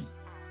marrying him.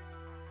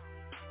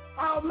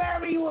 I'll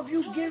marry you if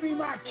you give me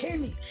my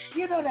kidney.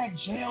 You know that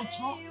jail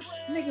talk?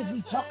 Niggas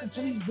be talking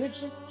to these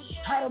bitches,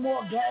 had them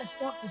all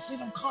gassed up to see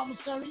them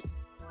commissary.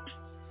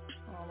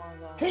 Oh my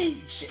God.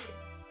 He shit.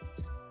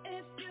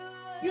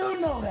 You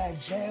know that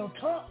jail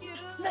talk.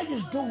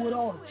 Niggas do it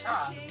all the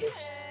time to get you.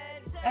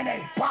 And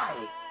they buy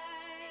it.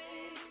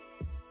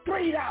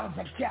 $3 a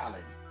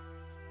gallon.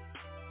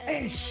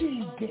 And she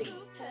did.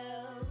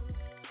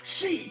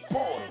 She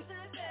bought it.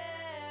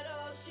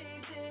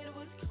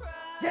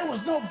 There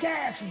was no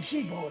gas when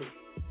she bought it.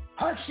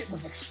 Her shit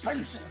was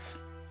expensive.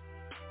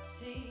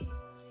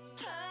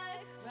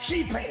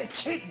 She paid a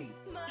kidney.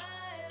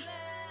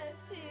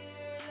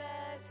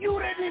 You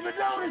didn't even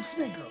know this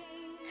nigga.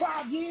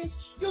 5 years,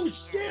 you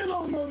still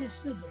don't know this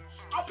nigga.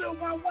 I've been with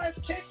my wife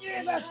 10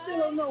 years, I still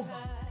don't know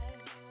her.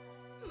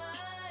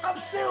 I'm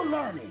still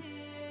learning.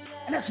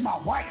 And that's my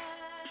wife.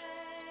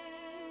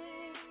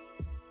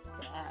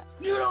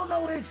 You don't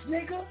know this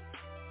nigga.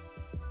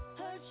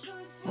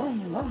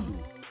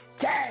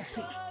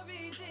 Gassy.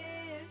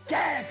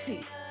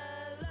 Gassy.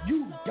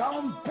 You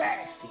dumb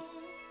bastard.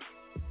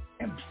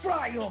 And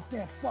fly off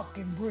that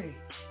fucking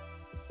bridge.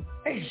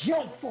 It's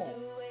your fault.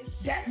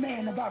 That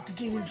man about to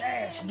get his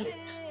ass whipped.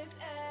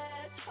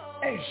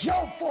 It's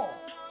your fault.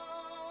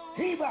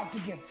 He about to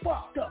get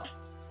fucked up.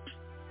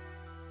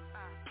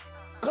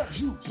 Cause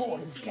you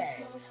poured his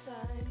gas.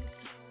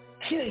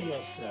 Kill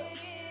yourself.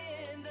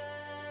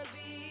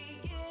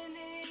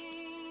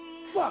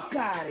 Fuck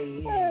out of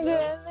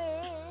here.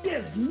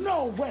 There's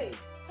no way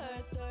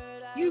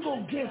you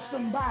gonna give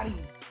somebody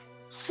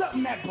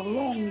something that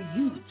belongs to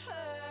you.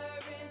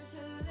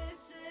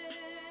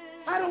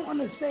 I don't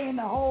understand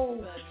the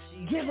whole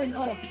giving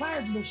of the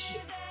plasma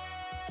shit.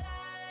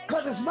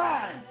 Cause it's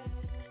mine.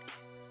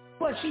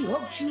 But she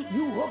hooked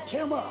you hooked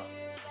him up.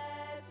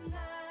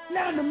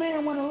 Now the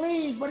man wanna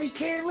leave, but he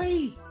can't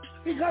leave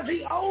because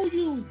he owed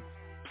you.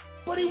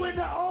 But he wouldn't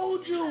have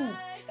owed you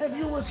if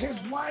you was his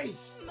wife.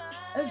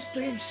 It's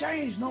the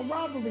exchange, no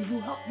robbery.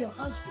 You help your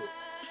husband.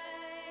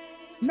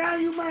 Now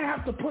you might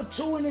have to put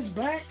 2 in his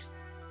back.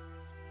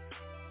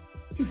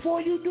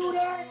 Before you do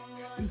that,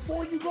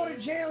 before you go to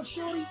jail,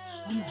 shorty,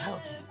 I'm gonna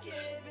help you.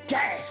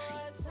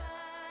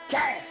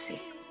 Gassy.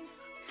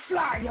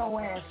 Fly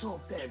your ass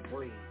off that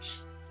bridge.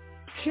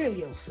 Kill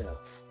yourself.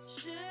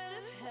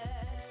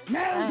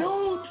 Now,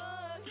 dude,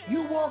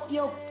 you walk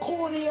your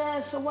corny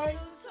ass away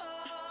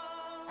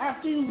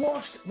after you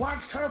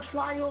watched her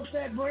fly off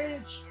that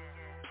bridge.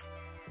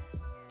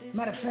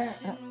 Matter of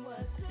fact,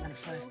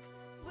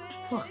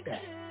 fuck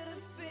that.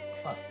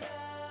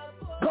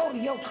 Go to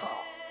your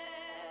car.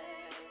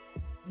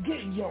 Get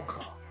in your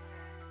car.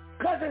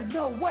 Cause there's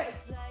no way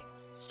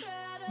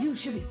you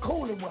should be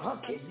cooling with her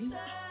kidney.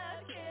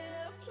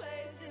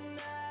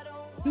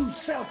 You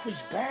selfish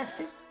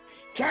bastard.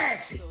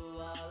 Gassy.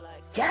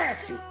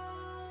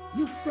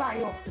 You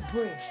fly off the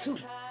bridge too.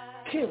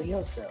 Kill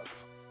yourself.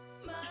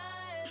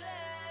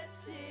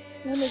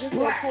 You niggas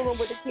go cooling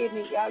with the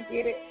kidney. Y'all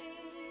get it?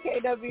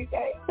 KWK.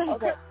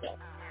 Okay.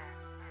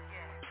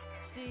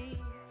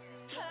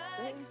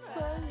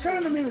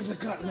 Turn the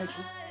music up,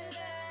 Nikki.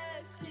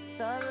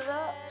 Turn it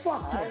up.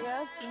 Fuck I it.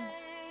 got you.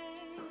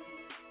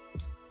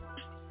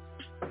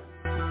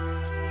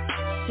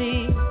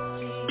 See,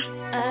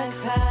 I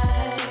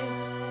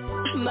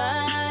cried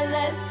my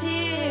last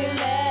tear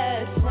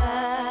last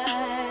night.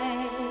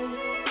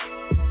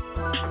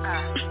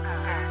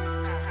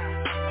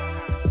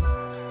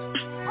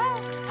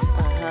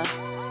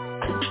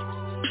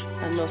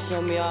 I know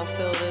some of y'all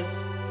feel this.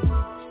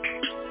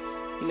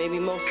 Maybe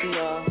most of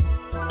y'all.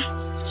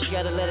 But you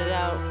gotta let it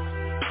out.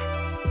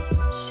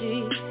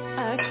 See,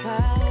 I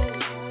cried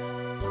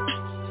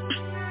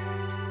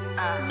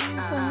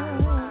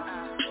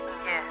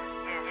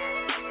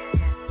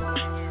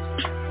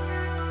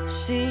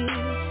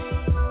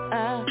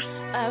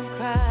I've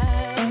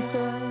cried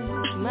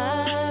my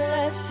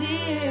last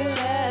tear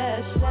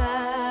last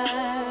night.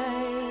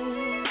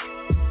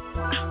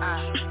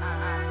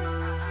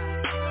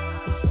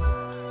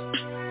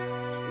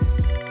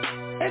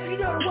 If you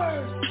know the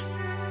words,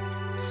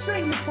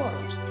 sing it for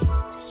us.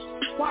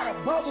 While the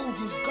bubbles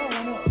is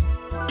going up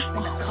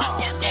and the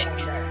car's going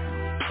down.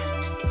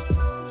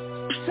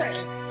 Say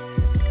it.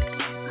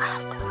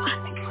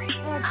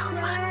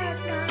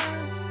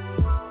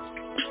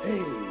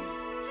 Hey.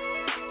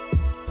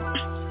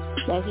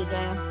 That's it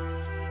down.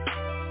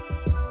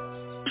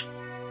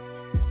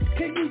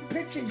 Can you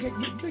picture,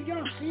 do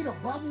y'all see the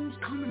bubbles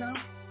coming out?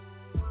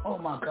 Oh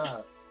my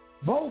God.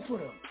 Both of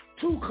them,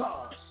 2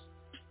 cars,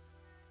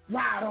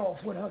 ride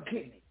off with her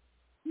kidney.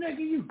 Nigga,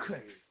 you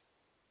crazy.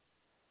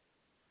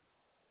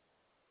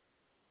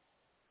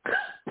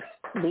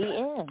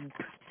 The end.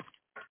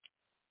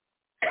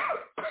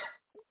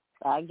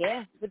 I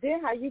guess. But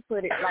then how you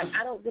put it, like,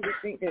 I don't really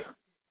think that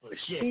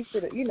she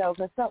should have, you know,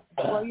 because some,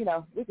 well, you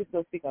know, we can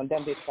still speak on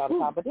dumb bitches all the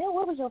time. But then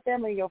what was your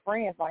family and your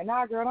friends? Like,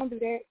 nah, girl, don't do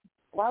that.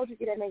 Why would you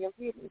get that man your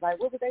kidneys? Like,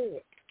 what was they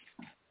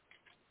at?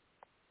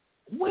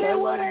 Where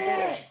were they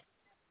at?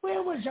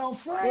 Where was your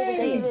friend?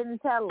 She didn't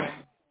tell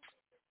him.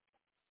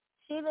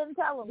 She didn't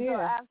tell him until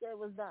after it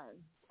was done.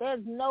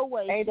 There's no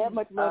way. Ain't that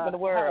much love in the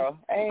world.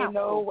 Ain't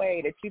no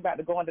way that you about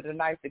to go under the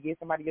knife to get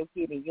somebody your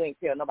kidney and you ain't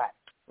tell nobody.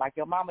 Like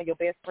your mama, your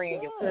best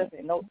friend, your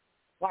cousin. No,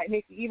 like,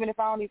 Nikki, even if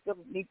I don't need to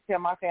tell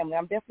my family,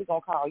 I'm definitely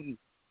going to call you.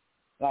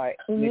 Like,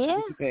 Nikki,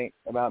 what you think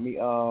about me?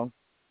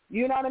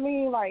 You know what I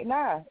mean? Like,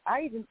 nah,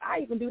 I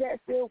even do that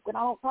still when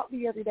I don't talk to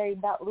you every day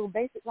about little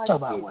basic like Talk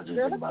about what you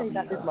girl, think let's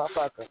about this me,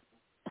 motherfucker.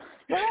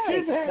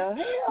 Right. The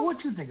hell?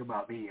 What you think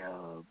about me?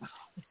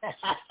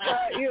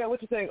 Yeah,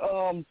 what you think?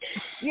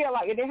 Yeah,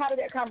 like, and then how did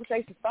that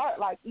conversation start?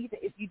 Like, either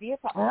if you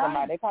did talk to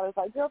somebody, they probably was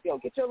like, girl, if you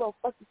don't get your little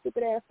fucking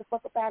stupid ass the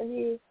fuck up out of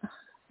here.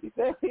 You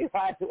feel me?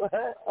 Like, what?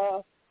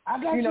 I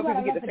got you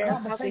gotta let the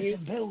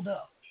conversation build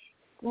up.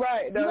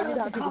 Right. No, you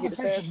got have to get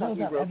the fast talk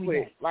you real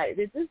quick. Like,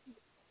 this,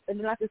 and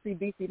then I can see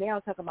BC now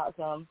talking about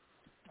some.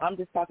 I'm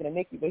just talking to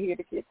Nikki, but here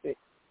the kid said,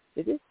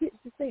 did this kid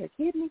just say a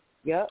kidney?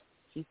 Yep.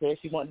 She said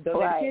she wanted to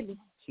donate a kidney.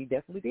 She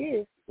definitely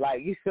did.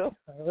 Like, you feel?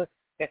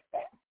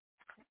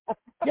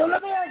 Yo,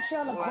 let me ask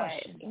y'all a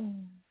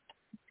question.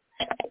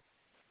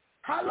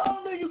 How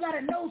long do you got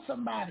to know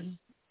somebody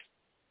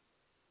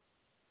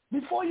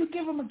before you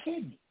give them a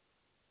kidney?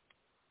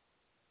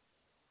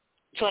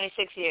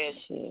 26 years.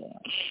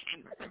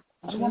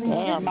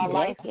 Damn, my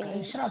life.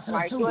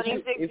 Like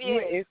 26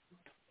 years.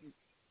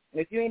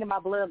 If you ain't in my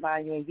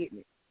bloodline, you ain't getting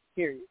it.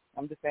 Period.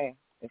 I'm just saying.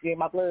 If you ain't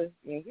my blood,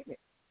 you ain't getting it.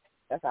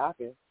 That's how I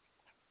feel.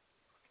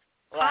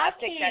 Well, I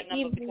picked that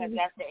number because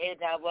that's the age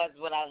I was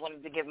when I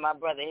wanted to give my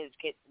brother his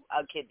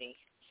kidney.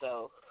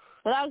 So.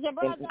 Well, that was your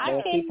brother.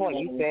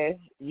 You said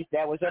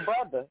that was your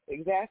brother.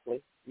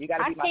 Exactly. You got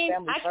to be my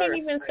family first. I can't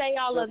even say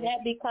all of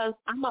that because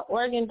I'm an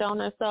organ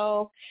donor.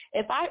 So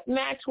if I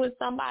match with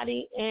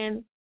somebody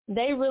and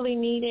they really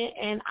need it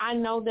and I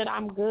know that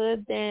I'm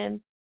good,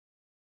 then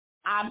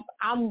I'm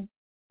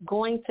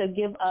going to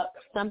give up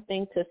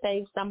something to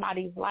save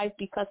somebody's life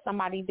because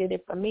somebody did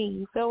it for me.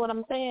 You feel what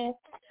I'm saying?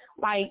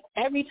 Like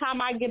every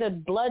time I get a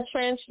blood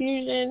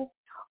transfusion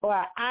or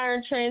an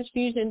iron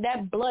transfusion,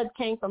 that blood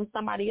came from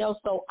somebody else.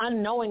 So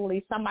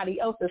unknowingly, somebody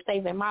else is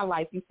saving my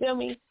life. You feel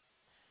me?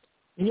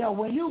 Yeah,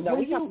 we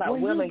talking about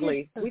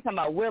willingly. We talking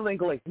about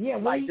willingly. Yeah,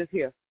 like just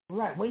here.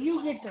 Right. When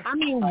you get the,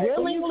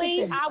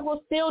 willingly, I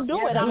will still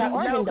do it. I'm an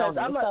organ donor.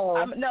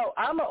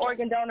 I'm an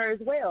organ donor as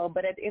well.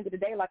 But at the end of the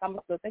day, like I'm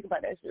still think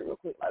about that shit real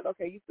quick. Like,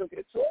 okay, you still get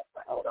a choice.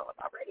 Like, hold on, I'm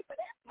not ready for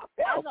that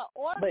myself. As an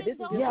organ but this is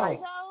just like,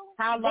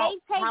 how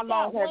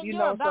long have you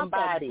known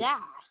somebody?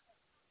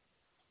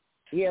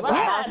 Yeah, but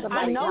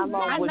how long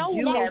would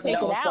you have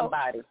known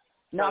somebody?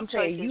 No, I'm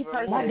saying you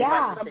personally,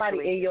 like somebody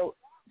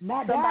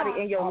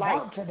in your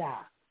life.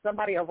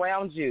 Somebody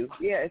around you.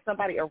 Yeah, it's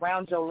somebody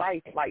around your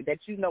life, like, that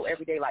you know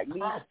every day, like me,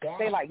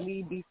 say like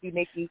me, BC,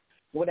 Nikki,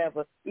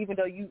 whatever, even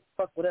though you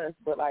fuck with us,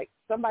 but like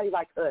somebody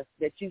like us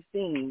that you've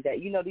seen,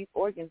 that you know these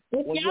organs,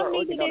 when you're an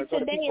organ donor,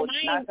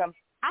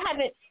 I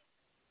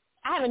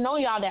haven't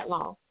known y'all that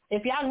long.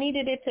 If y'all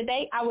needed it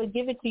today, I would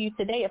give it to you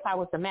today if I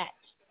was a match.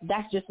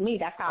 That's just me.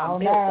 That's how I'm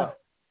built.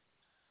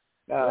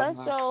 That's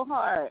so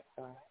hard.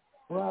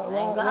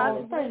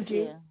 Well, thank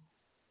you.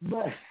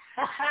 But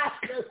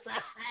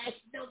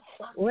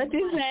what'd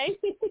you say?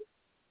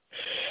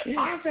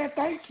 I said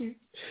thank you,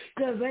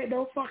 because ain't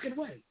no fucking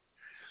way.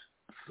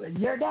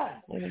 You're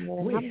done.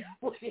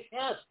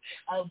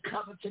 I'm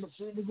coming to the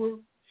funeral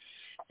group.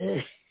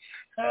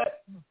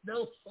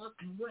 No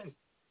fucking way.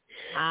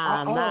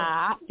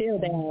 I feel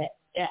that.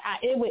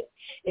 It would,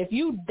 if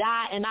you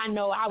die and I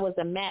know I was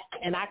a match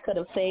and I could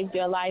have saved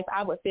your life,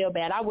 I would feel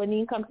bad. I wouldn't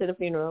even come to the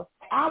funeral.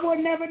 I would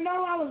never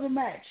know I was a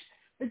match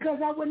because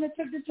I wouldn't have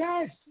took the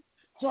chance.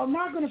 So I'm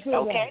not going to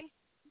feel bad.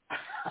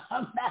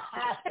 I'm not.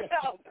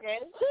 Okay.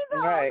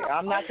 Right.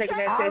 I'm not taking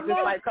that test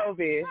just like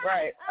COVID.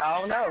 Right. I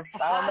don't know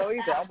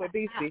either. I'm with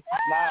DC.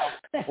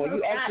 Nah. When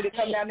you ask me to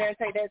come down there and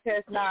take that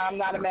test, nah, I'm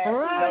not a match.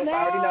 Right,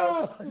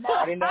 nope, no. I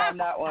already know I'm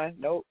not one.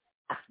 Nope.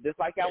 Just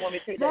like y'all want me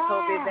to take that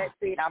COVID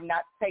vaccine, I'm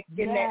not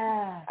taking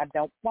that. I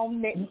don't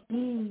want it.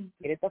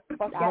 Get it the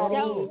fuck out of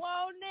here.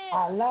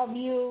 I love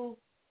you.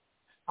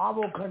 I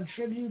will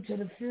contribute to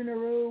the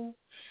funeral.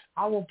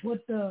 I will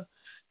put the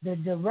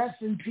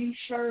rest in peace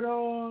shirt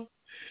on,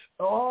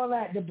 all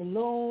that, the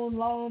balloon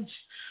launch.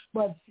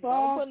 But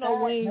don't put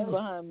no wings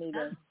behind me,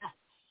 though.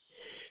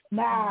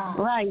 Nah.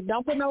 Right,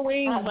 don't put no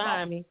wings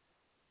behind me.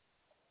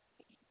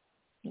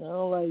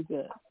 No, like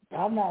that.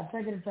 I'm not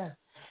taking the test.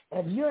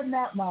 If you're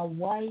not my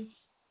wife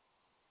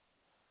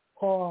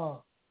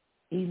or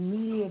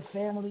immediate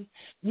family,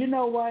 you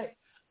know what?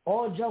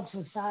 All jokes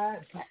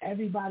aside, for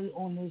everybody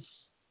on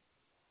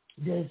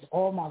this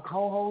all my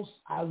co-hosts,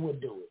 I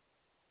would do it.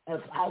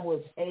 If I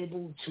was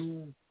able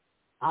to,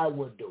 I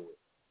would do it.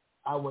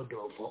 I would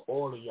do it for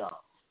all of y'all.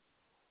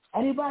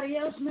 Anybody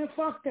else, man,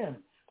 fuck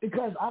them.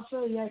 Because I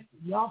feel like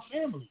y'all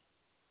family.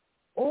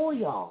 All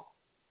y'all.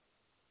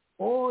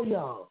 All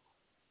y'all.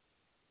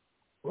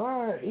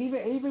 Word.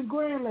 Even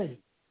Grand Lady.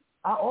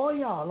 All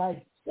y'all.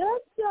 Like,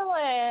 shut your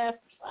ass.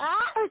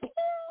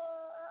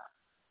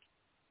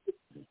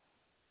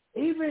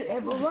 Even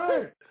if it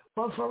word.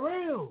 But for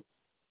real.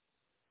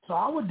 So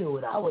I would do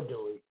it.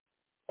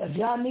 If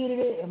y'all needed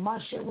it and my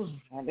shit was...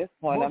 At this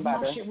point, I'm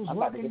about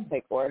to just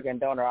take organ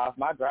donor off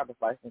my driver's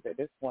license at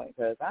this point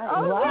because I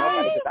ain't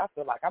nobody because I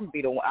feel like I'm gonna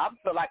be the one. I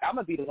feel like I'm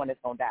gonna be the one that's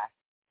gonna die.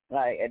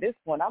 Like at this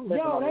point, I'm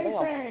living on the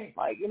limb.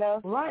 Like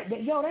right? They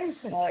say. You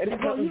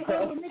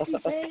heard what Nikki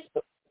said?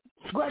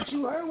 What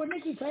you heard what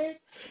Nikki said?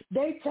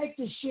 They take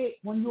the shit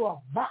when you are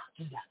about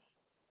to die,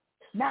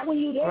 not when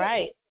you there.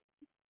 Right.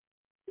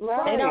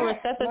 They don't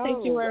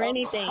resuscitate you or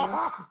anything.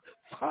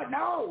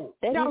 No.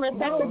 They don't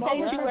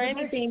resuscitate you or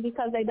anything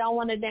because they don't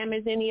want to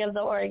damage any of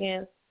the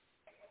organs.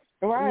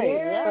 Right.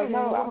 Yeah.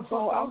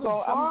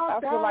 I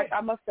feel like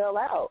I'm gonna sell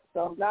out.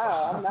 So no,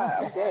 I'm not.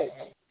 I'm good.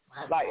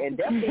 Like, and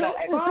definitely don't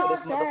ask for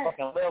this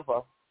motherfucking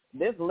liver.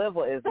 This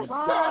liver is done.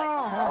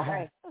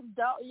 Okay.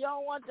 You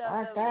don't want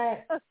that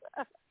liver.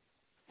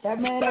 That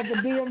man at the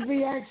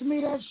DMV asked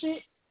me that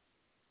shit.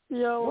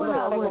 Yo,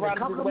 a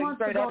couple of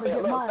months ago to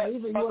get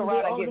mine.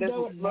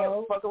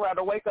 Fuck around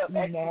and wake up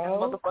and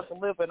motherfucking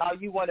liver, and all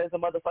you want is a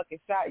motherfucking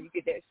shot. You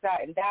get that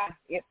shot and die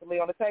instantly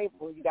on the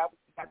table. You got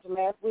your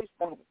last wish,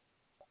 baby.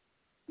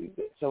 You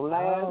get your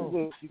last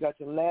wish. You got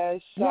your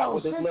last shot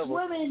with this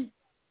liver.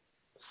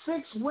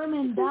 6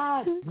 women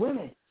died.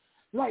 Women,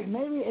 like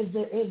maybe is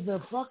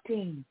the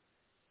fucking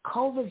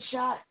COVID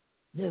shot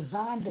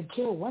designed to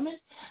kill women?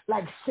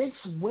 Like 6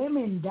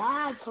 women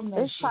died from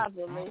that it's shit. It's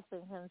population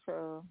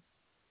control.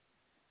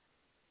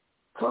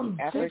 From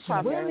after 6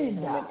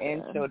 women died.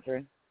 And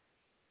children.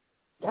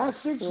 That's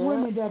 6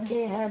 women that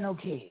can't have no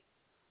kids.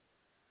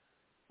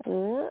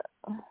 Yeah.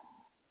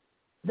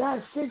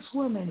 That's 6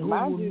 women who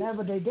will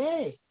never be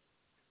dead.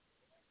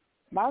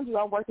 Mind you,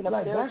 I'm working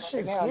upstairs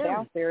right now.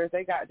 Downstairs,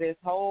 they got this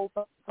whole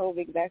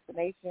COVID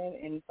vaccination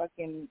and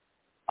fucking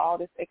all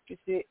this extra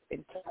shit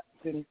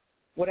and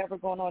whatever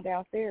going on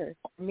downstairs.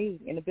 For me,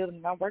 in the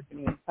building I'm working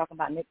in, talking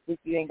about next week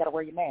you ain't got to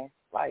wear your mask.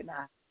 Like,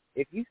 nah.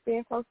 If you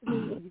stand close to me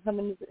and you come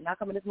in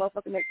this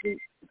motherfucker next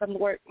week, you come to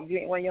work, and you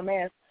ain't wearing your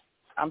mask,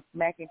 I'm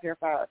smacking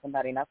purifier at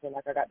somebody, and I feel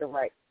like I got the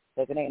right.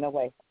 Because it ain't no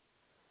way.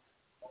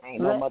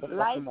 Ain't no motherfucking way.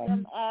 Light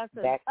them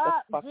asses back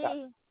up, the fuck G.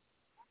 up.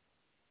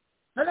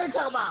 What they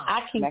talking about?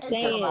 I keep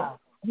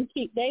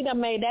saying, they done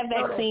made that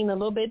vaccine a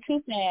little bit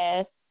too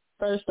fast,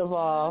 first of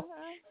all.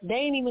 They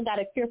ain't even got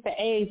a cure for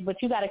AIDS,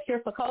 but you got a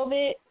cure for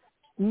COVID?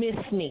 Miss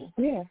me.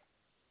 Yeah.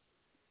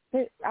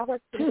 I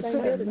work for the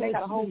same building. They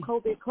got a whole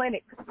COVID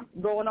clinic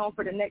going on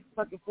for the next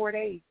fucking 4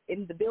 days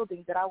in the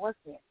building that I work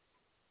in.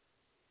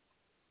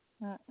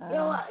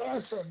 I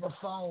answered the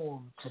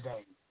phone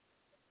today.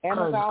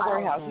 Amazon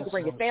warehouse. You can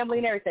bring your family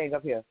and everything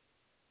up here.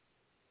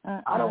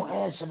 I don't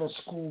answer the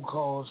school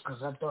calls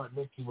because I thought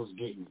Nikki was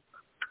getting it.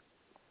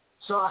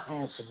 So I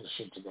answered the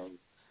shit today.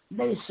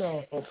 They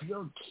said if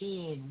your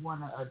kid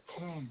want to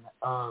attend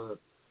a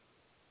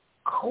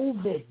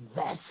COVID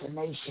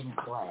vaccination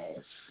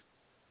class,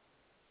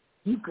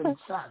 you can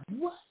sign.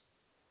 What?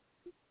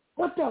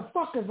 What the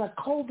fuck is a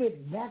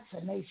COVID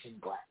vaccination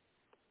class?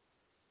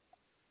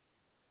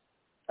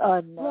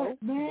 No.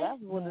 Look, man,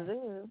 that's what it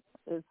is.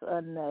 It's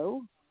a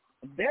no.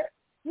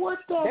 What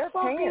the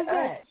fuck is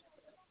that?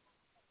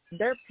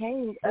 They're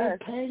paying us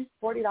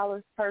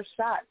 $40 per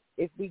shot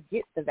if we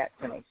get the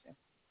vaccination.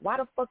 Why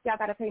the fuck y'all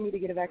gotta pay me to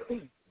get a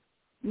vaccine?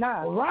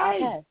 Nah,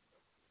 right.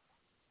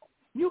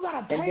 You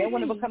gotta pay me. And then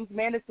when it becomes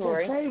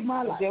mandatory, to save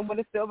my life. Then when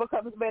it still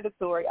becomes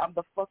mandatory, I'm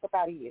the fuck up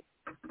out of here.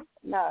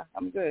 Nah,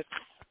 I'm good.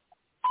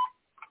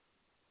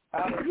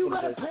 You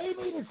gotta pay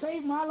me to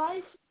save my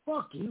life?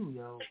 Fuck you,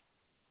 yo.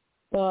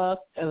 Fuck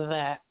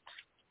that.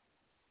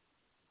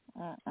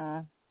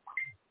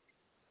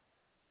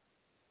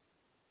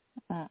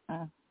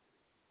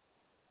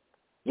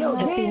 Yo,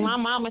 see, my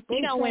mama, she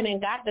done went and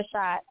got the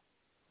shot.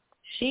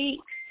 She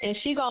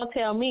gonna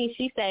tell me,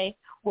 she say,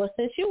 well,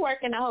 since you work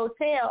in a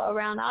hotel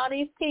around all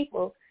these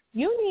people,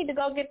 you need to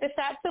go get the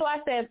shot too. I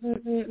said,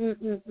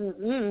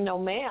 no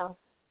ma'am.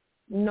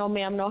 No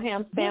ma'am, no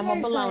ham, spam,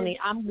 or bologna.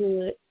 I'm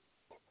good.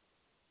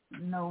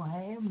 No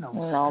ham, no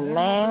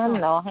ma'am,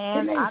 no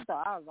ham. I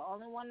thought I was the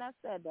only one that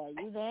said that.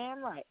 You damn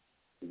right.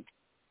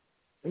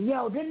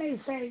 Yo, didn't they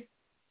say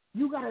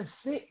you gotta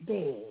sit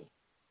there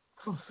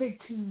for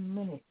 15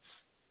 minutes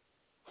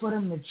for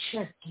them to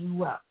check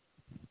you out?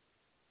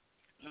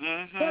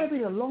 Mm-hmm. That'll be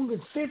the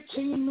longest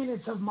 15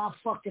 minutes of my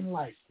fucking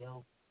life,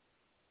 yo.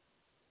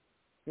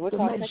 To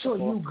make sure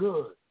you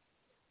good.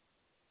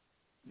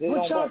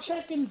 What y'all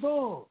checking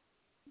for?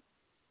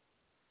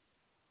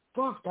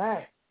 Fuck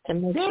that. To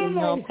make sure you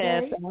don't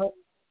pass out.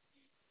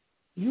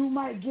 You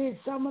might get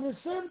some of the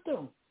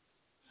symptoms.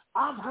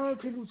 I've heard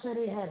people say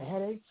they had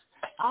headaches.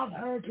 I've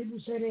heard people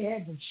say they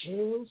had the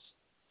chills,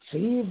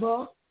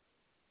 fever.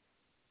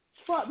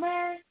 Fuck,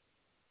 man.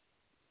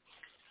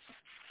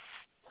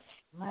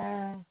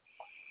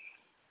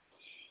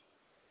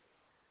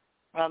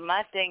 Well,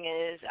 my thing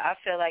is, I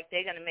feel like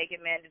they're going to make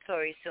it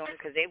mandatory soon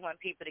because they want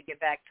people to get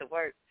back to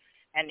work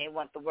and they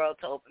want the world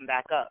to open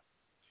back up.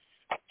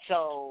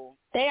 So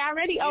they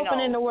already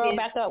opening the world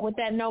back up with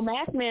that no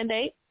mask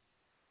mandate.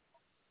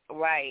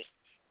 Right.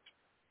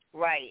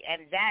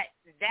 And that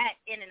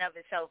in and of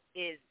itself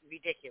is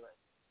ridiculous.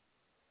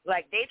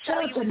 Like, they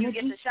tell you when you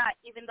get the shot,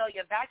 even though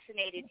you're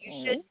vaccinated,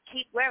 you should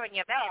keep wearing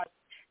your mask.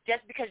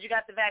 Just because you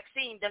got the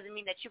vaccine doesn't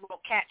mean that you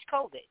won't catch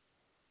COVID.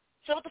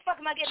 So what the fuck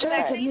am I getting the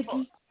vaccine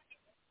for?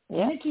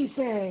 Yeah.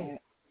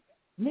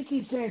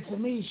 Nikki said to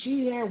me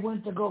she had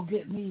went to go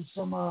get me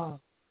some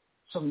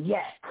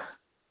yak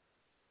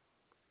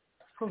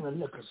from the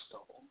liquor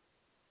store.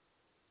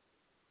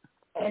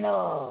 And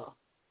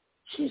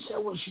she said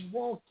when she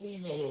walked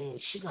in there,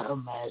 she got her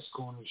mask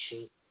on and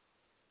shit.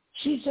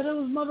 She said there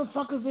was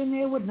motherfuckers in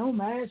there with no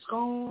mask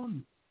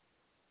on.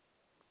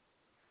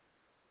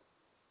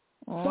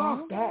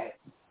 Fuck that.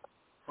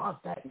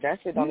 That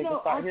shit don't even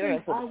start here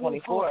until the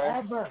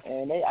 24th,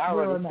 and they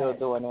already still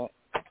doing it.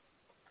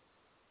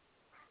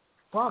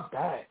 Fuck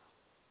that.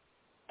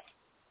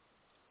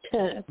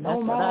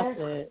 No mask.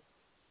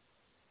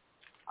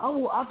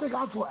 I think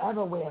I'll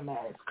forever wear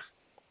masks.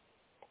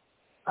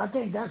 I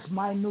think that's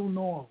my new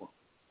normal.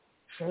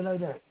 Straight like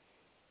that.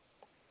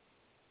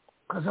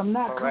 Because I'm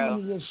not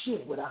coming to your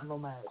shit without no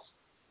mask.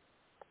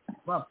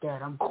 Fuck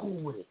that. I'm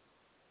cool with it.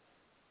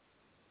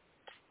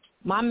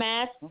 My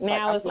mask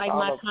now is like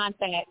my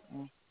contact.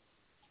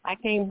 I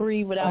can't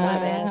breathe without my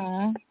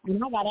mask.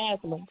 And I got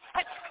asthma.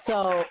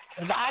 So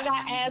if I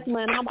got asthma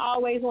and I'm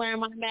always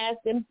wearing my mask,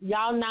 then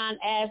y'all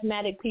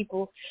non-asthmatic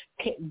people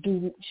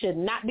should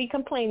not be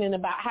complaining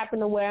about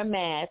having to wear a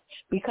mask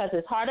because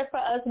it's harder for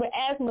us with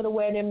asthma to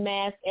wear them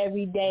masks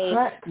every day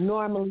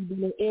normally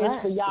than it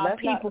is for y'all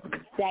people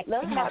that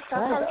have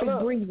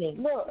perfect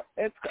breathing. Look,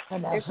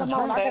 come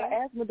on, I got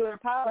asthma during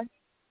pollen.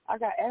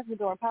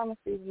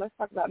 Season. Let's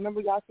talk about. Remember,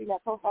 y'all seen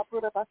that post I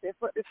put up? I said,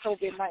 "Fuck this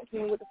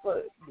COVID-19.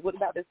 What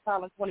about this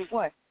pollen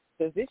 21?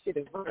 Because this shit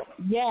is real."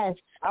 Yes.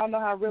 I don't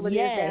know how real it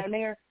is down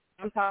there.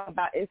 I'm talking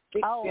about it's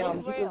thick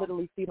film. You can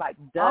literally see like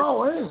dust.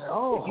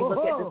 If you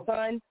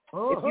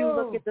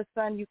look at the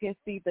sun, you can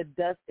see the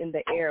dust in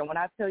the air. When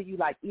I tell you,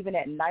 like even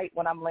at night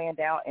when I'm laying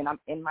down and I'm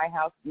in my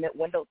house,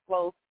 windows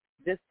closed,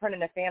 just turning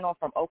the fan on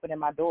from opening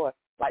my door,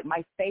 like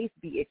my face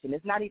be itching.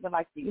 It's not even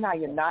like you know how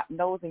your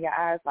nose and your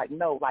eyes, like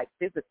no, like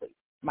physically,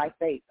 my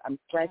face. I'm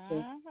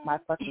scratching my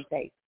fucking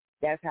face.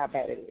 That's how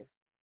bad it is.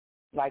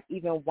 Like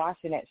even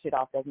washing that shit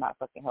off does not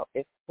fucking help.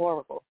 It's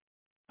horrible.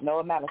 No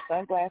amount of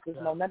sunglasses,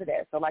 no none of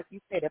that. So like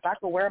you said, if I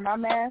could wear my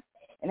mask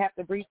and have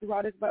to breathe through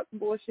all this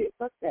bullshit,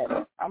 fuck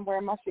that. I'm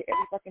wearing my shit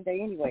every fucking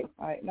day anyway.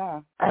 All right,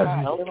 nah.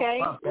 Okay.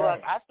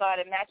 Look, I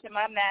started matching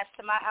my mask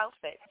to my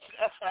outfit.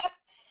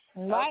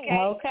 Right.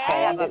 Okay.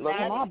 I have a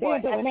mask for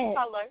every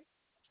color.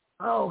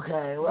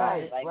 Okay,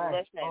 right.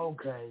 Listen.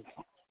 Okay.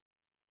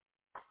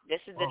 This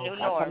is the new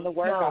norm. I come to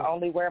work, I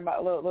only wear my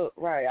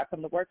I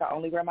come to work, I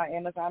only wear my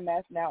Amazon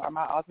mask now or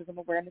my autism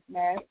awareness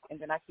mask, and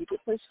then I keep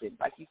it pushing,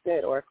 like you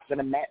said, or it's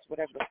gonna match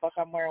whatever the fuck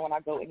I'm wearing when I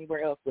go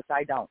anywhere else, which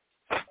I don't,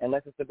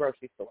 unless it's the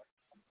grocery store.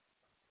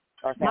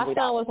 My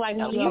son was like,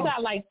 "Mom, you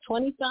got like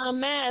 20-some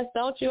masks,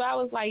 don't you?" I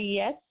was like,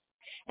 "Yes."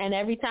 And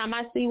every time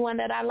I see one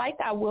that I like,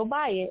 I will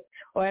buy it.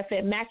 Or if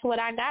it matches what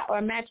I got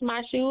or match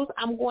my shoes,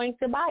 I'm going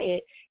to buy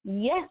it.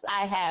 Yes,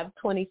 I have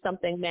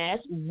 20-something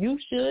masks. You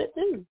should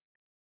too.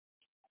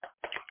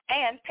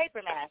 And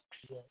paper masks.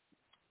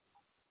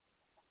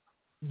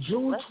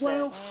 June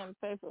 12th,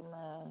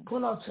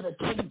 pull up to the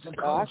Kings of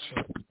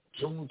Culture.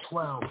 June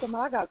 12th.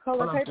 I got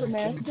color paper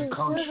masks.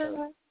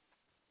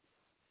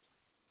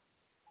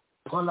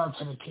 Pull up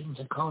to the Kings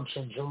of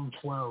Culture June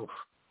 12th.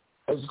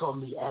 It's going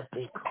to be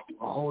epic.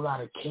 A whole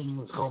lot of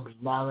kings going to be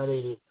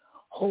nominated.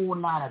 Whole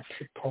lot of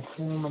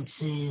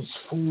performances.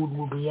 Food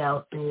will be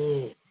out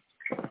there.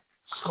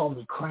 It's going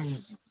to be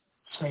crazy.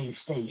 Space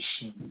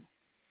Station.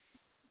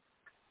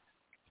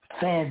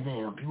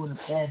 Fayetteville. If you're in the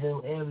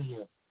Fayetteville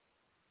area,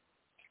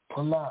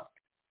 pull up.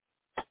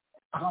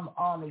 come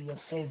honor your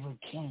favorite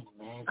king,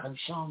 man. Come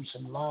show him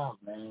some love,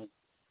 man.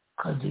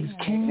 Because these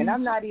kings... And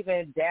I'm not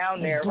even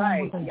down there,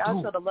 right?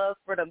 Y'all do. show the love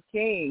for them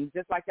kings,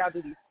 just like y'all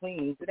do these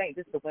queens. It ain't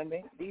just the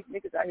women. These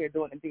niggas out here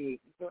doing it big. You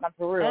feel what I'm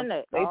for real?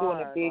 They doing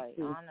it big, like,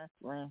 too.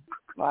 Honestly.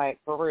 Like,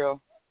 for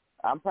real.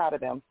 I'm proud of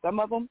them. Some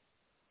of them,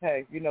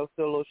 hey, you know,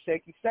 still a little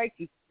shaky,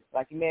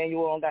 like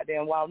Emmanuel on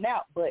goddamn Wild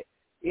Out. But,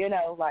 you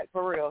know, like,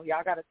 for real,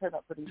 y'all got to turn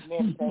up for these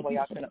men the same way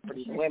y'all turn up for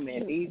these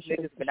women. These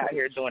niggas been out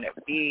here doing it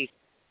big.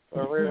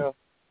 For real.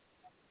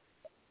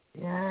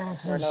 Yeah,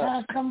 so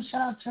shout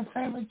out to your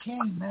favorite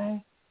king,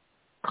 man.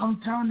 Come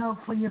turn up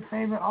for your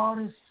favorite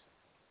artist.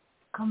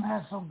 Come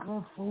have some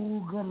good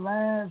food, good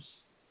laughs.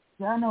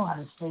 Y'all know how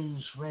the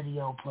stage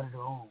radio put it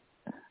on.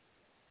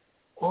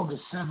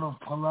 August 7th,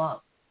 pull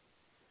up.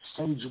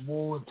 Stage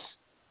awards.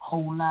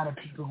 Whole lot of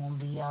people gonna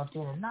be out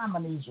there. The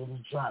nominees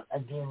really dropped.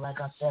 Again, like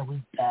I said,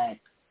 we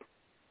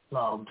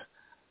backlogged.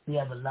 We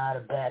have a lot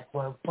of back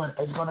work, but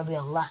it's gonna be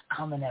a lot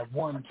coming at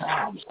one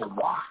time. So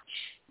watch.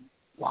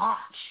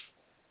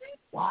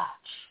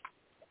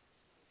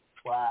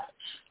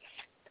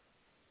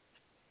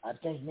 I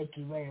think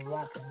Nikki ready to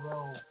rock and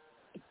roll.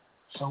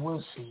 So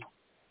we'll see.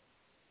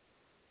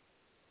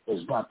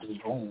 It's about to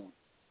be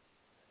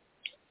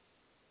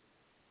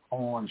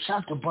on.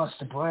 Shout to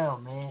Buster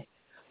Brown, man.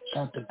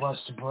 Shout to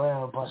Buster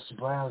Brown. Buster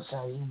Brown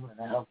said he want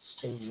to help the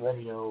stage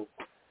radio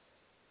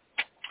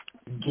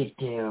get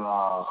their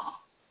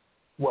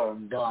work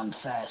done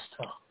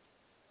faster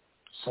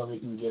so they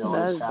can get all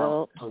this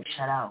out. So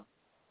shout out.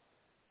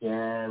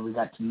 Yeah, we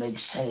got the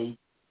mixtape.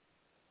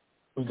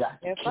 We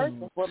got the first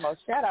and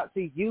foremost, shout out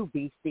to you,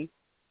 BC.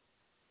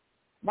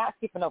 Not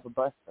skipping over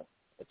Buster,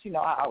 but you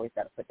know I always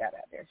got to put that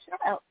out there. Shout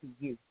out to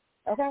you,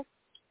 okay?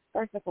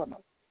 First and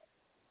foremost.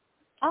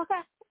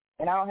 Okay.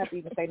 And I don't have to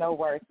even say no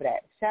words for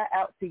that. Shout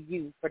out to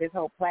you for this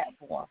whole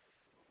platform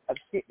of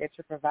shit that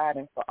you're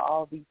providing for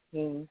all these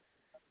teams.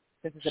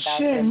 This is about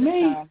time.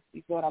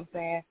 You feel what I'm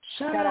saying?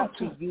 Shout out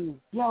to you.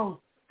 Yo,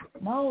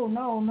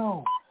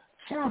 no.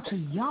 Shout out to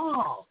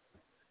y'all.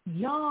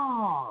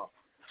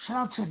 Shout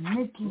out to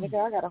Nikki.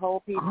 Nigga, I got a whole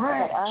piece.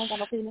 I ain't got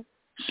no penis.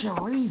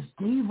 Cherise,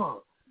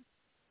 Diva,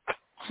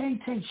 Tay,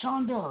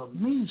 Shonda,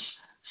 Mish.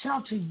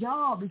 Shout out to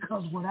y'all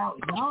because without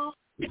y'all,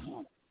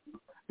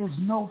 there's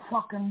no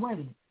fucking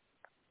way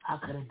I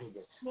could have did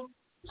this.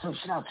 So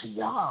shout out to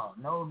y'all.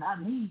 No,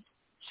 not me.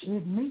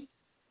 Shit, me.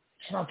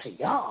 Shout out to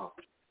y'all.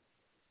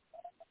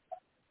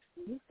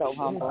 You so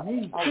humble.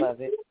 I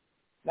love it.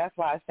 That's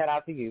why I shout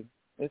out to you.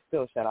 It's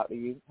still shout out to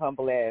you.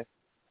 Humble ass.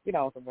 Get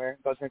on somewhere.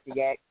 Go drink your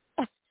yak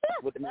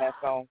with the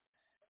mask on.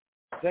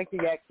 Drink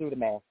your yak through the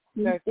mask.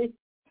 Shout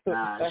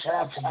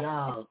out to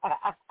y'all.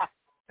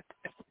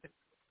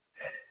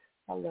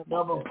 I love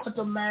but put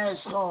the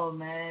mask on,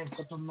 man.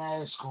 Put the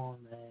mask on,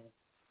 man.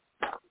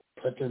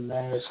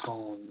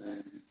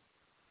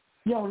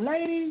 Yo,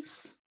 ladies.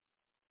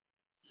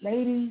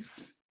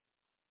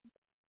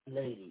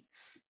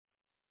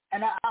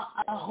 And I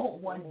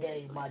hope one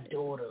day my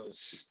daughters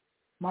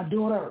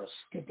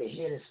get to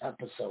hear this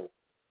episode.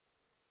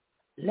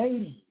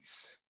 Ladies,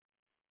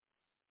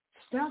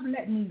 stop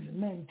letting these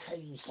men tell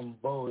you some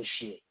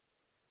bullshit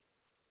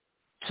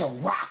to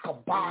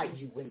rock-a-bye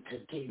you into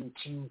getting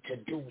you to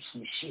do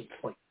some shit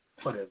for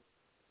them.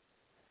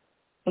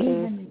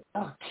 Even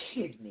a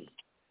kidney.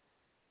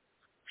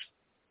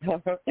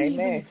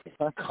 Amen.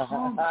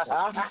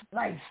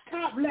 Like,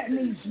 stop letting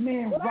these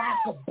men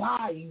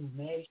rock-a-bye you,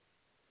 man.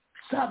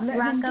 Stop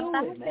letting them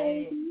do it,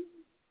 man.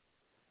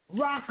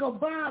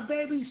 Rock-a-bye,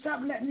 baby.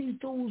 Stop letting these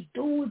dudes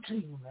do it to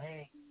you,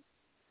 man.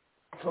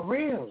 For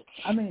real.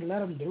 I mean, let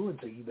them do it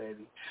to you,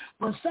 baby.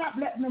 But stop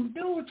letting them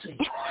do it to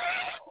you.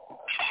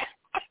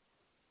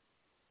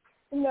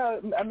 You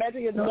know,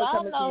 imagine your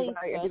daughter coming to you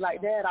right, and be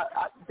like, Dad,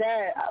 I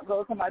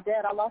go to my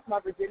dad, I lost my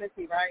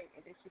virginity, right?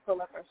 And then she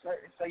pull up her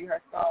shirt and show you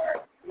her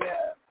scars.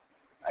 Yeah.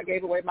 I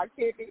gave away my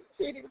kidney.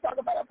 She didn't even talk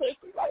about her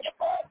pussy like the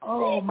fuck.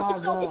 Oh, my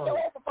God. Get your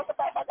ass the fuck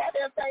about my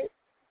goddamn face.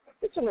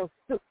 Get your little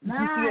stupid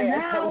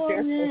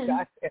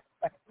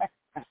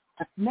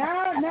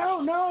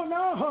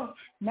No.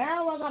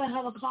 Now I gotta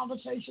have a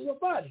conversation with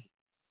Buddy.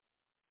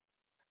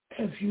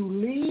 If you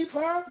leave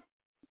her,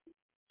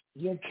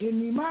 your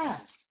kidney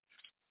mine.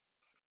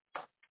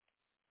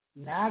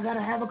 Now I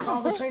gotta have a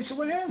conversation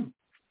with him.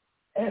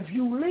 If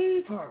you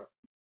leave her,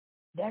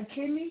 that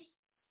kidney,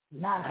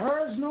 not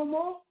hers no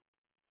more,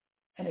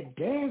 and it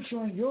damn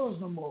sure ain't yours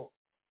no more,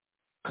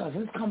 'cause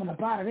it's coming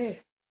up out of there.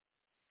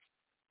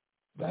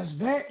 That's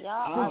that.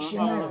 Fix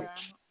your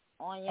marriage.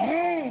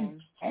 And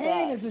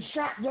it's a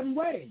shotgun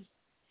wedding.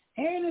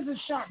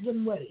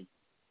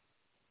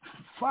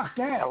 Fuck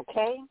that.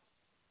 Okay.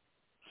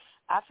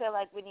 I feel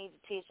like we need to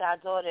teach our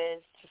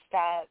daughters to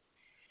stop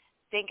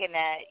thinking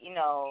that, you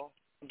know,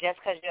 just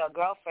because you're a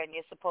girlfriend,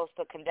 you're supposed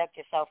to conduct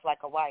yourself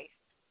like a wife.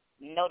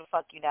 No, the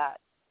fuck you not.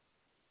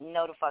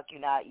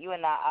 You are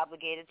not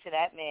obligated to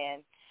that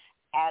man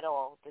at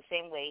all, the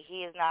same way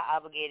he is not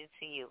obligated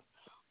to you.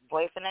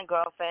 Boyfriend and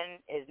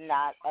girlfriend is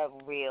not a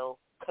real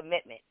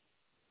commitment.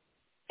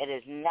 It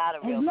is not a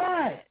real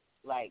commitment.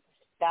 Like,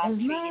 Stop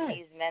treating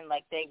these men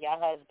like they're your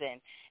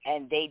husband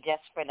and they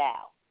just for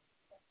now.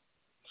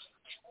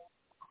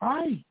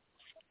 Right.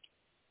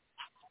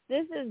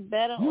 This is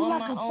Better You on like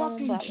My a Own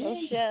fucking by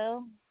king.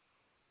 Rochelle.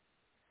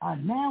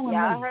 Now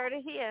Y'all heard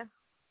it here.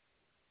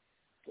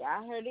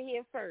 Y'all heard it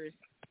here first.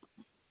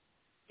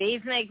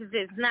 These niggas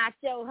is not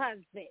your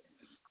husband.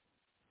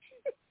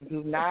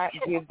 Do not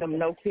give them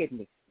no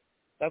kidney.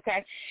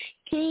 Okay?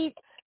 Keep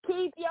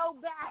your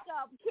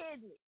backup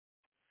kidney.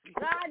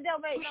 God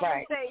don't make no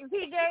Right. mistakes.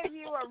 He gave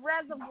you a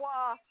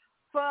reservoir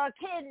for a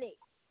kidney.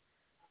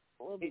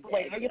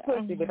 Wait, on your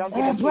pussy, but don't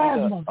give And them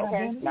plasma. kidney.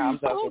 Okay? Nah, I'm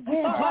joking.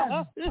 Damn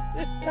plasma.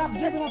 Stop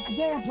giving up the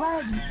damn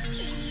plasma.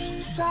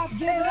 Stop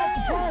giving up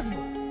the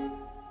plasma.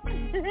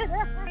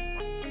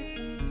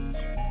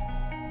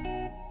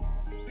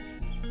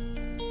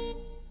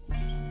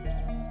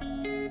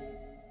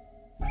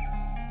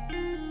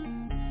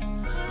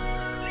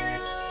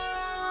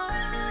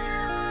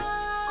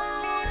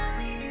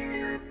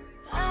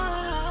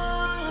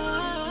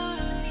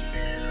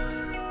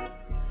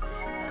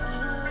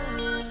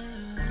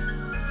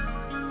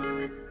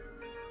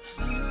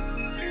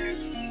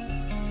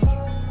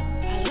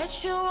 I let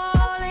you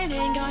all in,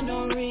 ain't got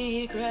no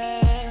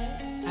regret.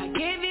 I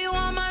gave you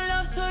all my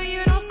love so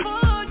you don't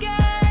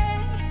forget.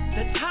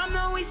 The time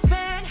that we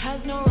spent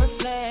has no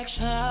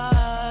reflection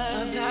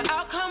of the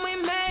outcome we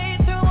made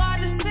through our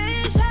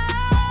decisions.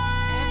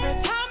 Every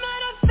time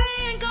that I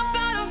think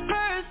about our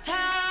first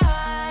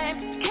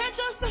time, can't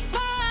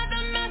justify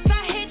the mess I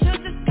hate to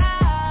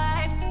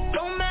describe.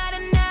 Don't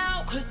matter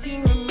now, 'cause you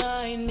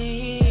remind me.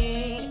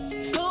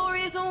 No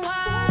reason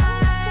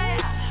why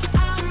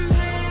I'm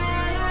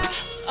better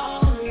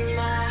on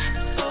my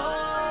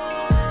own.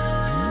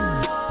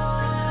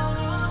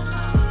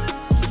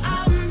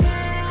 I'm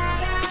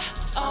better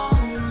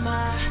on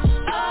my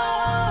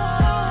own.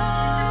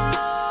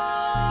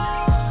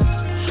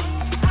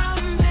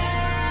 I'm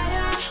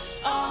better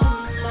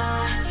on my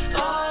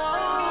own.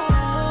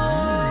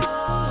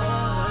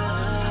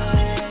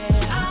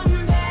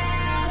 I'm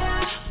better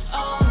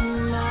on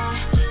my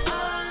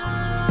own.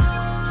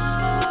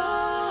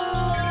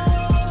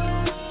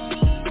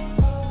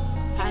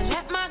 I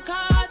let my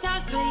guard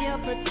down for your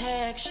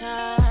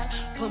protection.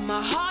 Put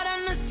my heart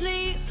on the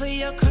sleeve for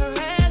your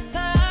caresser.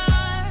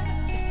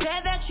 You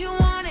said that you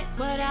wanted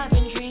what I've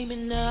been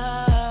dreaming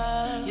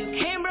of. You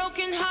came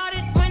broken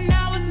hearted when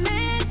I was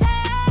missing.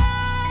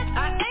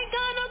 I ain't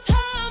got no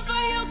time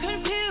for your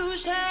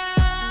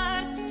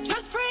confusion.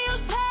 Just free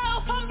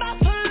yourself, I'm about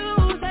to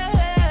lose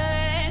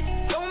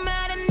it. Don't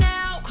matter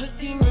now, 'cause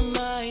you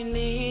remind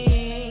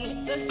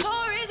me. The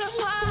stories of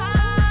why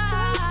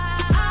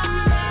I'm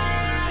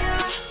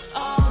better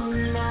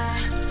on my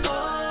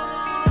own.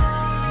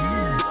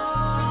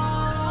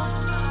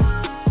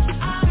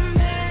 I'm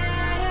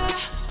better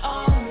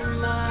on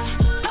my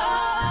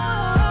own.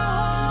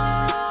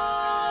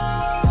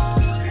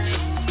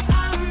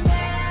 I'm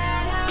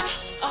better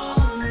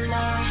on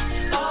my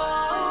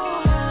own.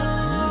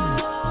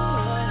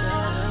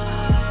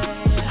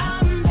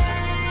 I'm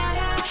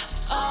better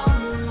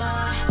on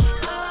my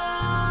own.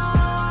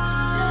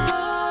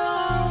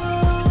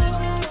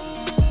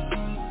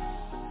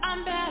 I'm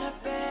better,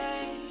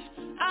 babe.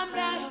 I'm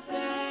better,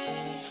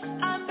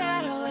 babe. I'm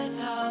better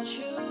without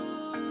you.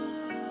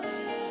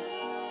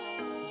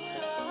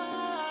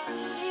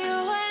 You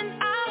and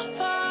I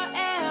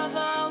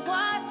forever,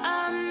 what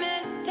a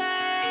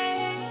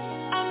mistake.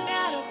 I'm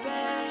better,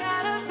 babe.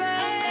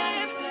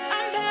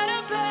 I'm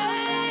better,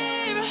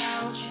 babe.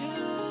 Without you.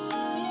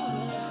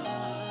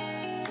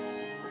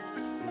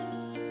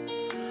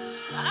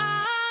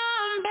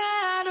 I'm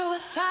better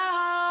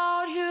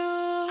without you.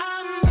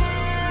 I'm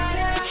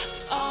better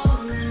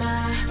on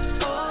my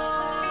own.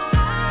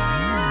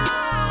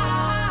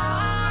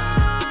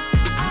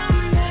 I'm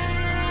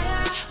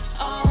better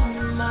on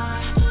my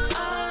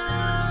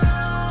own.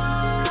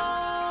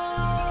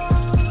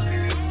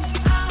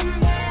 I'm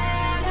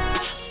better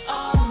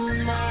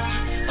on my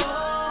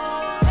own.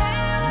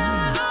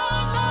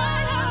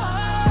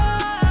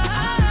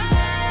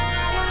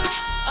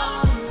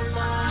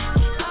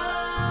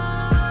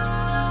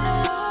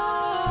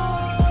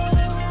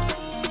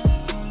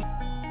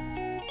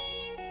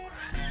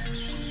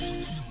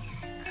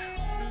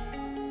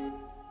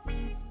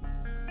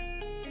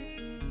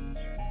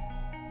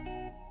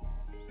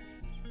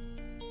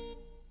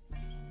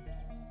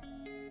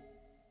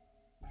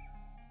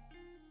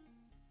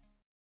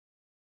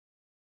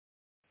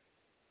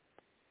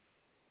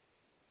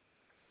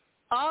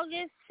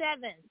 August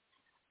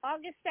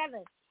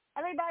 7th.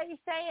 Everybody's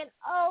saying,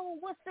 oh,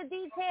 what's the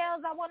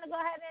details? I want to go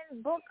ahead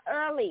and book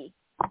early.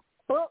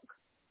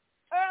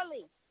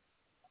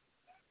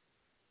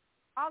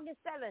 August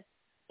 7th.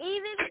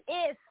 Even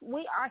if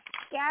we are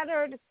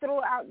scattered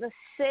throughout the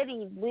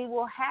city, we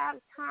will have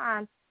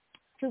time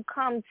to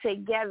come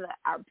together.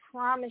 I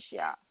promise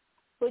y'all.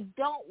 But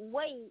don't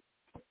wait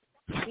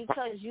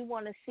because you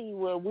want to see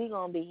where we're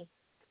going to be.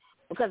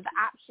 Because the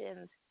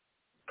options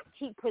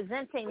keep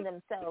presenting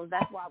themselves.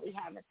 That's why we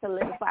haven't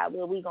solidified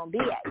where we're going to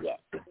be at yet.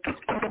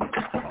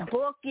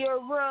 Book your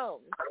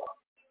room.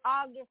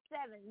 August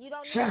 7th. You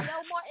don't need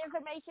no more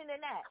information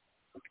than that.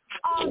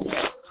 August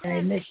 7th.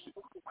 Hey, Nikki.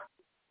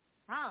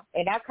 Huh?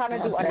 And I kind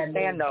of do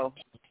understand, though.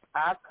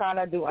 I kind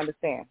of do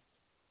understand.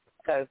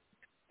 Because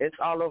it's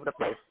all over the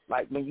place.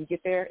 Like, when you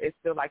get there, it's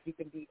still like you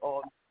can be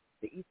on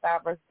the east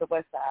side versus the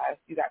west side.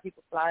 You got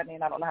people flying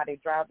in. I don't know how they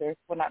drive there.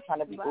 We're not trying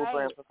to be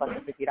Ubering for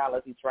fucking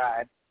 $50 each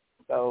ride.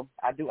 So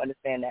I do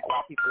understand that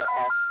why people are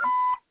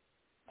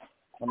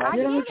asking.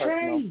 Get on the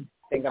train.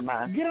 Thing of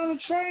mine. Get on the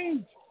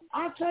train.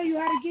 I'll tell you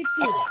how to get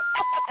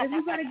there. If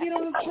you got to get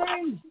on the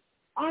train,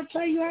 I'll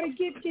tell you how to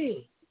get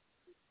there.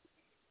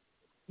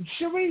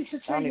 Sharice will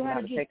tell you how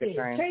to get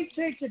there.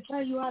 Take to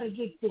tell you how to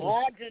get there.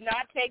 I do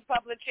not take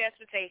public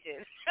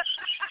transportation.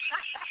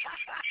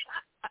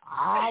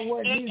 I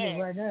wouldn't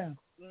either right now.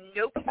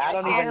 Nope. I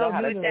don't even know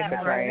how to take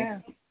a train.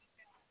 Now.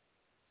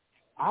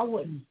 I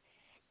wouldn't.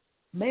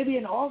 Maybe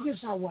in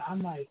August I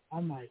might.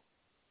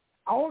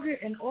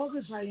 In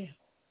August I am.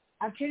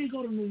 I can't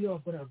go to New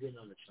York without getting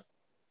on the train.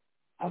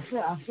 I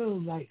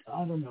feel like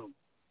I don't know.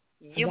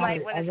 You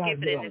might want to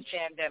skip it in this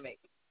pandemic.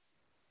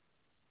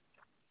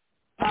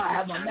 I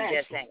have my mask.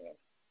 Just saying.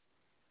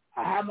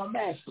 I have my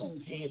mask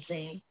on. You know what I'm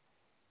saying?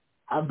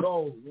 I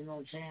go, you know what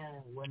I'm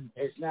saying, when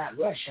it's not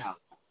rush hour.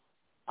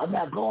 I'm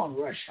not going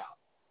rush hour.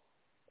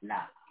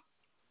 Nah.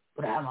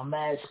 But I have my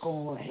mask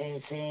on, you know what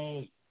I'm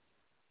saying?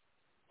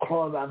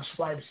 Clorox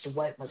swipes to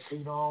wipe my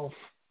seat off.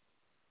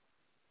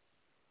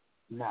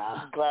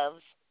 Nah.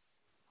 Gloves.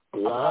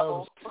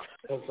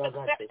 That's all I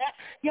got to.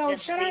 Yo,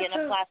 just shout be out in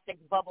to a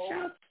plastic bubble.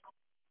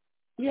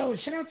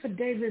 Shout out to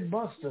David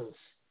Busters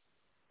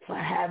for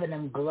having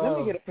them gloves.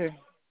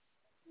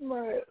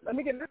 Let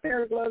me get a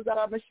pair of gloves out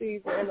of my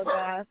machine for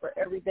Amazon for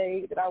every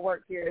day that I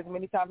work here as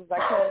many times as I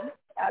can.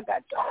 I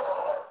got you.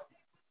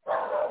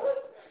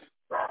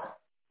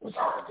 What's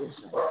up with this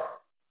man?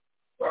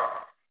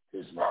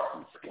 This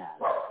man Scott.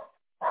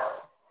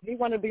 He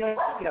want to be on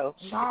the video.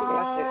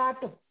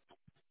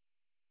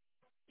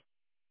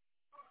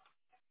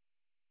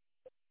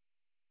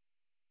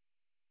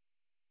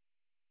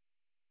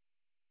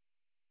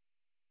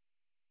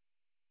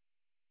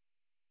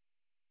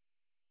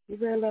 You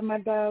better let my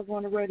dog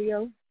on the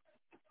radio.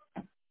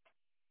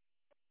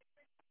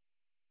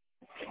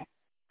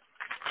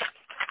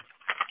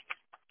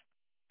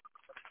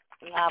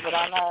 Nah, but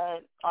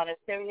on a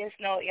serious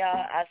note, y'all,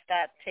 I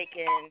stopped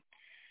taking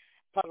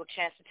public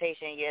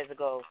transportation years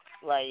ago.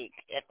 Like,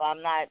 if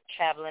I'm not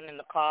traveling in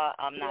the car,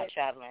 I'm not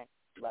traveling.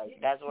 Like,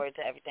 that's word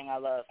to everything I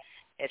love.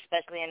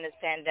 Especially in this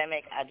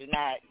pandemic, I do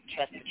not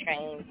trust the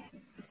trains.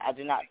 I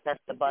do not trust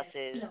the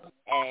buses.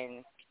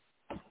 And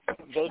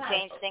they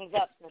changed things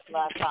up since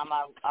last time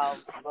I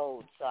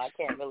rode, so I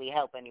can't really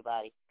help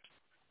anybody.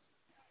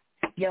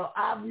 Yo,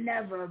 I've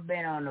never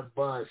been on a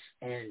bus,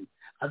 and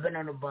I've been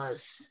on a bus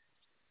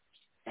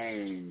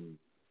in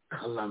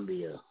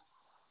Columbia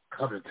a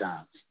couple of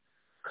times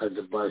because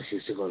the bus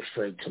used to go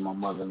straight to my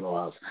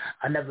mother-in-law's house.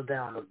 I've never been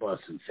on a bus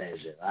in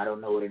Fayetteville. I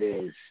don't know what it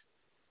is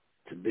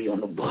to be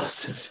on a bus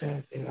in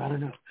Fayetteville. I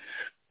don't know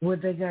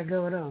what they got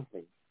going on.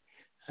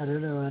 I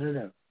don't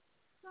know.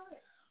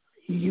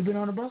 You been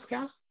on a bus,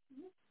 Cal?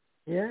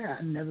 Yeah,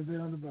 I've never been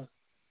on a bus.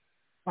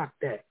 Fuck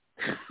that.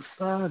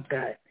 Fuck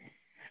that.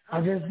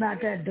 I'm just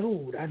not that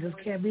dude. I just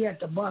can't be at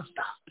the bus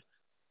stop.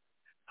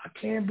 I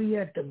can't be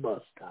at the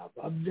bus stop.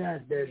 I'm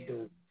not that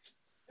dude.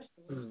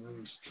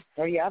 Mm-hmm.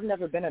 Oh, yeah, I've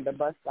never been at the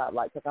bus stop,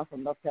 like, because I'm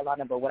from North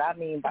Carolina. But what I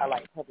mean by,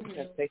 like, public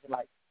transportation,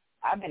 like,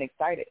 I've been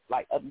excited,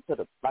 like, up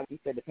until, like you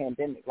said, the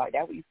pandemic. Like,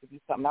 that used to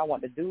be something I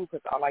wanted to do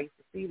because all I used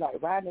to see,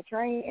 like, riding a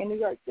train in New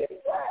York City,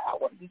 I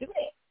wanted to do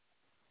that.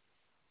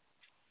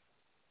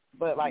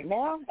 But, like,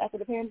 now, after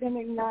the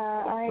pandemic,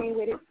 nah, I ain't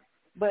with it.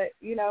 But,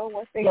 you know,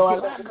 once they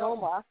get back to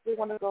normal, I still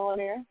want to go in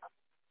there.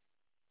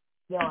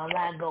 Yo, a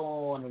lot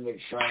go on in the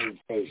train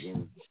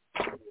station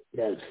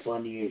that's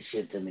funny as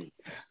shit to me.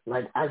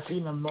 Like, I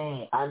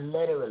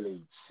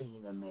literally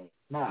seen a man,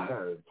 not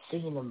heard,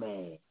 seen a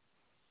man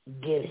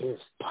get his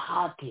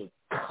pocket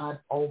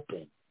cut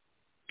open,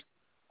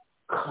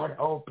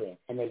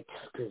 and they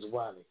took his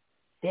wallet.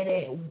 They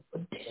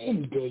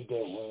didn't dig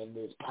their hand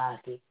in his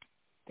pocket.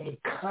 They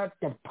cut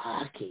the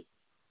pocket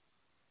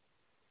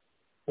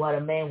while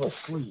the man was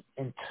asleep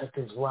and took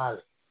his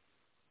wallet.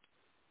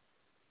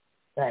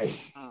 Like,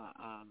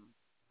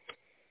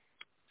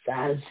 so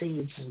I've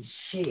seen some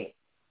shit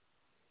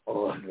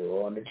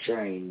on the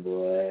train,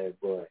 boy.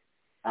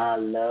 I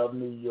love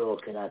New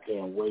York, and I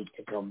can't wait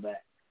to come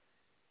back.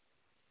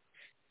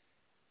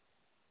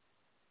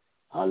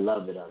 I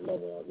love it.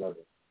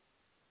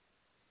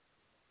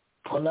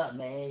 Pull up,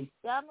 man.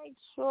 Y'all make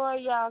sure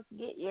y'all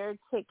get your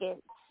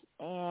tickets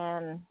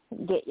and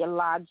get your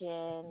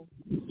lodging,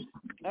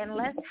 and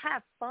let's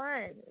have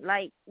fun.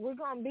 Like, we're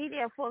going to be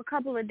there for a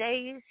couple of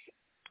days.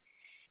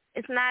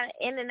 It's not an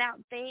in and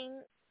out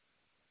thing.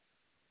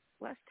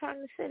 Let's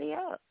turn the city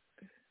up.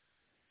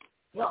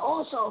 Yeah,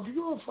 also, if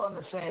you're from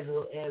the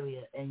Fayetteville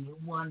area and you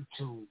want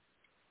to,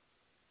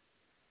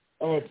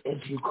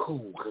 if you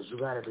cool, because you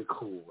got to be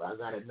cool. I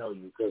got to know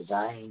you because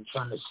I ain't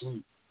trying to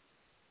sleep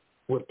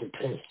with the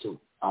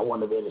pistol. I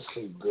want to be able to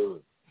sleep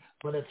good.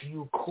 But if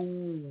you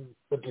cool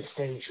with the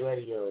stage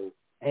radio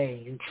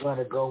and you try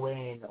to go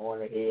in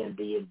on an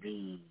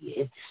Airbnb,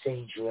 hit the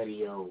stage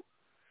radio,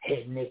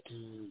 hit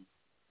Nikki,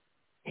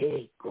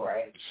 hit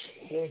Gretch,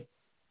 hit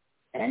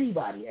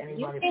anybody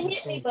You from can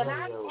hit stage me, but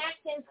radio. I'm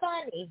acting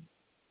funny.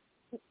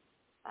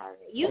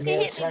 You can hit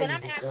me, but I'm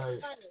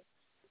acting funny.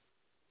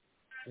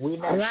 We're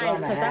not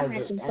trying to have I'm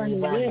acting anybody funny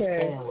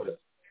playing with us.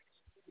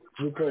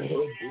 You could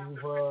hit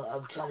Diva.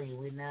 I'm telling you,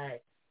 we're not.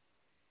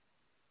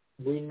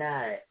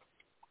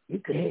 You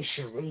could hit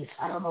Sharice.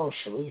 I don't know if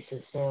Sharice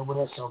is staying with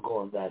us or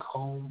going back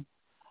home,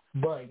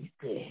 but you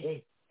could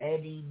hit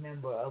any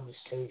member of the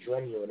stage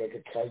radio that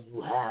could tell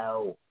you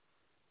how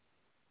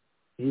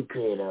you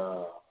could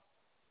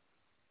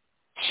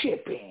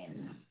chip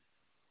in.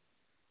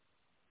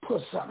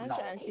 Put something I'm on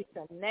trying to it. see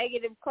some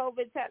negative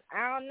COVID test.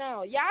 I don't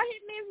know. Y'all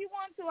hit me if you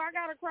want to. I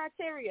got a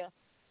criteria.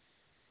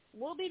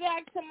 We'll be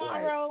back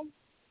tomorrow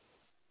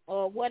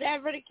or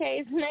whatever the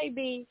case may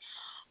be.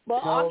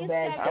 But August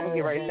 7th. I'm going to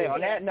get ready to say, on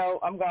that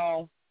note, I'm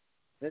gone.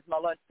 This is my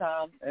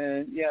lunchtime.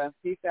 And, yeah,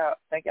 peace out.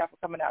 Thank y'all for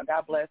coming out.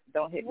 God bless.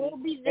 Don't hit me. We'll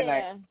be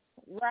there.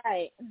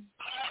 Right.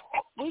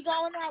 We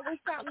going out with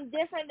something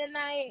different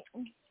tonight.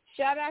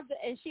 Shout out to,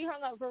 and she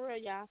hung up for real,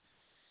 y'all.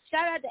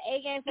 Shout out to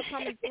A-Game for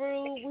coming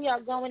through. We are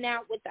going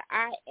out with the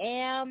I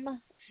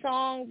Am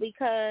song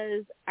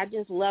because I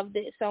just loved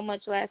it so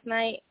much last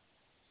night.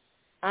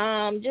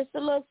 Just a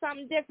little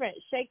something different.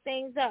 Shake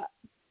things up.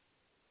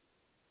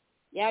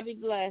 Y'all be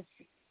blessed.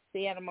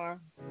 See you tomorrow.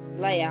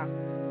 Lay out.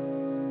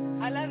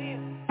 I love you.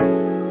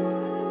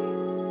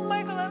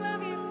 Michael, I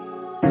love you.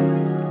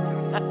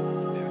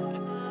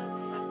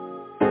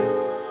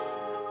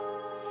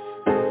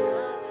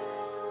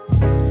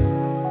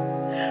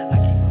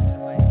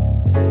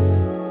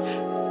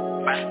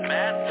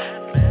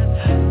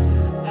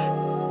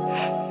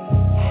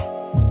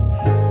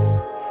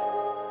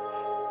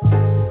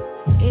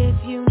 If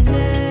you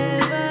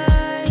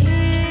never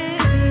hear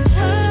me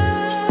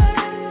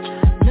talk,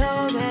 know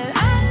that I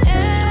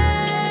am,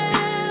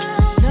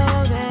 know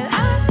that I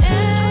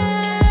am.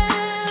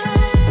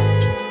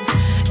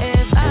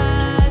 If I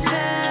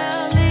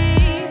shall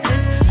leave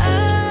this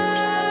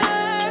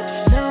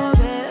earth, know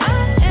that I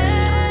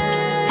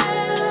am,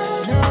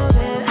 know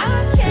that I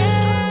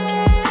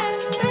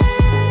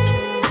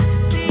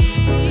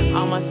can.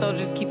 All my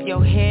soldiers, keep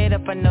your head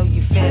up, I know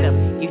you fed up.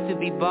 Used to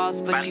be boss,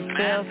 but you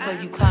fell, so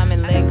you climb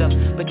and leg up.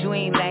 But you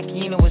ain't lacking,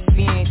 you know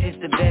experience is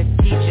the best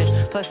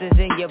teacher. Plus it's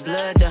in your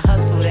blood, the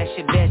hustle, that's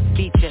your best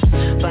feature.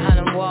 Behind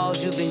them walls,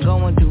 you've been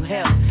going through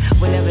hell.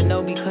 We'll never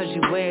know because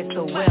you wear it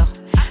so well.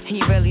 And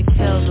you rarely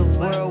tell the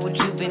world what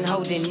you've been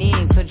holding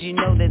in, cause you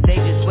know that they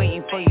just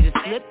waiting for you to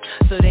slip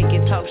so they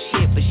can talk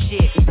shit. But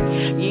shit,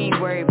 you ain't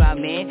worried about,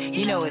 man.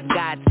 You know it's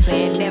God's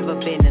plan. Never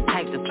been the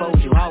type to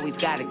fold you, always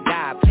got a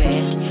God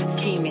plan.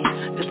 Scheming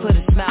to put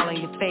a smile on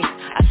your face.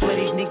 I swear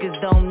these niggas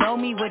don't know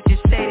me, what you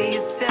say to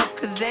yourself,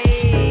 cause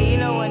they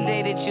know one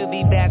day that you'll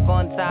be back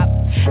on top.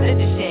 Let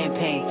the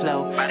champagne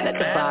flow, let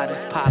the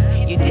bottles pop.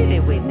 You did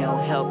it with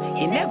no help,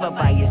 you're never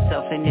by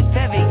yourself. And if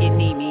ever you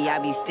need me,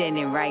 I'll be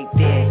standing right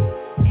there.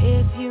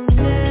 If you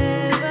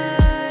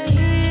never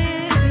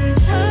hear me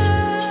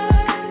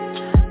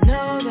talk,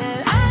 know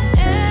that I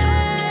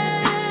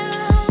am,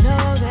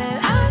 know that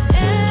I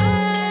am.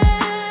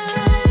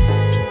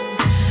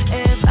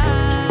 If I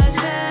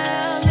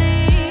shall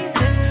leave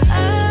this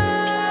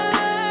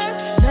earth,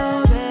 know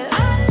that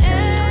I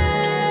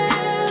am,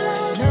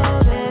 know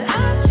that I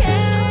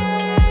can.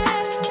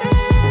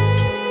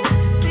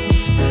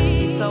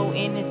 You're so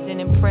innocent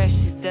and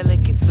precious,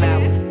 delicate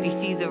flowers.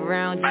 VC's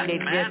around you, they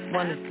just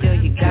wanna steal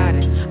your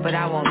garden, but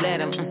I won't let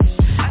them.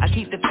 I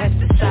keep the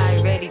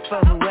pesticide ready for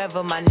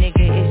whoever, my nigga,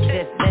 it's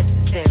just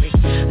necessary.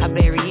 I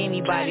bury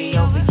anybody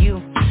over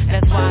you.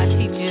 That's why I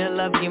teach you to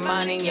love your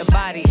mind and your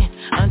body.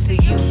 Until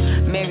you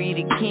marry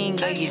the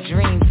king of your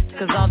dreams.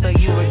 Cause although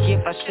you a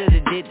gift, I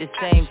should've did the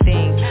same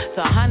thing.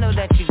 So I know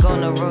that you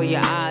gonna roll your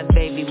eyes,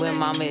 baby, when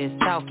mama is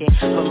talking.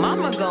 But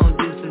mama gonna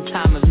do some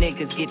time if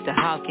niggas get to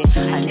hawking.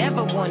 I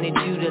never wanted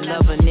you to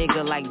love a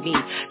nigga like me.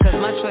 Cause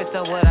my choice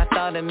of what I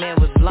thought a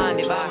man was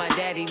blinded by my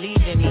daddy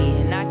leaving me.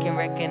 And I can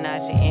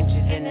recognize your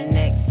interest in the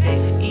next step.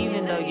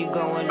 Even though you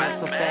growing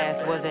up so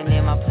fast, wasn't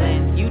in my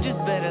plan. You just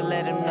better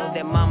let him know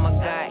that mama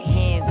got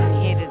hands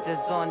and hitters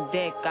that's on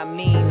deck. I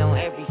mean on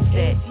every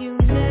set.